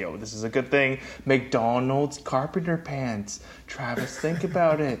 this is a good thing. McDonald's carpenter pants. Travis, think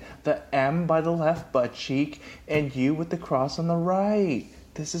about it. The M by the left butt cheek and you with the cross on the right.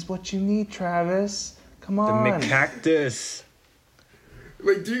 This is what you need, Travis. Come on. The McCactus.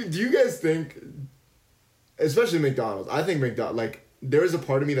 Do you guys think, especially McDonald's, I think McDonald's, there is a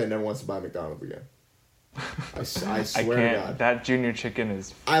part of me that never wants to buy McDonald's again. I swear I to can't. God. That junior chicken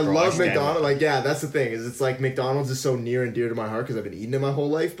is. I bro, love can't. McDonald's. Like, yeah, that's the thing. Is it's like McDonald's is so near and dear to my heart because I've been eating it my whole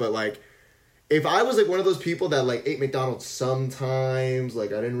life. But like, if I was like one of those people that like ate McDonald's sometimes,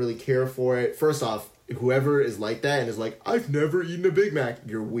 like I didn't really care for it. First off, whoever is like that and is like, I've never eaten a Big Mac,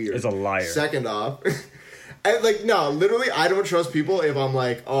 you're weird. Is a liar. Second off, and like no, literally, I don't trust people if I'm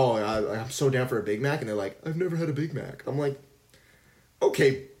like, oh, I'm so down for a Big Mac, and they're like, I've never had a Big Mac. I'm like,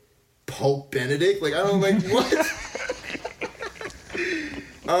 okay, Pope Benedict, like I don't like what.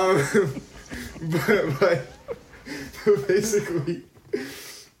 but basically,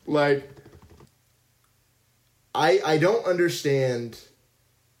 like, I don't understand.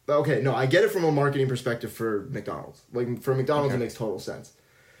 Okay, no, I get it from a marketing perspective for McDonald's. Like, for McDonald's, Okay. It makes total sense.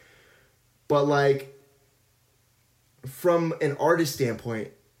 But, like, from an artist standpoint,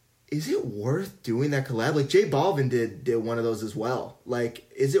 is it worth doing that collab? Like, J Balvin did one of those as well. Like,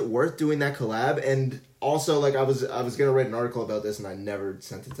 is it worth doing that collab? And also, like, I was gonna write an article about this, and I never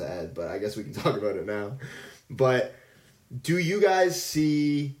sent it to Ed, but I guess we can talk about it now. But do you guys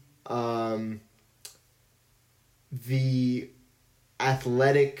see the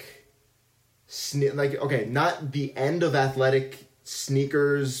athletic like, okay, not the end of athletic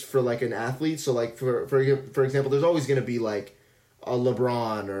sneakers for like an athlete, so like for example, there's always going to be like a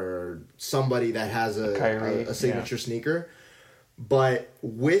LeBron or somebody that has Kyrie, a signature sneaker, but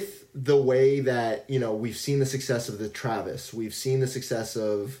with the way that, you know, we've seen the success of the Travis, we've seen the success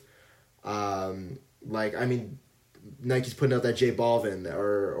of like, I mean, Nike's putting out that J Balvin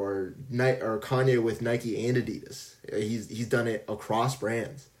or Kanye with Nike and Adidas. He's done it across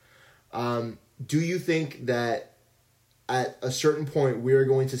brands. Do you think that at a certain point we're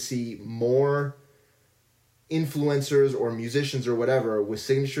going to see more influencers or musicians or whatever with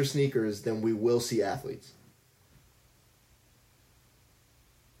signature sneakers than we will see athletes?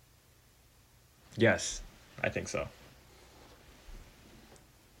 Yes, I think so.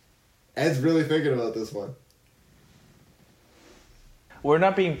 Ed's really thinking about this one. We're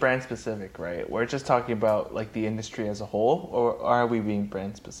not being brand specific, right? We're just talking about like the industry as a whole, or are we being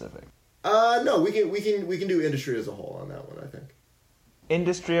brand specific? No, we can do industry as a whole on that one, I think.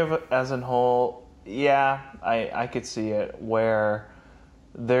 Industry as a whole, yeah, I could see it where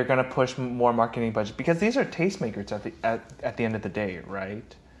they're gonna push more marketing budget because these are tastemakers at the end of the day,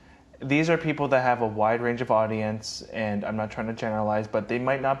 right? These are people that have a wide range of audience, and I'm not trying to generalize, but they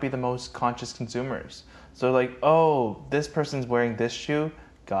might not be the most conscious consumers. So like, oh, this person's wearing this shoe,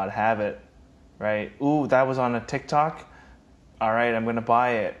 gotta have it, right? Ooh, that was on a TikTok, all right, I'm gonna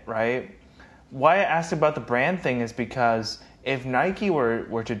buy it, right? Why I asked about the brand thing is because if Nike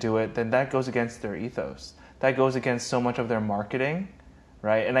were to do it, then that goes against their ethos. That goes against so much of their marketing,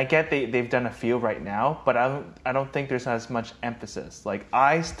 right? And I get they've done a few right now, but I don't think there's as much emphasis. Like,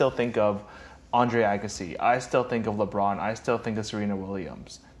 I still think of Andre Agassi, I still think of LeBron, I still think of Serena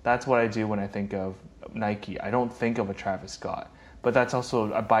Williams. That's what I do when I think of Nike. I don't think of a Travis Scott, but that's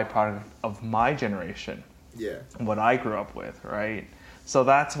also a byproduct of my generation. Yeah. What I grew up with, right? So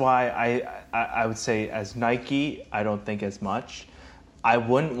that's why I would say as Nike, I don't think as much. I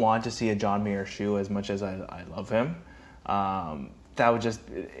wouldn't want to see a John Mayer shoe as much as I love him. That would just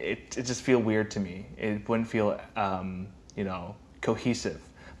it just feel weird to me. It wouldn't feel cohesive.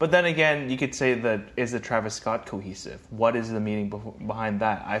 But then again, you could say that is the Travis Scott cohesive? What is the meaning behind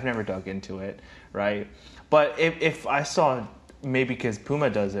that? I've never dug into it, right? But if I saw, maybe because Puma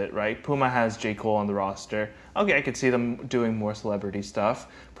does it, right? Puma has J. Cole on the roster. Okay, I could see them doing more celebrity stuff.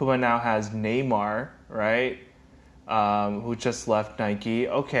 Puma now has Neymar, right? Who just left Nike.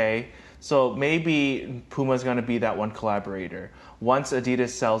 Okay, so maybe Puma's going to be that one collaborator. Once Adidas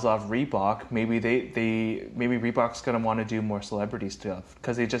sells off Reebok, maybe maybe Reebok's going to want to do more celebrity stuff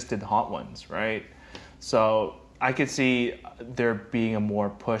because they just did the Hot Ones, right? So I could see there being a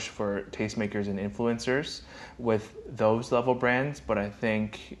more push for tastemakers and influencers with those level brands, but I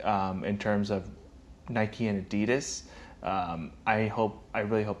think in terms of Nike and Adidas, I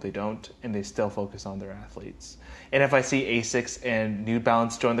really hope they don't, and they still focus on their athletes. And if I see Asics and New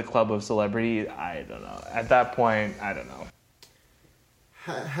Balance join the club of celebrity, I don't know. At that point, I don't know.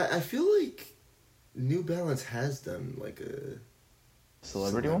 I feel like New Balance has done like a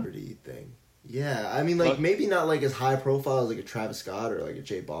Celebrity thing. Yeah, I mean, like, maybe not like as high profile as like a Travis Scott or like a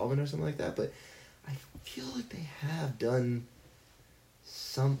J Balvin or something like that, but I feel like they have done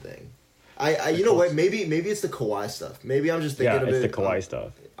something. You know what? Maybe it's the Kawhi stuff. Maybe I'm just thinking of it. Yeah, it's the Kawhi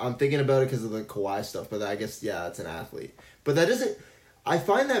stuff. I'm thinking about it because of the Kawhi stuff, but I guess, yeah, it's an athlete. But that doesn't... I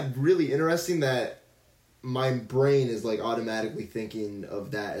find that really interesting that my brain is, like, automatically thinking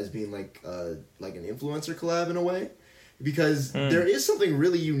of that as being, like an influencer collab in a way. because there is something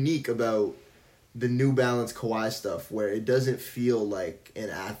really unique about the New Balance Kawhi stuff where it doesn't feel like an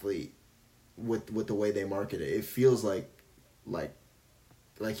athlete with the way they market it. It feels like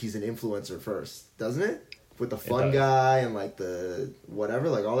he's an influencer first, doesn't it? With the fun guy and like the whatever,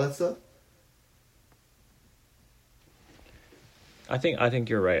 like all that stuff. I think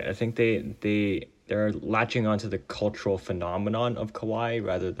you're right. I think they're latching onto the cultural phenomenon of Kawhi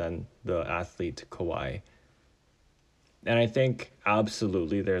rather than the athlete Kawhi. And I think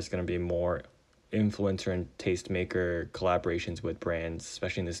absolutely there's going to be more influencer and tastemaker collaborations with brands,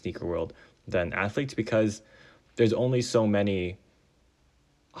 especially in the sneaker world, than athletes, because there's only so many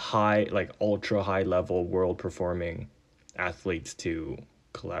ultra high level world performing athletes to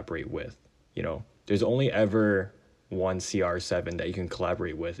collaborate with. There's only ever one CR7 that you can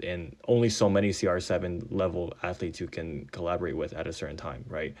collaborate with, and only so many CR7 level athletes you can collaborate with at a certain time,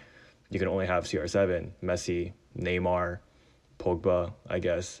 right? You can only have CR7, Messi, Neymar, Pogba, I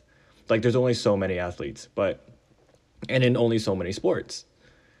guess. Like, there's only so many athletes, and in only so many sports,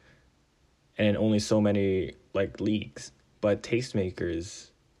 and in only so many leagues. But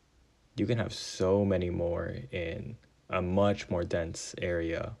tastemakers, you can have so many more in a much more dense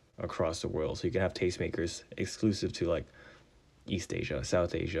area across the world. So you can have tastemakers exclusive to East Asia,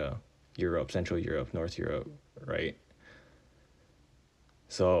 South Asia, Europe, Central Europe, North Europe, right?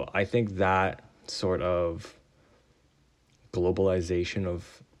 So I think that sort of globalization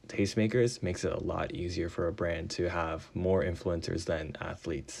of tastemakers makes it a lot easier for a brand to have more influencers than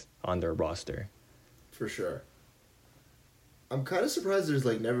athletes on their roster. For sure. I'm kind of surprised there's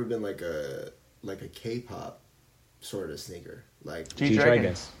never been a K-pop sort of sneaker.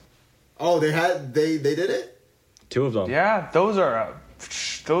 G-Dragons. Oh, they did it? 2 of them. Yeah, those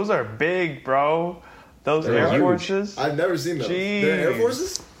are big, bro. Those They're Air huge. Forces. I've never seen those. Jeez. They're Air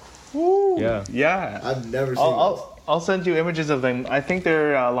Forces? Woo. Yeah. Yeah. I've never seen those. I'll send you images of them. I think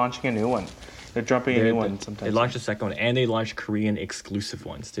they're launching a new one. They're dropping a new one sometime. They launched a second one, and they launched Korean exclusive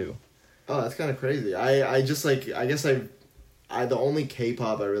ones too. Oh, that's kind of crazy. I just I guess the only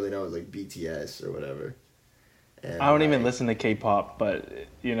K-pop I really know is BTS or whatever. And I don't even listen to K-pop, but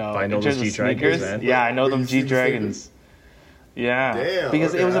I know in those terms of G-Dragons, sneakers, man. yeah, I know But them you've seen the G-Dragons. Yeah, Damn,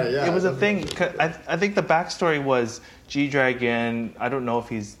 because okay, it was a thing. I think the backstory was G-Dragon. I don't know if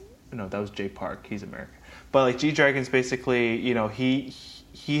that was Jay Park. He's American, but G-Dragon's basically,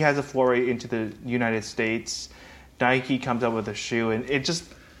 he has a foray into the United States. Nike comes up with a shoe, and it just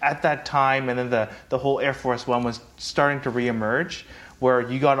at that time, and then the whole Air Force One was starting to reemerge, where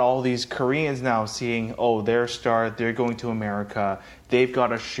you got all these Koreans now seeing, oh, they're a star, they're going to America, they've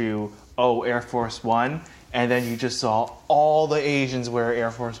got a shoe, oh, Air Force One, and then you just saw all the Asians wear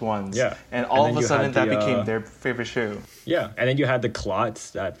Air Force Ones. Yeah. And all And of then a sudden you that had the, became their favorite shoe. Yeah, and then you had the clots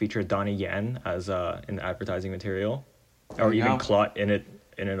that featured Donnie Yen as an advertising material, or even clot in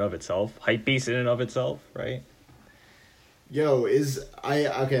and of itself, Hypebeast in and of itself, right? Yo,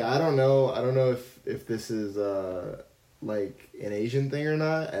 I don't know if this is an Asian thing or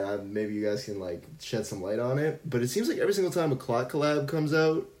not, and maybe you guys can shed some light on it. But it seems like every single time a clot collab comes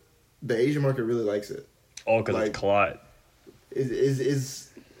out, the Asian market really likes it. Oh, because it's clot.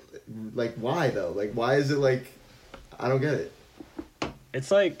 Is why though? Why is it I don't get it.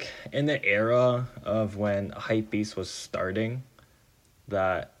 It's in the era of when Hypebeast was starting,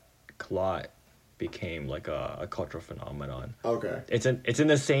 that clot became a cultural phenomenon. Okay. It's in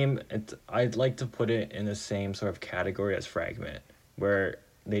the same. I'd like to put it in the same sort of category as Fragment, where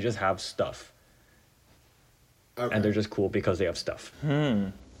they just have stuff, and they're just cool because they have stuff.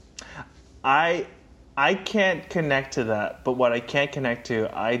 I can't connect to that, but what I can connect to,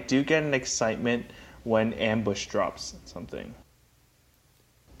 I do get an excitement when Ambush drops something.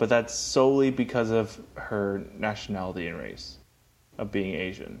 But that's solely because of her nationality and race, of being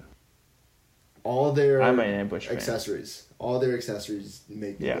Asian. All their I'm an Ambush fan. all their accessories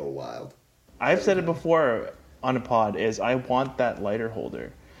make me go wild. I've said it before on a pod, is I want that lighter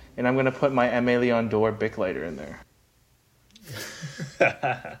holder. And I'm going to put my Aimé Leon Dore Bic lighter in there.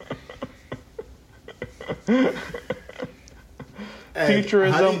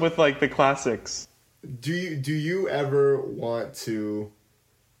 Futurism with the classics. Do you ever want to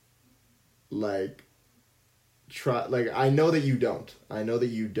try I know that you don't. I know that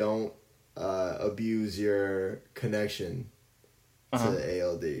you don't abuse your connection to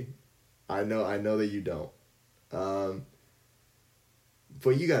ALD. I know that you don't. But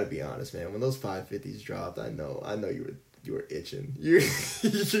you gotta be honest, man. When those 550s dropped, I know you were itching.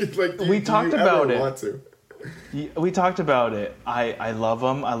 We talked about it. Want to? We talked about it. I love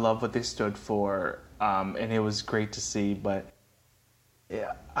them. I love what they stood for, and it was great to see. But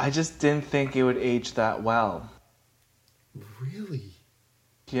yeah, I just didn't think it would age that well. Really?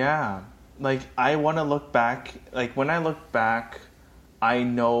 Yeah. Like I want to look back. Like when I look back, I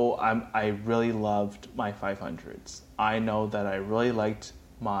know I really loved my 500s. I know that I really liked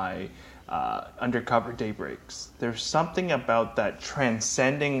my undercover daybreaks. There's something about that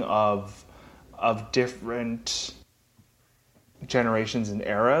transcending of different generations and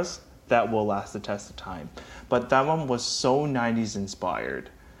eras that will last the test of time. But that one was so 90s inspired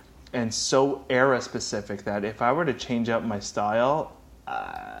and so era specific that if I were to change up my style,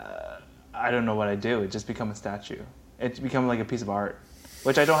 I don't know what I'd do. It'd just become a statue. It's become like a piece of art,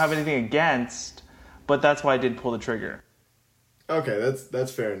 which I don't have anything against, but that's why I did pull the trigger. Okay,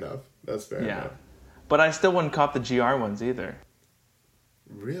 that's fair enough. That's fair enough. But I still wouldn't cop the GR ones either.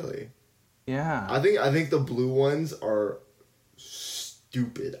 Really? Yeah. I think the blue ones are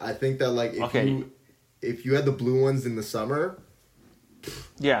stupid. I think that like if you had the blue ones in the summer,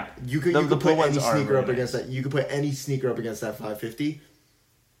 yeah, you could put any sneaker up against that. You could put any sneaker up against that 550.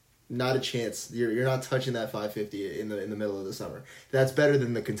 Not a chance. You're not touching that 550 in the middle of the summer. That's better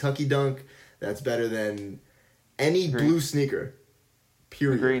than the Kentucky Dunk. That's better than any blue sneaker.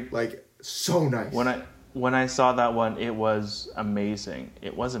 Period. Agreed. Like so nice. When I saw that one, it was amazing.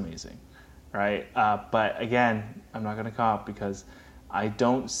 It was amazing, right? But again, I'm not gonna cop because I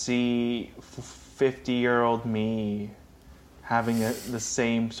don't see 50-year-old me having the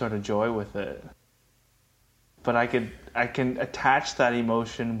same sort of joy with it. But I can attach that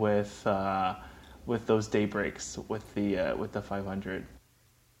emotion with those daybreaks with the 500.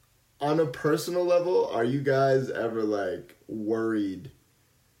 On a personal level, are you guys ever like worried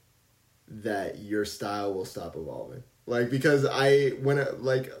that your style will stop evolving? Like because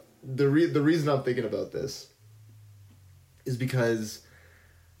the reason I'm thinking about this is because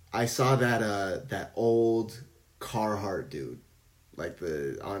I saw that old Carhartt dude, like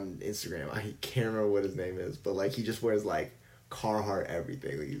on Instagram. I can't remember what his name is, but like he just wears like Carhartt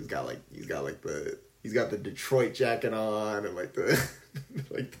everything. Like he's got the Detroit jacket on and like the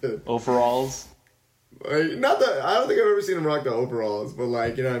like the overalls. Like not that I don't think I've ever seen him rock the overalls, but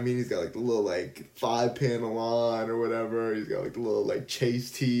like you know what I mean. He's got like the little like 5-panel on or whatever. He's got like the little like chase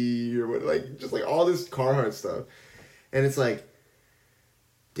tee or what, like just like all this Carhartt stuff, and it's like,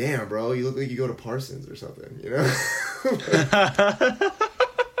 damn, bro, you look like you go to Parsons or something, you know?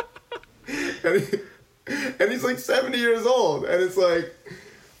 and he's like 70 years old, and it's like,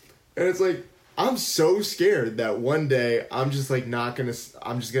 I'm so scared that one day I'm just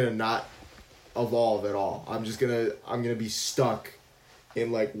gonna not evolve at all. I'm gonna be stuck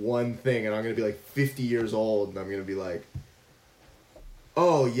in like one thing, and I'm gonna be like 50 years old, and I'm gonna be like,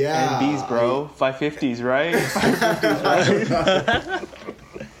 oh yeah, NBs, bro, 550s, right? 550s, right?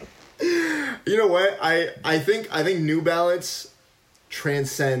 You know what? I think New Balance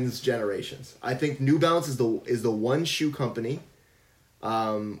transcends generations. I think New Balance is the one shoe company,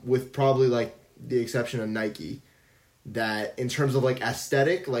 with probably like the exception of Nike, that in terms of like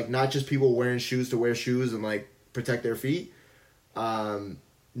aesthetic, like not just people wearing shoes to wear shoes and like protect their feet.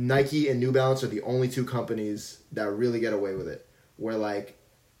 Nike and New Balance are the only two companies that really get away with it. Where like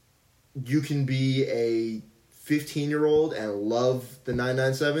you can be a 15-year-old and love the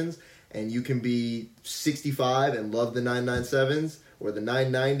 997s, and you can be 65 and love the 997s or the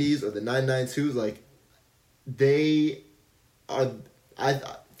 990s or the 992s. Like they are,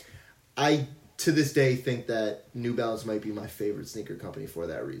 I to this day think that New Balance might be my favorite sneaker company for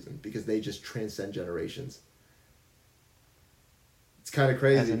that reason, because they just transcend generations. It's kind of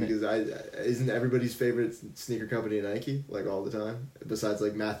crazy because isn't everybody's favorite sneaker company Nike, like all the time, besides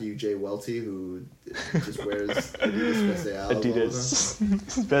like Matthew J. Welty, who just wears Adidas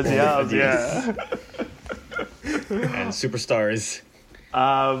Specials, yeah. And Superstars.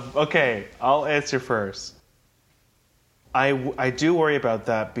 Okay, I'll answer first. I do worry about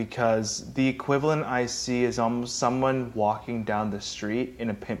that because the equivalent I see is almost someone walking down the street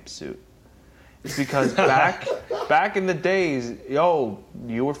in a pimp suit. It's because back in the days, yo,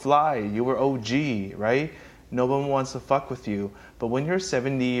 you were fly, you were OG, right? No one wants to fuck with you. But when you're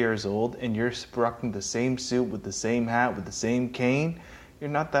 70 years old and you're rocking the same suit with the same hat with the same cane,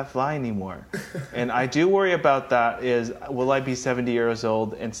 you're not that fly anymore. And I do worry about that is, will I be 70 years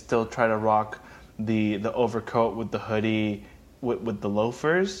old and still try to rock the overcoat with the hoodie with the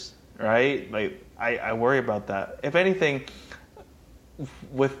loafers, right? Like I worry about that. If anything,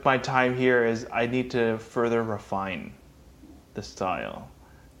 with my time here is I need to further refine the style.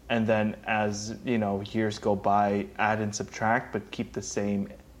 And then as, years go by, add and subtract, but keep the same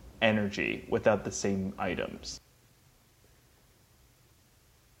energy without the same items.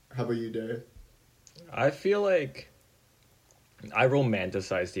 How about you, Derek? I feel like I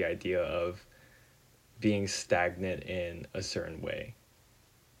romanticize the idea of being stagnant in a certain way.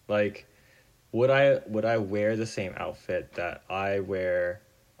 Like, would I wear the same outfit that I wear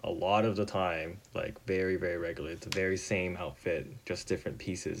a lot of the time, like very, very regularly? It's the very same outfit, just different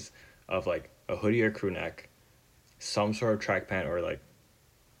pieces of like a hoodie or crew neck, some sort of track pant or like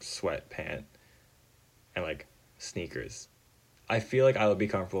sweat pant, and like sneakers. I feel like I would be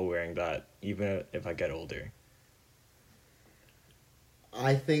comfortable wearing that even if I get older.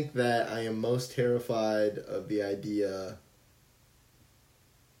 I think that I am most terrified of the idea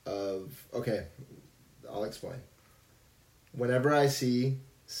of... Okay, I'll explain. Whenever I see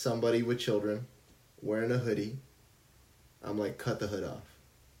somebody with children wearing a hoodie, I'm like, cut the hood off.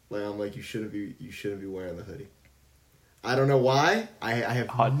 Like, I'm like, you shouldn't be wearing the hoodie. I don't know why. I have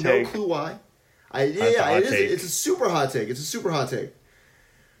no clue why. It's a super hot take. It's a super hot take.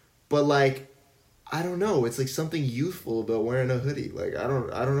 But like, I don't know. It's like something youthful about wearing a hoodie. Like, I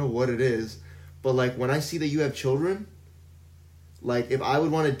don't know what it is. But like, when I see that you have children, like, if I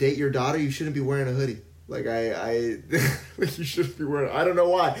would want to date your daughter, you shouldn't be wearing a hoodie. Like, like, you shouldn't be wearing... I don't know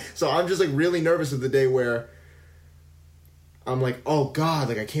why. So I'm just like really nervous of the day where I'm like, oh God,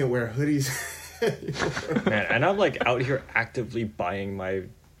 like I can't wear hoodies. Man, and I'm like out here actively buying my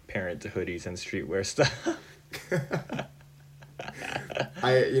parents hoodies and streetwear stuff.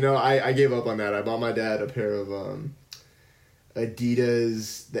 I gave up on that. I bought my dad a pair of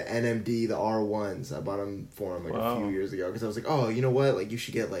Adidas, the NMD, the R1s. I bought them for him a few years ago because I was like, oh, you know what? Like, you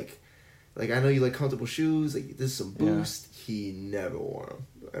should get like I know you like comfortable shoes. Like, this is some Boost. Yeah. He never wore them,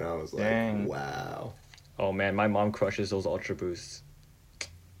 and I was like, dang. Wow. Oh man, my mom crushes those Ultra Boosts.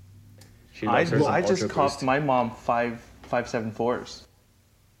 I just copped my mom 5.74s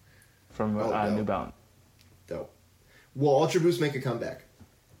from New Balance. Dope. Will Ultra Boost make a comeback?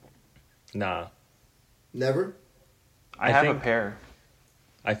 Nah. Never? I have a pair.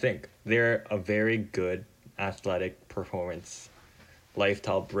 I think they're a very good athletic performance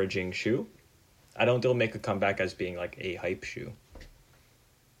lifestyle bridging shoe. I don't think they'll make a comeback as being like a hype shoe.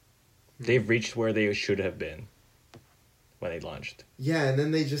 They've reached where they should have been when they launched. Yeah, and then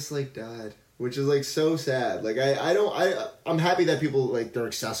they just like died, which is like so sad. Like I'm happy that people like they're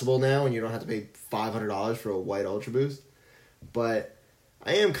accessible now and you don't have to pay $500 for a white Ultra Boost. But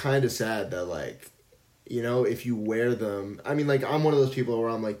I am kind of sad that like, you know, if you wear them, I mean, like, I'm one of those people where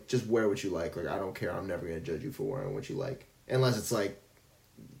I'm like, just wear what you like. Like, I don't care. I'm never going to judge you for wearing what you like. Unless it's like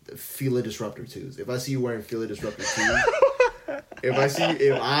Fila Disruptor 2s. If I see you wearing Fila Disruptor 2s,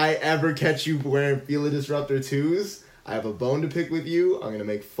 if I ever catch you wearing Fila Disruptor 2s, I have a bone to pick with you. I'm going to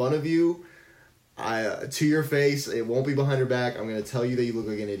make fun of you. To your face. It won't be behind your back. I'm going to tell you that you look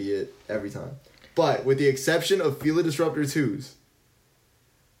like an idiot every time. But with the exception of Fila Disruptor 2s,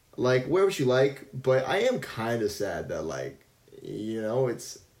 like, wear what you like, but I am kind of sad that, like, you know,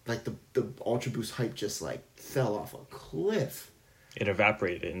 it's like the Ultra Boost hype just, like, fell off a cliff. It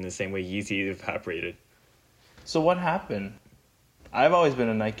evaporated in the same way Yeezy evaporated. So what happened? I've always been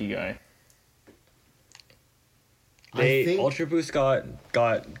a Nike guy. Ultra Boost got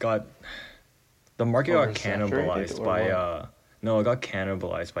the market got cannibalized by it got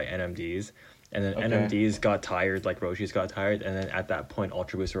cannibalized by NMDs. And then NMDs got tired, like Roshi's got tired, and then at that point,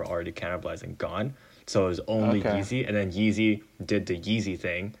 Ultra Boosts were already cannibalized and gone. So it was only Yeezy, and then Yeezy did the Yeezy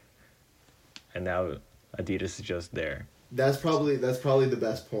thing, and now Adidas is just there. That's probably the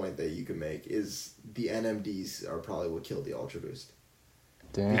best point that you can make is the NMDs are probably what killed the Ultra Boost.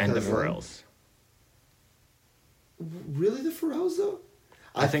 Damn. And the Pharrells. Really, the Pharrells though?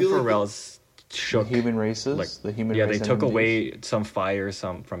 I think Pharrells shook the human races. Like the human race. Yeah, they took away some fire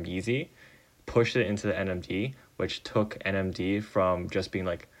from Yeezy. Pushed it into the NMD, which took NMD from just being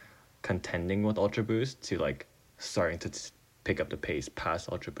like contending with Ultra Boost to like starting to pick up the pace past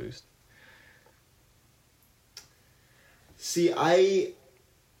Ultra Boost. See,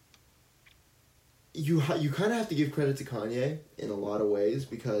 you kind of have to give credit to Kanye in a lot of ways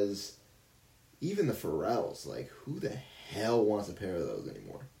because even the Pharrells, like, who the hell wants a pair of those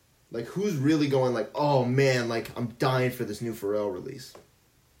anymore? Like, who's really going like, oh man, like I'm dying for this new Pharrell release?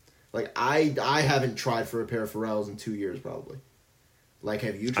 Like, I haven't tried for a pair of Pharrells in 2 years, probably. Like,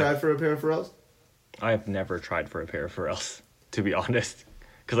 have you tried for a pair of Pharrells? I have never tried for a pair of Pharrells, to be honest.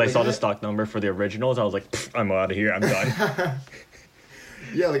 Because I saw the stock number for the originals, I was like, I'm out of here, I'm done.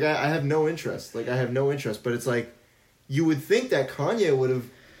 Yeah, like, I have no interest. Like, I have no interest. But it's like, you would think that Kanye would have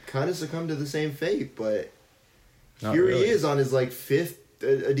kind of succumbed to the same fate, but Not here really. he is on his, like, 5th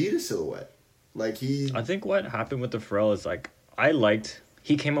Adidas silhouette. Like, I think what happened with the Pharrell is, like,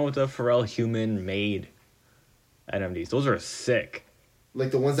 he came out with the Pharrell human-made NMDs. Those are sick.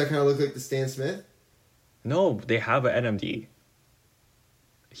 Like the ones that kind of look like the Stan Smith? No, they have an NMD.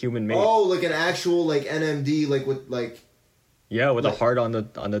 human made. Oh, like an actual like NMD, like with like. Yeah, with like, a heart on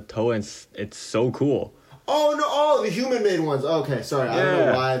the toe, and it's so cool. Oh no! Oh, the human made ones. Okay, sorry. I don't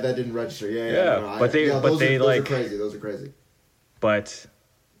know why that didn't register. Yeah. No, but those are crazy. Those are crazy. But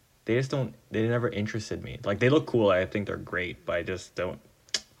they just don't. They never interested me. Like they look cool. I think they're great, but I just don't.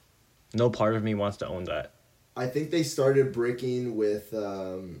 No part of me wants to own that. I think they started bricking with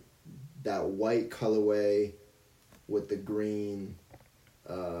that white colorway with the green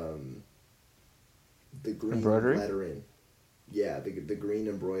embroidery lettering. Yeah, the green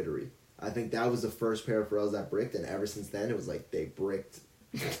embroidery. I think that was the first pair of Pharrells that bricked, and ever since then it was like they bricked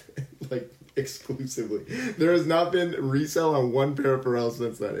like exclusively. There has not been resale on one pair of Pharrells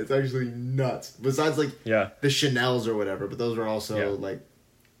since then. It's actually nuts. Besides like the Chanels or whatever, but those are also like,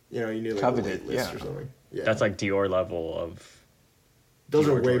 you need like coveted, a wait list or something. Yeah, that's like Dior level of. Those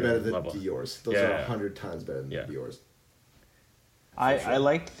Dior are way better than level. Dior's. Those are 100 times better than Dior's. I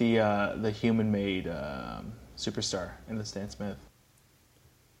liked the human made Superstar in the Stan Smith.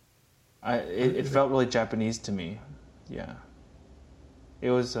 It felt really Japanese to me. Yeah. It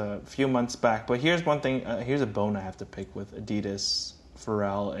was a few months back, but here's one thing. Here's a bone I have to pick with Adidas,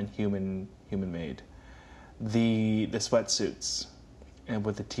 Pharrell, and Human Made. The sweatsuits, and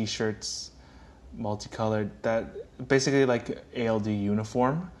with the t-shirts, multicolored. That basically like ALD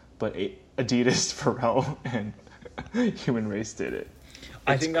uniform, but Adidas, Pharrell, and Human Race did it.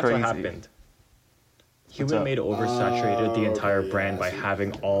 I think that's what happened. Human Made oversaturated the entire brand by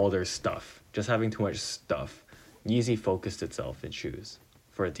having all their stuff. Just having too much stuff. Yeezy focused itself in shoes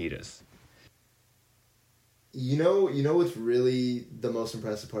for Adidas. You know what's really the most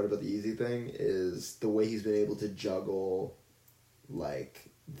impressive part about the Yeezy thing is the way he's been able to juggle like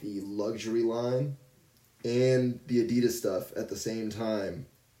the luxury line and the Adidas stuff at the same time,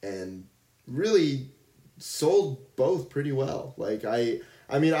 and really sold both pretty well. Like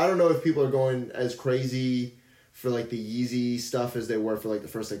I mean, I don't know if people are going as crazy for like the Yeezy stuff as they were for like the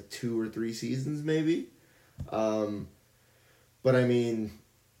first like 2 or 3 seasons maybe. But I mean,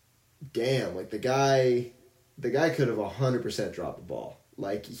 damn, like the guy could have 100% dropped the ball.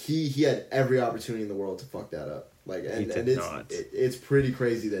 Like he had every opportunity in the world to fuck that up. Like and it's pretty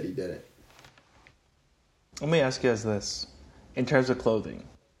crazy that he didn't. Let me ask you guys this. In terms of clothing,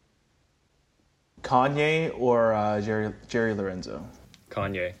 Kanye or Jerry Lorenzo?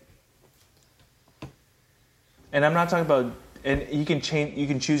 Kanye. And I'm not talking about, and you can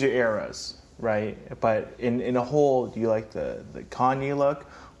choose your eras, right? But in a whole, do you like the Kanye look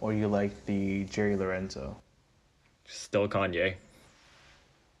or you like the Jerry Lorenzo? Still Kanye.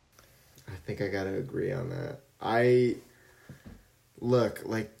 I think I gotta agree on that. Look,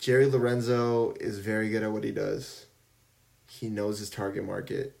 like Jerry Lorenzo is very good at what he does. He knows his target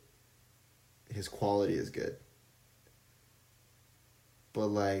market. His quality is good. But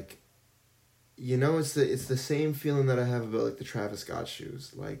like, it's the same feeling that I have about like the Travis Scott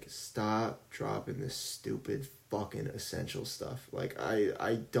shoes. Like, stop dropping this stupid fucking essential stuff. Like,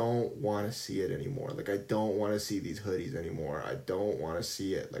 I don't want to see it anymore. Like, I don't want to see these hoodies anymore. I don't want to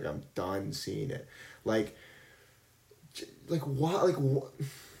see it. Like, I'm done seeing it. Like what? Like, what?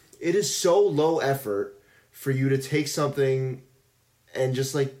 It is so low effort for you to take something and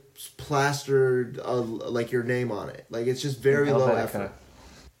just like plaster like your name on it. Like, it's just very low effort.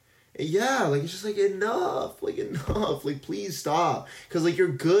 Yeah, like it's just like enough, like please stop, because like you're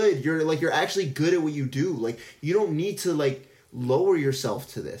good, you're actually good at what you do. Like, you don't need to like lower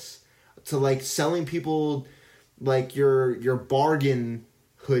yourself to this, to like selling people like your bargain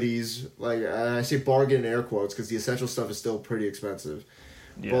hoodies. Like, I say bargain in air quotes because the essential stuff is still pretty expensive.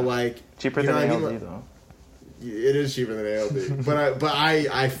 Yeah. But like cheaper than ALD though. It is cheaper than ALD, but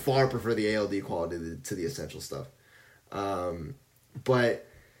I far prefer the ALD quality to the essential stuff. But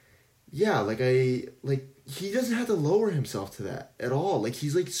yeah, he doesn't have to lower himself to that at all. Like,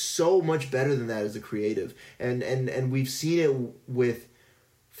 he's like so much better than that as a creative, and we've seen it with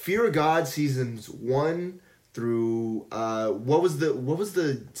Fear of God seasons 1 through what was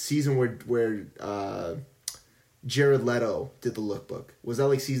the season where Jared Leto did the lookbook? Was that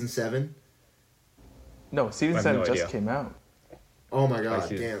like season 7? No, season 7 just came out. Oh my god,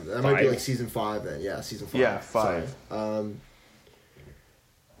 damn. That might be like season 5 then. Yeah, season 5. Yeah, 5. Sorry.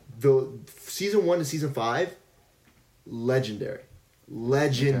 The season 1 to season 5, legendary.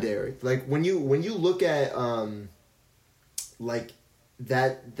 Okay. Like when you look at like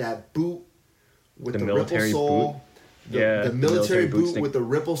that boot with the ripple sole, the military boot with the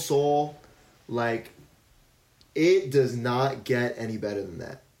ripple sole, like, it does not get any better than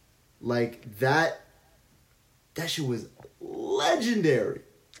that. Like, that shit was legendary.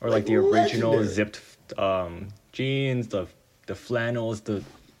 Or like the original zipped jeans, the flannels, the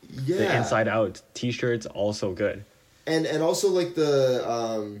Yeah. The inside out t-shirts also good. And also like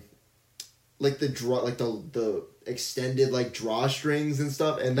the the extended like drawstrings and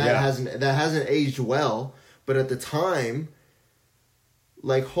stuff, and that hasn't aged well. But at the time,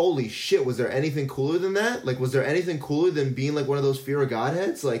 like, holy shit, was there anything cooler than that? Like, was there anything cooler than being like one of those Fear of God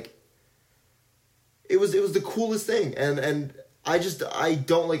heads? Like, it was the coolest thing. And I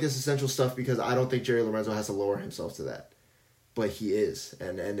don't like this essential stuff because I don't think Jerry Lorenzo has to lower himself to that. But he is.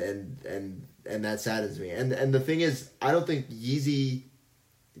 And that saddens me. And the thing is, I don't think Yeezy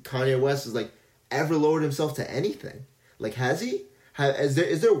Kanye West is like ever lowered himself to anything. Like, has he?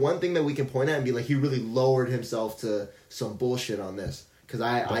 Is there one thing that we can point at and be like, he really lowered himself to some bullshit on this? Because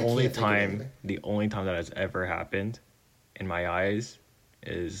I can't think of anything. The only time that has ever happened, in my eyes,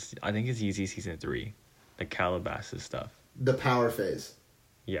 is I think it's Yeezy Season 3, the Calabasas stuff. The power phase.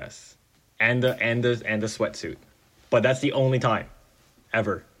 Yes, and the sweatsuit, but that's the only time,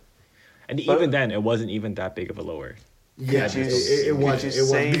 ever, and even then, it wasn't even that big of a lower. Yeah, it wasn't. It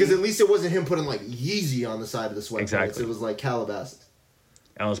wasn't because at least it wasn't him putting like Yeezy on the side of the sweatpants. Exactly. It was like Calabasas.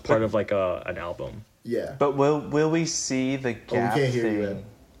 And it was part of like an album. Yeah. But will we see the Gap we can't thing? hear you, Ed.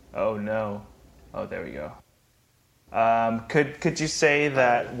 Oh no. Oh, there we go. Could you say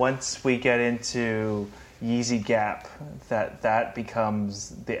that once we get into Yeezy Gap, that becomes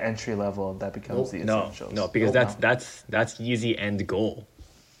the entry level, that becomes the essentials? No, because that's Yeezy end goal.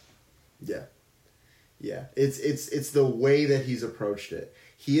 Yeah. Yeah. It's the way that he's approached it.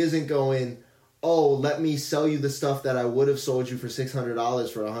 He isn't going, oh, let me sell you the stuff that I would have sold you for $600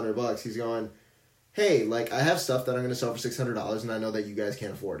 for $100. He's going, hey, like, I have stuff that I'm going to sell for $600 and I know that you guys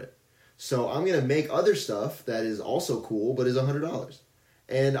can't afford it. So I'm going to make other stuff that is also cool but is $100.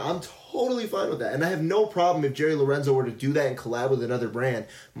 And I'm totally fine with that. And I have no problem if Jerry Lorenzo were to do that and collab with another brand.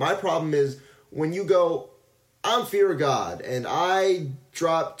 My problem is when you go, I'm Fear of God, and I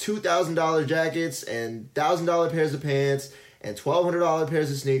drop $2,000 jackets and $1,000 pairs of pants and $1,200 pairs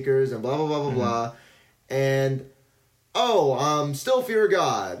of sneakers and blah, blah, blah, blah, blah. And, oh, I'm still Fear of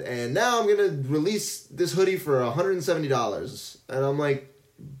God. And now I'm going to release this hoodie for $170. And I'm like,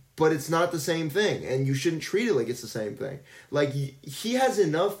 but it's not the same thing. And you shouldn't treat it like it's the same thing. Like, he has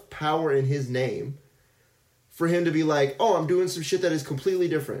enough power in his name for him to be like, oh, I'm doing some shit that is completely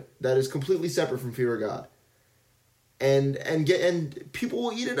different. That is completely separate from Fear of God. And people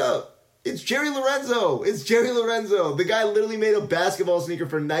will eat it up. It's Jerry Lorenzo. It's Jerry Lorenzo. The guy literally made a basketball sneaker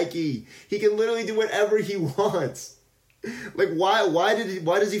for Nike. He can literally do whatever he wants. Like, why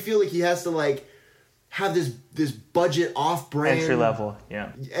does he feel like he has to like have this budget off brand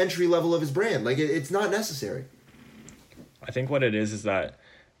entry level of his brand? Like, it's not necessary. I think what it is that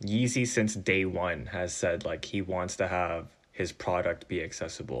Yeezy since day one has said like he wants to have his product be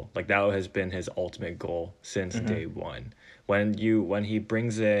accessible. Like that has been his ultimate goal since day one. When he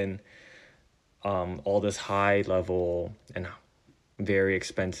brings in all this high level and very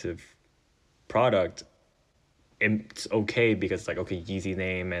expensive product, it's okay because it's like, okay, Yeezy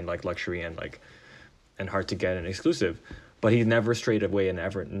name and like luxury and like and hard to get and exclusive. But he never strayed away and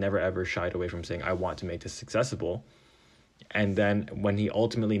never ever shied away from saying, I want to make this accessible. And then when he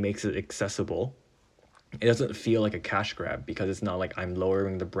ultimately makes it accessible, it doesn't feel like a cash grab because it's not like I'm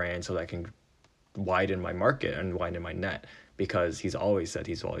lowering the brand so that I can widen my market and widen my net, because he's always said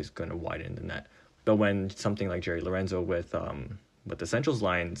he's always going to widen the net. But when something like Jerry Lorenzo with Essentials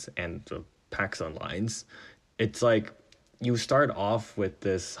lines and the PacSun lines, it's like you start off with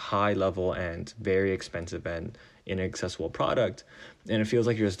this high level and very expensive and inaccessible product, and it feels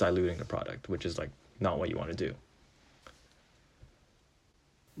like you're just diluting the product, which is like not what you want to do.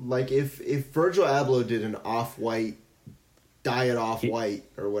 Like if Virgil Abloh did an off-white, diet off-white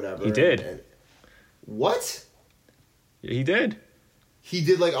or whatever. He did. What? He did. He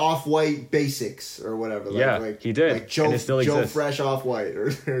did like off-white basics or whatever. Like, he did. Like Joe, and it still Joe exists. Fresh off-white. Or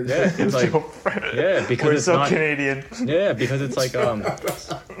yeah, it's like, yeah, because we're it's so not Canadian. Yeah, because it's like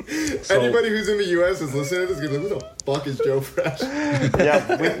Anybody who's in the U.S. is listening to this going, who the fuck is Joe Fresh?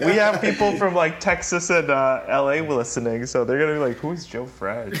 Yeah, we have people from like Texas and L.A. listening, so they're gonna be like, "Who's Joe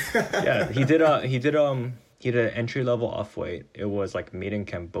Fresh?" Yeah, he did an entry level off-white. It was like made in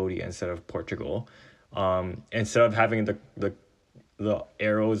Cambodia instead of Portugal. Instead of having the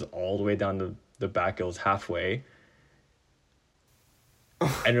arrows all the way down the back, it was halfway.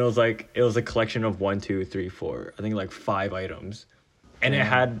 And it was a collection of 1, 2, 3, 4, I think like 5 items. And it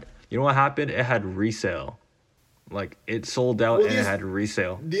had, you know what happened? It had resale. Like it sold out and it had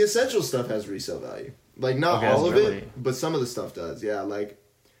resale. The essential stuff has resale value. Like not all of it, but some of the stuff does. Yeah, like,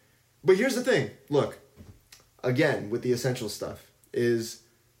 but here's the thing. Look, again, with the essential stuff is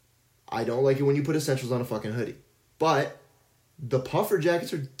I don't like it when you put essentials on a fucking hoodie. But The puffer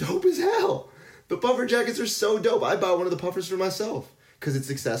jackets are dope as hell. The puffer jackets are so dope. I bought one of the puffers for myself because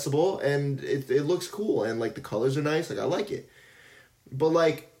it's accessible and it looks cool and like the colors are nice. Like I like it. But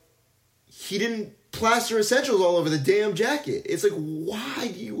like he didn't plaster essentials all over the damn jacket. It's like, why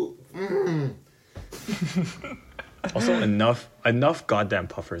do you? Also, enough goddamn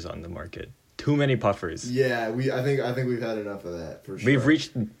puffers on the market. Too many puffers. Yeah, I think we've had enough of that for sure. We've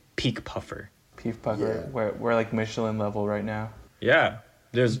reached peak puffer. Peak puffer. Yeah. We're like Michelin level right now. Yeah,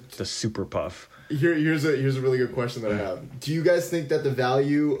 there's the super puff. Here's a really good question that I have. Do you guys think that the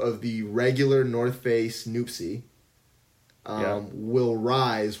value of the regular North Face Noopsy will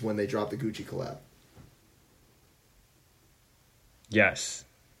rise when they drop the Gucci collab? Yes.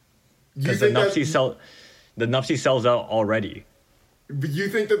 Because the Nupsy sells out already. But you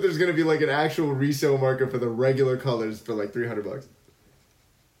think that there's going to be like an actual resale market for the regular colors for like $300?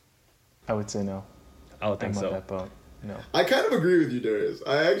 I would say no. I would think so. That boat. No. I kind of agree with you, Darius.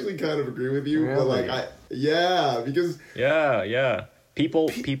 I actually kind of agree with you, really? But because yeah.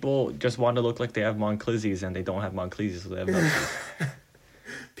 People just want to look like they have Monclizzi's and they don't have Monclizzi's, so they have Nupsies.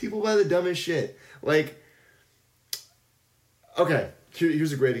 People buy the dumbest shit. Like, okay,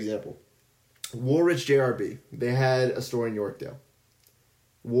 here's a great example. Woolrich JRB. They had a store in Yorkdale.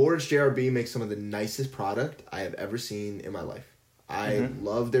 Woolrich JRB makes some of the nicest product I have ever seen in my life. I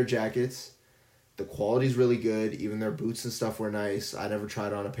love their jackets. The quality's really good. Even their boots and stuff were nice. I never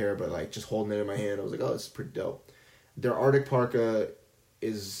tried on a pair, but like just holding it in my hand, I was like, oh, this is pretty dope. Their Arctic Parka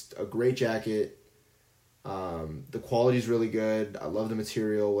is a great jacket. The quality's really good. I love the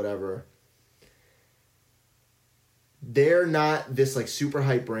material, whatever. They're not this like super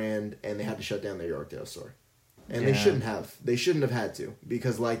hype brand, and they had to shut down their Yorkdale store. And they shouldn't have. They shouldn't have had to,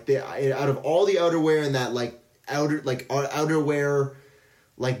 because like they, out of all the outerwear in that like outerwear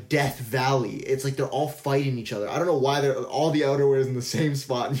like Death Valley, it's like they're all fighting each other. I don't know why all the outerwear is in the same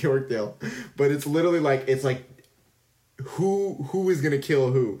spot in Yorkdale, but it's literally like who is gonna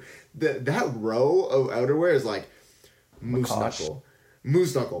kill who. That row of outerwear is like Moose Knuckle,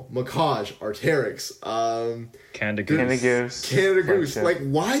 Macaj, Arc'teryx, Canada Goose. Like,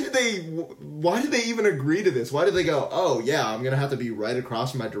 why did they even agree to this? Why did they go, oh yeah, I'm gonna have to be right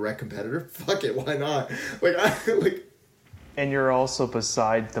across from my direct competitor? Fuck it, why not? And you're also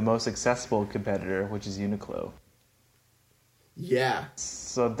beside the most accessible competitor, which is Uniqlo. Yeah.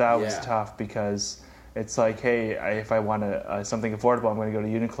 So that was tough, because it's like, hey, if I want something affordable, I'm going to go to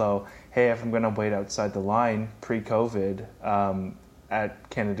Uniqlo. Hey, if I'm going to wait outside the line pre-COVID at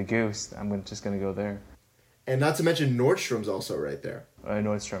Canada Goose, I'm just going to go there. And not to mention Nordstrom's also right there.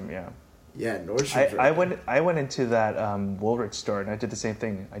 Nordstrom, yeah. Yeah, Nordstrom's I went into that Woolrich store, and I did the same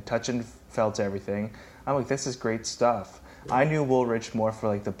thing. I touched and felt everything. I'm like, this is great stuff. Yeah. I knew Woolrich more for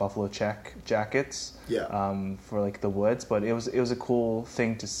like the buffalo check jackets, for like the woods, but it was a cool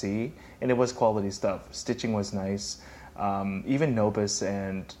thing to see, and it was quality stuff. Stitching was nice. Even Nobis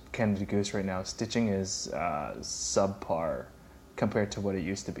and Canada Goose right now, stitching is subpar compared to what it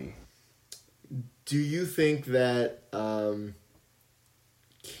used to be. Do you think that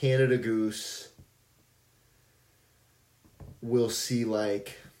Canada Goose will see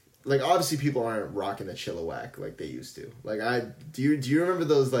like obviously people aren't rocking the Chilliwack like they used to. Like do you remember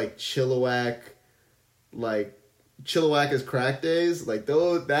those like Chilliwack as crack days? Like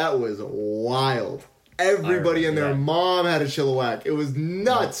that was wild. Everybody and their mom had a Chilliwack. It was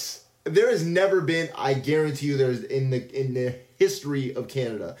nuts. There has never been, I guarantee you, there's in the history of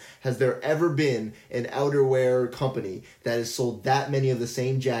Canada, has there ever been an outerwear company that has sold that many of the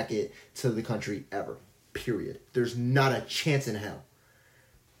same jacket to the country ever? Period. There's not a chance in hell.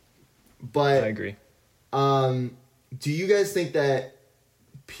 But I agree. Do you guys think that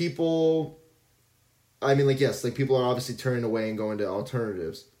people, I mean, like, yes, like people are obviously turning away and going to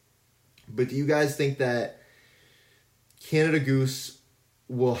alternatives, but do you guys think that Canada Goose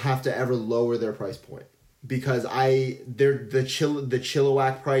will have to ever lower their price point? Because the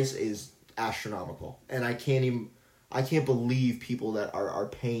Chilliwack price is astronomical, and I can't believe people that are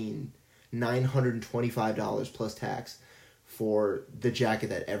paying $925 plus tax for the jacket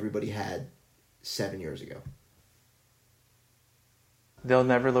that everybody had 7 years ago. They'll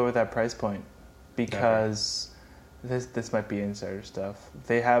never lower that price point, because this might be insider stuff.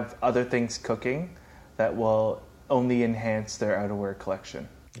 They have other things cooking that will only enhance their outerwear collection.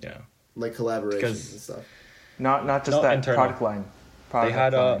 Yeah. Like collaborations and stuff. Not just that internal product line. They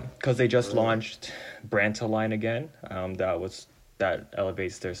had because they just launched Branta line again. That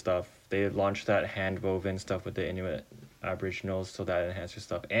elevates their stuff. They launched that hand woven stuff with the Inuit Aboriginals, so that enhances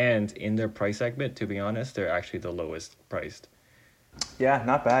their stuff. And in their price segment, to be honest, they're actually the lowest priced. Yeah,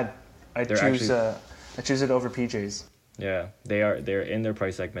 not bad. I choose it over PJs. Yeah, they're in their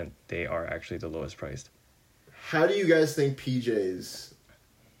price segment. They are actually the lowest priced. How do you guys think PJ's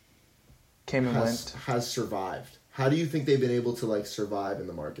Came and went. has survived? How do you think they've been able to like survive in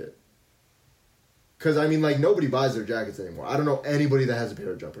the market? Because I mean, like nobody buys their jackets anymore. I don't know anybody that has a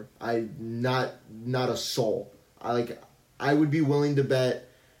Para Jumper. Not a soul. I would be willing to bet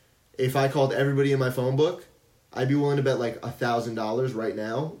if I called everybody in my phone book, I'd be willing to bet like $1,000 right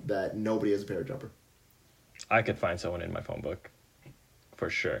now that nobody has a Para Jumper. I could find someone in my phone book, for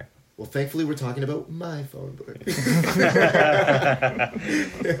sure. Well, thankfully, we're talking about my phone book.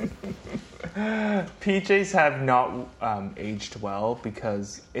 PJs have not aged well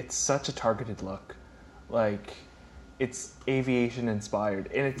because it's such a targeted look. Like, it's aviation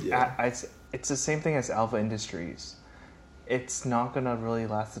inspired, and it's the same thing as Alpha Industries. It's not gonna really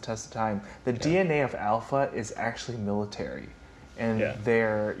last the test of time. The DNA of Alpha is actually military, and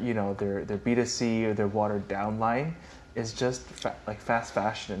their B2C or their watered down line is just like fast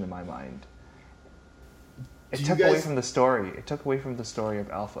fashion in my mind. It took away from the story. It took away from the story of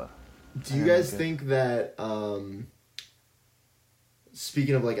Alpha. Do you guys think that,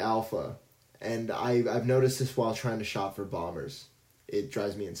 speaking of like Alpha, and I've noticed this while trying to shop for Bombers, it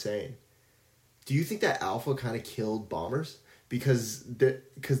drives me insane. Do you think that Alpha kind of killed Bombers? Because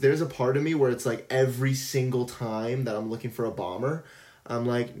there's a part of me where it's like every single time that I'm looking for a Bomber, I'm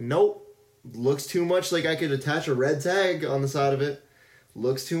like, nope, looks too much like I could attach a red tag on the side of it.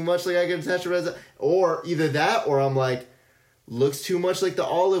 Looks too much like I could attach a red tag. Or either that, or I'm like, looks too much like the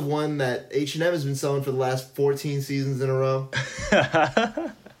olive one that H&M has been selling for the last 14 seasons in a row.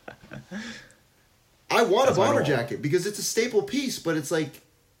 I want a bomber jacket because it's a staple piece, but it's like,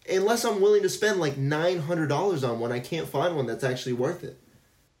 unless I'm willing to spend like $900 on one, I can't find one that's actually worth it.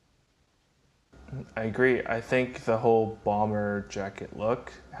 I agree. I think the whole bomber jacket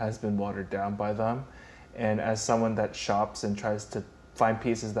look has been watered down by them. And as someone that shops and tries to find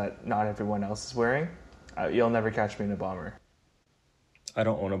pieces that not everyone else is wearing, you'll never catch me in a bomber. I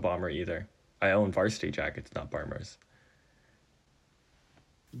don't own a bomber either. I own varsity jackets, not bombers.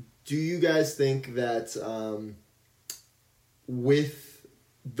 Do you guys think that with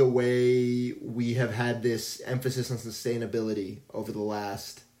the way we have had this emphasis on sustainability over the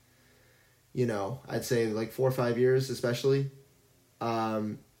last, I'd say like 4 or 5 years especially,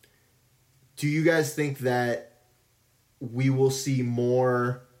 do you guys think that we will see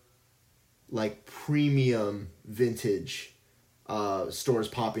more like premium vintage stores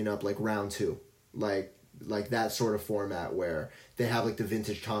popping up like round 2? Like that sort of format where they have like the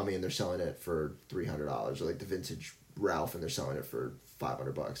vintage Tommy and they're selling it for $300, or like the vintage Ralph and they're selling it for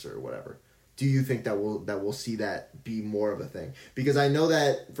 $500 or whatever. Do you think that we'll see that be more of a thing? Because I know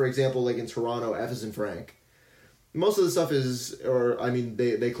that, for example, like in Toronto, F and Frank, most of the stuff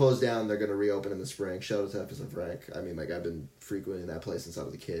they closed down. They're going to reopen in the spring. Shout out to F and Frank. I mean, like I've been frequenting that place since I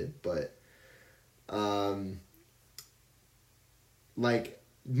was a kid, but like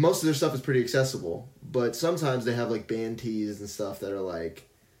most of their stuff is pretty accessible, but sometimes they have like band tees and stuff that are like,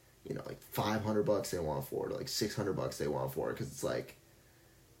 like $500 they want for it, or like $600 they want for it, because it's like,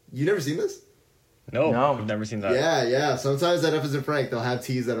 you never seen this? No, I've never seen that. Yeah. Sometimes at F and Frank, they'll have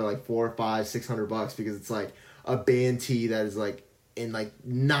tees that are like $400, $500, $600 because it's like a band tee that is like in like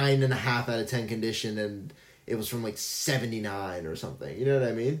 9.5 out of 10 condition, and it was from like 79 or something. You know what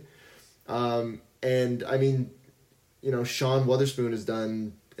I mean? And I mean, Sean Wotherspoon has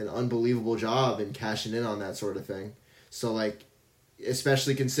done an unbelievable job in cashing in on that sort of thing. So like,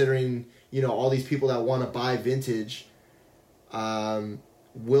 especially considering, all these people that want to buy vintage,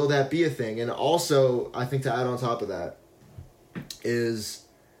 will that be a thing? And also, I think to add on top of that is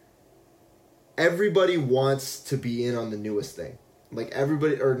everybody wants to be in on the newest thing. Like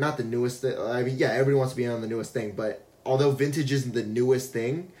everybody, or not the newest thing. I mean, yeah, everybody wants to be in on the newest thing, but although vintage isn't the newest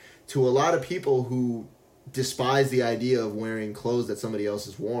thing, to a lot of people who despise the idea of wearing clothes that somebody else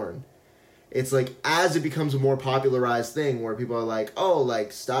has worn, it's like as it becomes a more popularized thing where people are like, oh,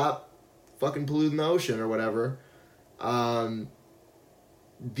 like stop fucking polluting the ocean or whatever,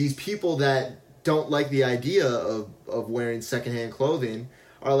 these people that don't like the idea of wearing secondhand clothing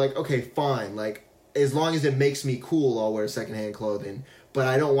are like, okay, fine, like as long as it makes me cool, I'll wear secondhand clothing, but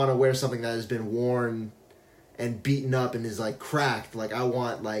I don't want to wear something that has been worn and beaten up and is like cracked. Like I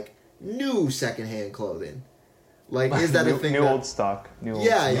want like new secondhand clothing. Like, is that a thing? Old stock. Is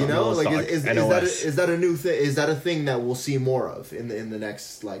that a new thing? Is that a thing that we'll see more of in the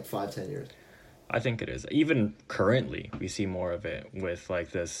next like 5-10 years? I think it is. Even currently, we see more of it with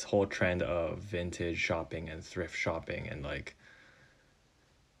like this whole trend of vintage shopping and thrift shopping, and like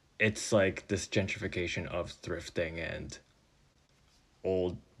it's like this gentrification of thrifting and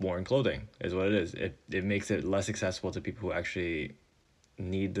old worn clothing is what it is. It makes it less accessible to people who actually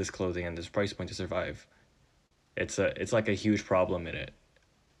need this clothing and this price point to survive. It's like a huge problem in it.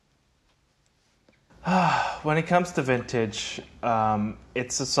 When it comes to vintage,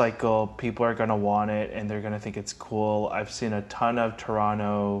 it's a cycle. People are going to want it and they're going to think it's cool. I've seen a ton of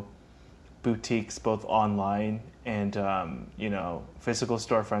Toronto boutiques, both online and, physical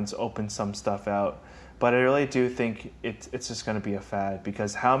storefronts open some stuff out. But I really do think it's just going to be a fad,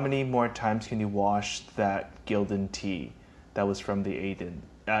 because how many more times can you wash that Gildan tee that was from the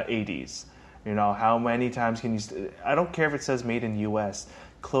 80s? How many times can you... I don't care if it says made in U.S.,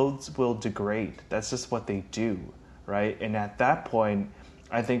 clothes will degrade. That's just what they do, right? And at that point,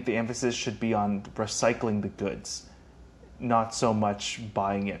 I think the emphasis should be on recycling the goods, not so much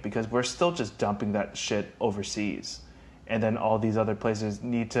buying it, because we're still just dumping that shit overseas. And then all these other places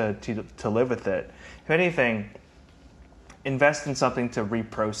need to live with it. If anything, invest in something to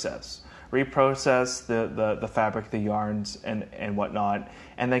reprocess. Reprocess the fabric, the yarns, and whatnot,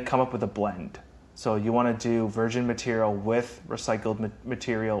 and then come up with a blend. So you want to do virgin material with recycled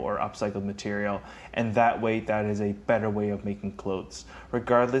material or upcycled material, and that way, that is a better way of making clothes.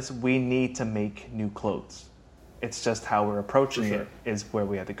 Regardless, we need to make new clothes. It's just how we're approaching it is where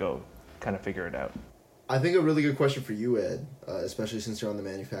we have to go kind of figure it out. I think a really good question for you, Ed, especially since you're on the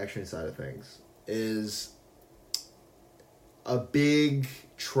manufacturing side of things, is a big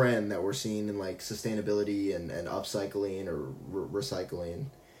trend that we're seeing in like sustainability and upcycling or recycling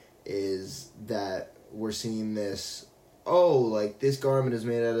is that we're seeing this, like this garment is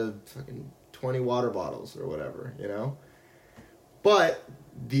made out of fucking 20 water bottles or whatever, But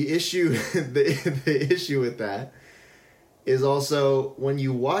the issue, the issue with that is also when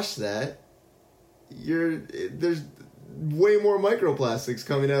you wash that, there's way more microplastics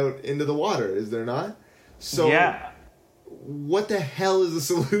coming out into the water, is there not? So yeah. What the hell is the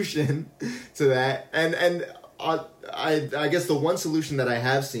solution to that? And I guess the one solution that I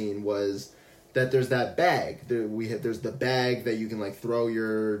have seen was that there's that bag. There's the bag that you can like throw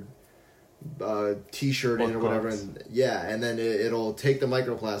your t-shirt in or whatever, and then it'll take the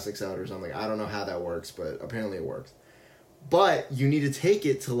microplastics out or something. I don't know how that works, but apparently it works. But you need to take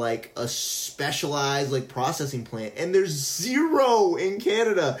it to like a specialized like processing plant, and there's zero in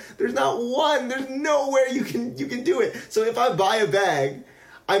Canada. There's not one. There's nowhere you can do it. So if I buy a bag,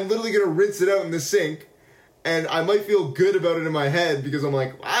 I'm literally gonna rinse it out in the sink, and I might feel good about it in my head because I'm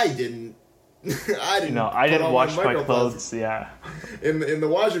like, I didn't wash my clothes. Yeah, in the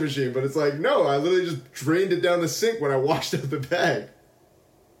washing machine. But it's like, no, I literally just drained it down the sink when I washed out the bag.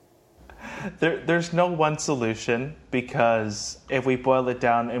 There's no one solution, because if we boil it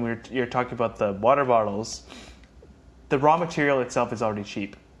down and you're talking about the water bottles, the raw material itself is already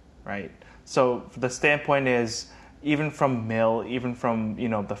cheap, right? So the standpoint is, even from mill, even from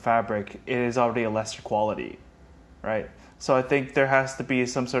the fabric, it is already a lesser quality, right? So I think there has to be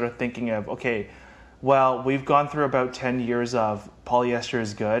some sort of thinking of, okay, well, we've gone through about 10 years of polyester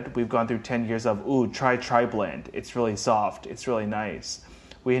is good. We've gone through 10 years of, try tri-blend. It's really soft. It's really nice.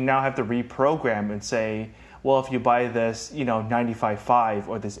 We now have to reprogram and say, well, if you buy this, 95/5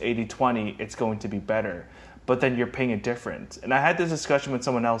 or this 80/20, it's going to be better. But then you're paying a difference. And I had this discussion with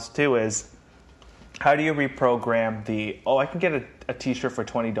someone else too, is how do you reprogram I can get a t-shirt for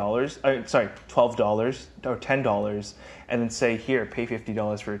 $12 or $10, and then say, here, pay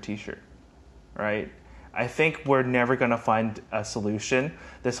 $50 for a t-shirt, right? I think we're never going to find a solution.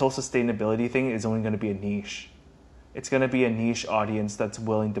 This whole sustainability thing is only going to be a niche. It's going to be a niche audience that's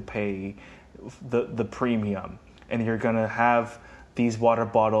willing to pay the premium. And you're going to have these water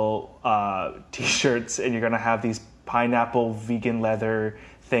bottle t-shirts, and you're going to have these pineapple vegan leather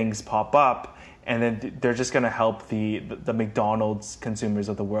things pop up. And then they're just going to help the McDonald's consumers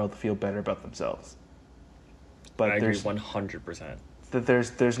of the world feel better about themselves. But I agree 100%.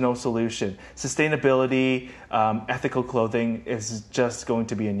 There's no solution. Sustainability, ethical clothing is just going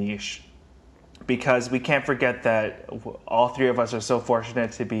to be a niche. Because we can't forget that all three of us are so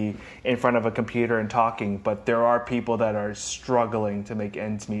fortunate to be in front of a computer and talking, but there are people that are struggling to make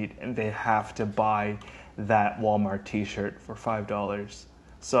ends meet, and they have to buy that Walmart t-shirt for $5.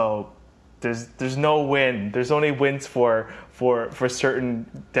 So there's no win. There's only wins for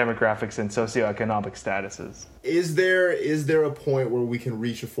certain demographics and socioeconomic statuses. Is there a point where we can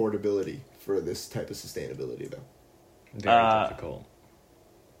reach affordability for this type of sustainability, though? Very difficult.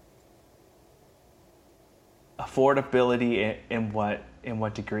 Affordability in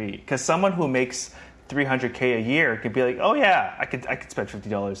what degree? Because someone who makes $300K a year could be like, oh yeah, I could spend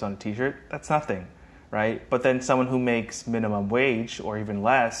 $50 on a t-shirt. That's nothing, right? But then someone who makes minimum wage or even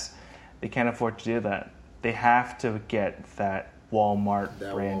less, they can't afford to do that. They have to get that Walmart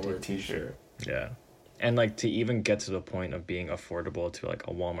That branded Walmart t-shirt. Yeah. And like to even get to the point of being affordable to like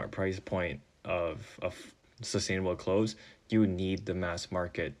a Walmart price point of sustainable clothes, you need the mass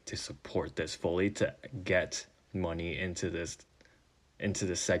market to support this fully to get money into this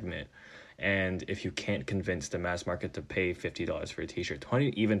segment. And if you can't convince the mass market to pay $50 for a t-shirt,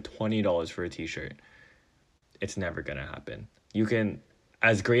 $20 for a t-shirt, it's never gonna happen. You can,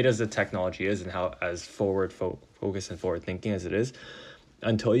 as great as the technology is and how as focused and forward thinking as it is,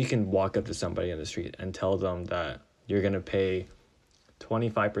 until you can walk up to somebody on the street and tell them that you're going to pay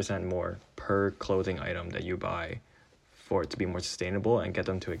 25% more per clothing item that you buy for it to be more sustainable and get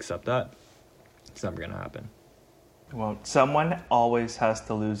them to accept that, it's never going to happen. Well, someone always has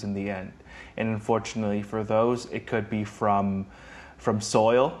to lose in the end. And unfortunately for those, it could be from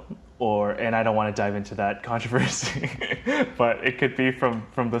soil and I don't want to dive into that controversy, but it could be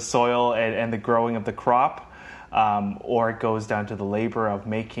from the soil and the growing of the crop. Or it goes down to the labor of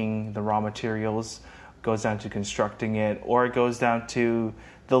making the raw materials, goes down to constructing it, or it goes down to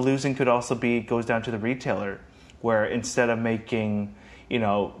the losing could also goes down to the retailer, where instead of making,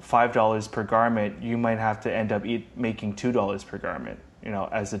 $5 per garment, you might have to end up making $2 per garment,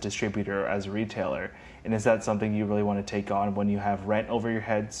 as a distributor, as a retailer. And is that something you really want to take on when you have rent over your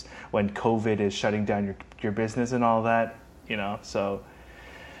heads, when COVID is shutting down your business and all that, so...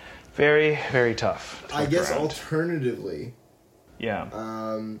 Very, very tough. I guess alternatively, yeah.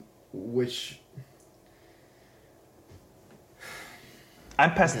 Which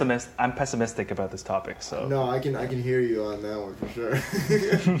I'm pessimistic about this topic. So no, I can hear you on that one for sure.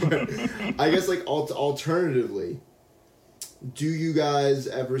 But I guess like alternatively, do you guys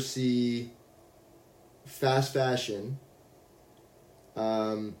ever see fast fashion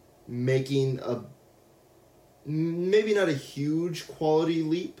making a maybe not a huge quality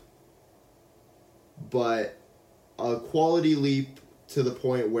leap, but a quality leap to the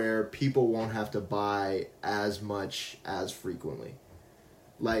point where people won't have to buy as much as frequently?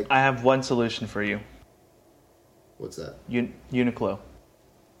 Like, I have one solution for you. What's that? Uniqlo.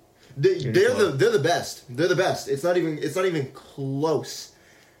 They're the best. They're the best. It's not even close.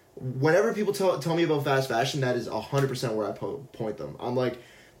 Whenever people tell me about fast fashion, that is 100% where I point them. I'm like,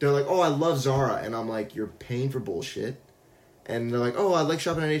 they're like, oh, I love Zara, and I'm like, you're paying for bullshit. And they're like, oh, I like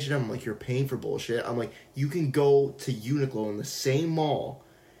shopping at H&M. I'm like, you're paying for bullshit. I'm like, you can go to Uniqlo in the same mall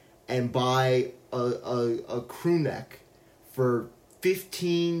and buy a crew neck for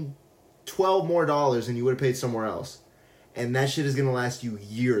 $15, $12 more than you would have paid somewhere else. And that shit is going to last you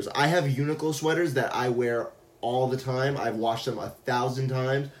years. I have Uniqlo sweaters that I wear all the time. I've washed them 1,000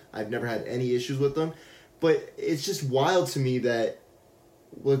 times. I've never had any issues with them. But it's just wild to me that,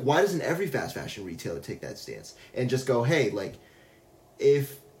 like, why doesn't every fast fashion retailer take that stance and just go, hey, like,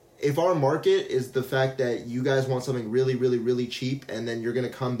 if our market is the fact that you guys want something really, really, really cheap, and then you're going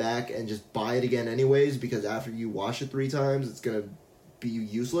to come back and just buy it again anyways because after you wash it 3 times, it's going to be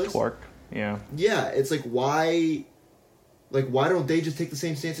useless. Torque, yeah. Yeah, it's like, why don't they just take the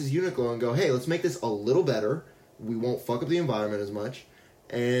same stance as Uniqlo and go, hey, let's make this a little better. We won't fuck up the environment as much.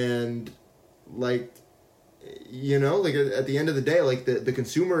 And, like... like at the end of the day, like the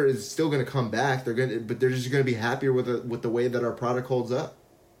consumer is still going to come back. But they're just going to be happier with the way that our product holds up.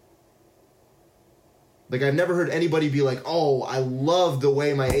 Like, I've never heard anybody be like, "Oh, I love the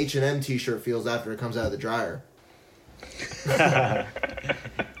way my H&M t-shirt feels after it comes out of the dryer." That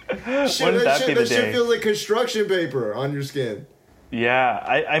shit feels like construction paper on your skin.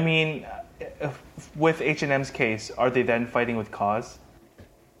 Yeah, I mean, with H&M's case, are they then fighting with cause?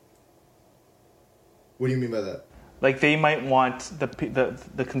 What do you mean by that? Like, they might want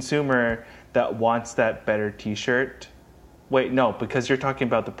the consumer that wants that better T-shirt. Wait, no, because you're talking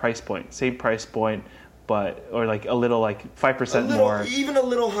about the price point, same price point, or like a little, like 5% more, even a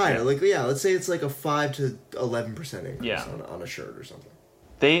little higher. Yeah. Like, yeah, let's say it's like a 5 to 11% increase on a shirt or something.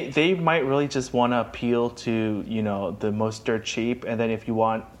 They might really just want to appeal to the most dirt cheap, and then if you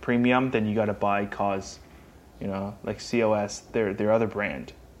want premium, then you got to buy cause, like COS, their other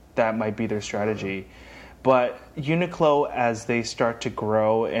brand. That might be their strategy. But Uniqlo, as they start to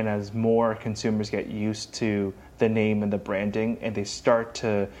grow and as more consumers get used to the name and the branding, and they start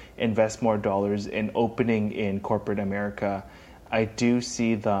to invest more dollars in opening in corporate America, I do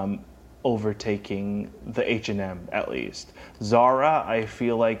see them overtaking the H&M at least. Zara, I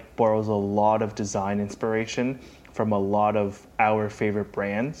feel like, borrows a lot of design inspiration from a lot of our favorite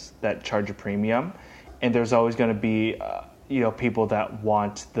brands that charge a premium, and there's always going to be people that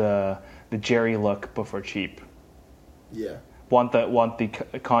want the Jerry look but for cheap. Yeah. Want the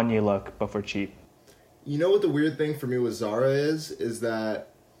Kanye look but for cheap. You know what the weird thing for me with Zara is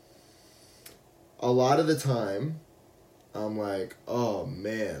that a lot of the time I'm like, oh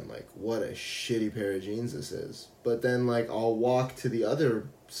man, like what a shitty pair of jeans this is. But then like I'll walk to the other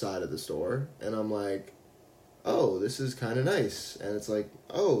side of the store and I'm like, oh, this is kind of nice. And it's like,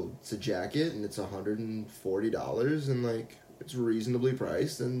 oh, it's a jacket and it's $140 and like it's reasonably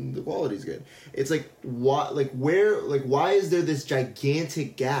priced and the quality's good. It's like why is there this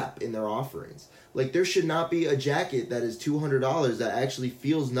gigantic gap in their offerings? Like there should not be a jacket that is $200 that actually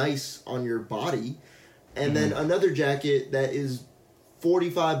feels nice on your body, and then another jacket that is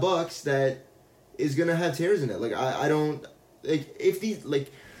 $45 that is gonna have tears in it. Like I don't like if these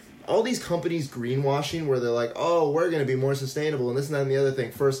like all these companies greenwashing where they're like, oh, we're gonna be more sustainable and this and that and the other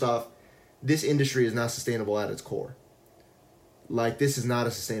thing. First off, this industry is not sustainable at its core. Like this is not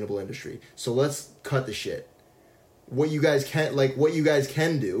a sustainable industry. So let's cut the shit. What you guys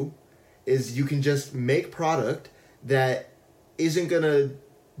can do is you can just make product that isn't gonna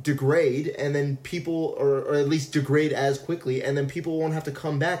degrade, and then people or at least degrade as quickly, and then people won't have to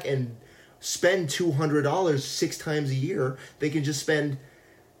come back and spend $200 6 times a year. They can just spend,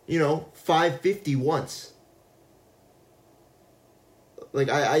 $550 once. Like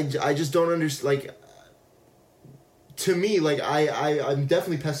I just don't understand. Like to me, like I'm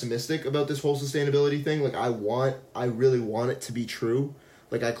definitely pessimistic about this whole sustainability thing. Like I really want it to be true.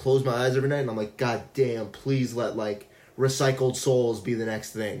 Like I close my eyes every night and I'm like, God damn, please let like recycled soles be the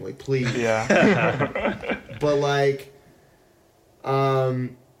next thing. Like please. Yeah. But like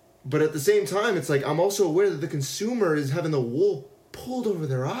but at the same time it's like I'm also aware that the consumer is having the wool pulled over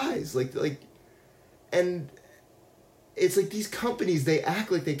their eyes. Like and it's like these companies, they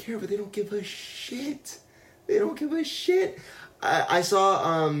act like they care, but they don't give a shit. They don't give a shit. I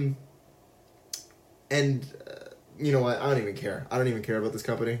saw you know what? I don't even care. I don't even care about this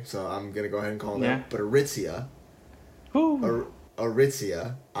company, so I'm gonna go ahead and call them out. But Aritzia,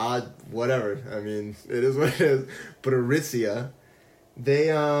 Aritzia, whatever. I mean, it is what it is. But Aritzia, they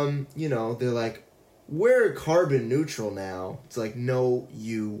they're like, we're carbon neutral now. It's like, no,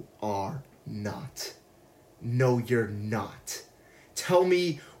 you are not. No, you're not. Tell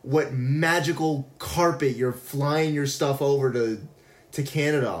me what magical carpet you're flying your stuff over to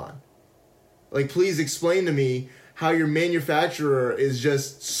Canada on. Like, please explain to me how your manufacturer is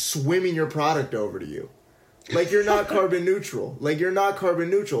just swimming your product over to you. Like, you're not carbon neutral. Like, you're not carbon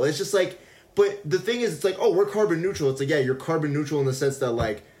neutral. It's just like, but the thing is, it's like, oh, we're carbon neutral. It's like, yeah, you're carbon neutral in the sense that,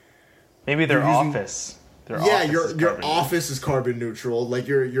 like, maybe their office. Your office is carbon neutral. Like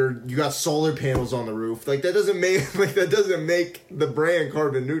you got solar panels on the roof. Like that doesn't make the brand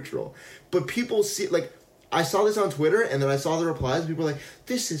carbon neutral. But people see, like, I saw this on Twitter and then I saw the replies. People were like,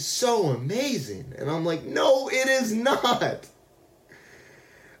 "This is so amazing," and I'm like, "No, it is not."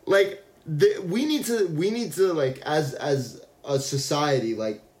 Like we need to like as a society,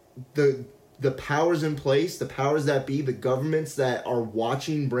 like the powers in place, the powers that be, the governments that are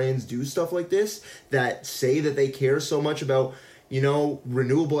watching brands do stuff like this, that say that they care so much about,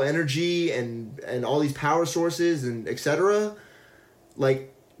 renewable energy and all these power sources and etc.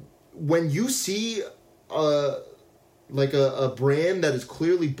 Like, when you see a brand that is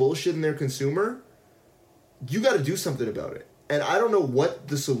clearly bullshitting their consumer, you got to do something about it. And I don't know what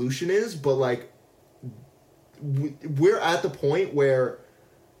the solution is, but like, we're at the point where,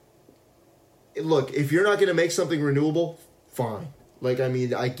 look, if you're not going to make something renewable, fine. Like, I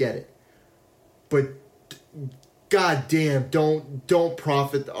mean, I get it. But goddamn, don't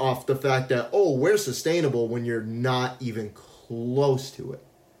profit off the fact that, oh, we're sustainable when you're not even close to it.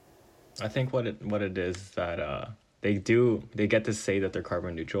 I think what it is that they get to say that they're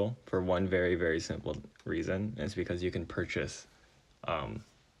carbon neutral for one very, very simple reason. And it's because you can purchase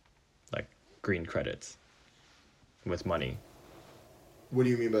like green credits with money. What do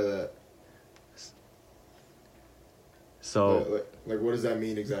you mean by that? So, like, what does that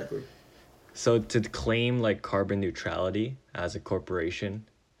mean exactly? So to claim like carbon neutrality as a corporation,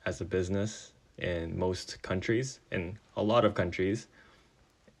 as a business in most countries, in a lot of countries,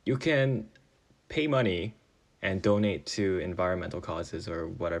 you can pay money and donate to environmental causes or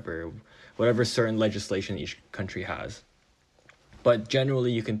whatever certain legislation each country has. But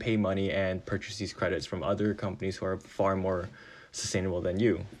generally you can pay money and purchase these credits from other companies who are far more sustainable than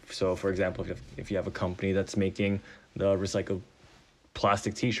you. So for example, if you have a company that's making the recycled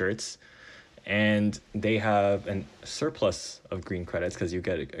plastic t-shirts and they have a surplus of green credits because you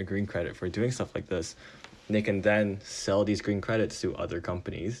get a green credit for doing stuff like this, they can then sell these green credits to other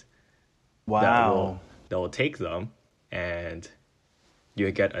companies. Wow. That will take them, and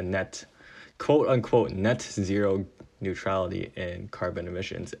you get a net, quote unquote, net zero neutrality in carbon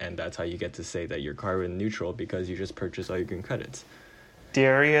emissions, and that's how you get to say that you're carbon neutral, because you just purchase all your green credits.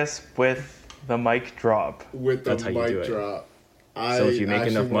 Darius, with The mic drop. With the That's how you do mic it. drop. So if you make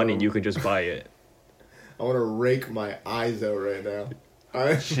actually enough money, wanna- you could just buy it. I want to rake my eyes out right now.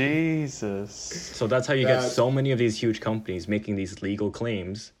 Jesus. So that's how you get That's- so many of these huge companies making these legal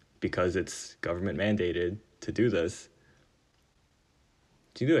claims because it's government mandated to do this.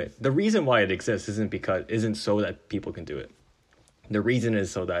 To do it. The reason why it exists isn't so that people can do it. The reason is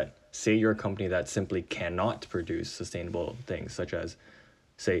so that, say you're a company that simply cannot produce sustainable things, such as,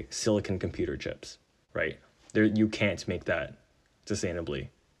 say, silicon computer chips, right? You can't make that sustainably.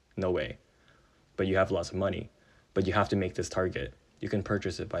 No way. But you have lots of money. But you have to make this target. You can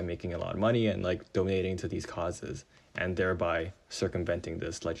purchase it by making a lot of money and like donating to these causes and thereby circumventing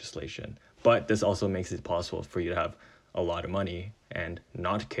this legislation. But this also makes it possible for you to have a lot of money and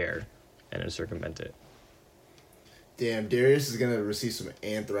not care and then circumvent it. Damn, Darius is gonna receive some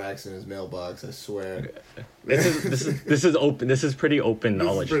anthrax in his mailbox. I swear. This is open. This is pretty open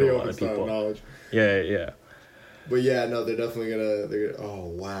knowledge This is pretty for a lot open of style people. knowledge. Yeah. But yeah, no, they're definitely gonna. They're gonna. Oh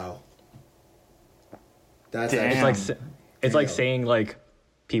wow. That's Damn. actually, It's like Damn. saying like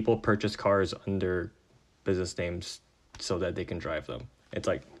people purchase cars under business names so that they can drive them. It's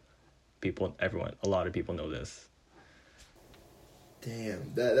like a lot of people know this.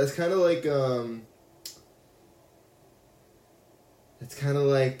 damn. That's kind of like It's kind of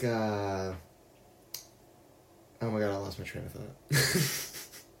like oh my god, I lost my train of thought.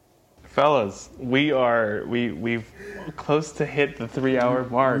 Fellas, we've close to hit the 3-hour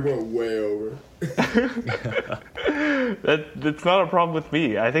mark. We went way over. That's not a problem with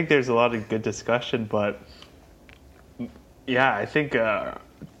me. I think there's a lot of good discussion, but yeah, I think that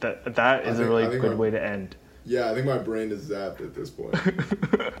is a really good way to end. Yeah, I think my brain is zapped at this point.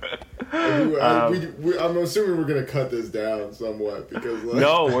 I'm assuming we're gonna cut this down somewhat because like,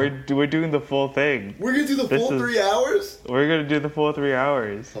 No, we're doing the full thing. we're gonna do the This full is- 3 hours. We're gonna do the full 3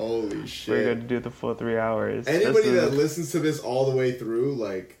 hours. Holy We're shit! gonna do the full 3 hours. Anybody This that is- listens to this all the way through,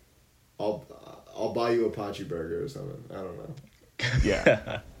 like, I'll buy you a Apache burger or something. I don't know.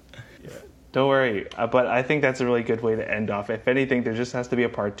 yeah. Don't worry, but I think that's a really good way to end off. If anything, there just has to be a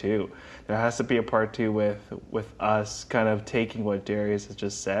part 2. There has to be a part 2 with us kind of taking what Darius has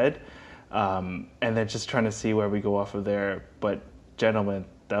just said, and then just trying to see where we go off of there. But gentlemen,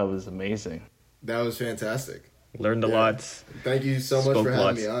 that was amazing. That was fantastic. Learned a Yeah. lot. Thank you so much Spoke for having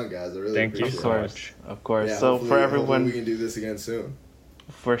lots. me on, guys. I really Thank you appreciate so it. much. Of course. Yeah, So hopefully- for hopefully everyone, we can do this again soon.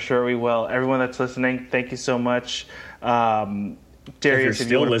 for sure we will. Everyone that's listening, thank you so much. Darius, if you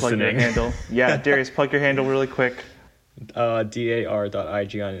still want to plug your listening. handle, yeah, Darius, plug your handle really quick.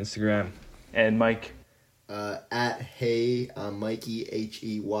 dar.ig on Instagram. And Mike. At Hey, I'm Mikey,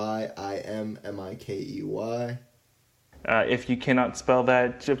 HEYIMMIKEY. If you cannot spell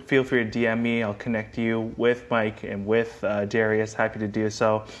that, just feel free to DM me. I'll connect you with Mike and with Darius. Happy to do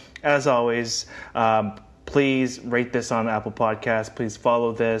so. As always, please rate this on Apple Podcasts. Please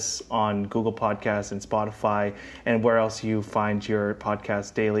follow this on Google Podcasts and Spotify and where else you find your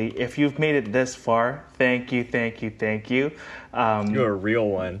podcast daily. If you've made it this far, thank you. You're a real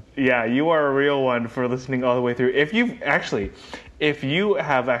one. Yeah, you are a real one for listening all the way through. If you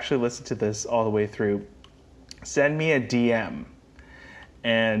have actually listened to this all the way through, send me a DM.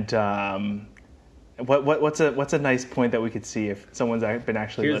 And what's a nice point that we could see if someone's been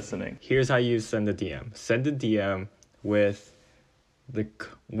actually listening? Here's how you send a DM. Send a DM with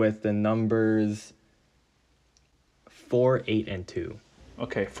the numbers 4, 8, and 2.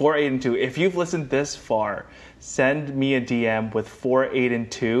 Okay, 4, 8, and 2. If you've listened this far, send me a DM with 4, 8,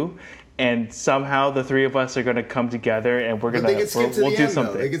 and 2. And somehow the three of us are going to come together and we'll They could skip to do the end,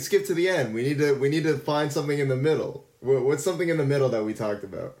 something. though. They could skip to the end. We need to find something in the middle. What's something in the middle that we talked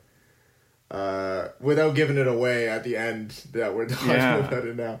about? Without giving it away at the end that we're talking about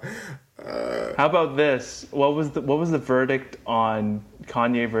it now. How about this? What was the verdict on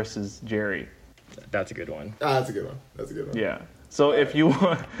Kanye versus Jerry? That's a good one. That's a good one. Yeah. So if you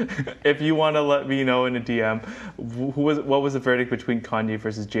want to let me know in a DM, what was the verdict between Kanye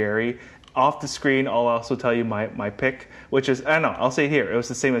versus Jerry? Off the screen, I'll also tell you my pick, which is I'll say it here. It was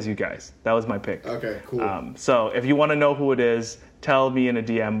the same as you guys. That was my pick. Okay, cool. So if you want to know who it is, tell me in a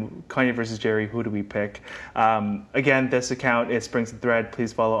DM. Kanye versus Jerry. Who do we pick? Again, this account is Springs and Thread.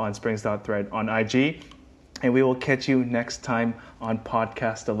 Please follow on Springs.thread on IG. And we will catch you next time on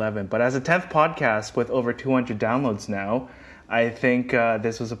Podcast 11. But as a 10th podcast with over 200 downloads now, I think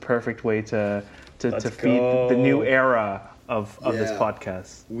this was a perfect way to feed the new era of this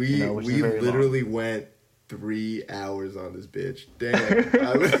podcast. We which is very literally went 3 hours on this bitch.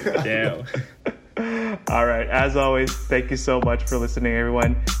 Damn. Damn. All right. As always, thank you so much for listening,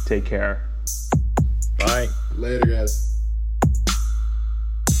 everyone. Take care. Bye. Later, guys.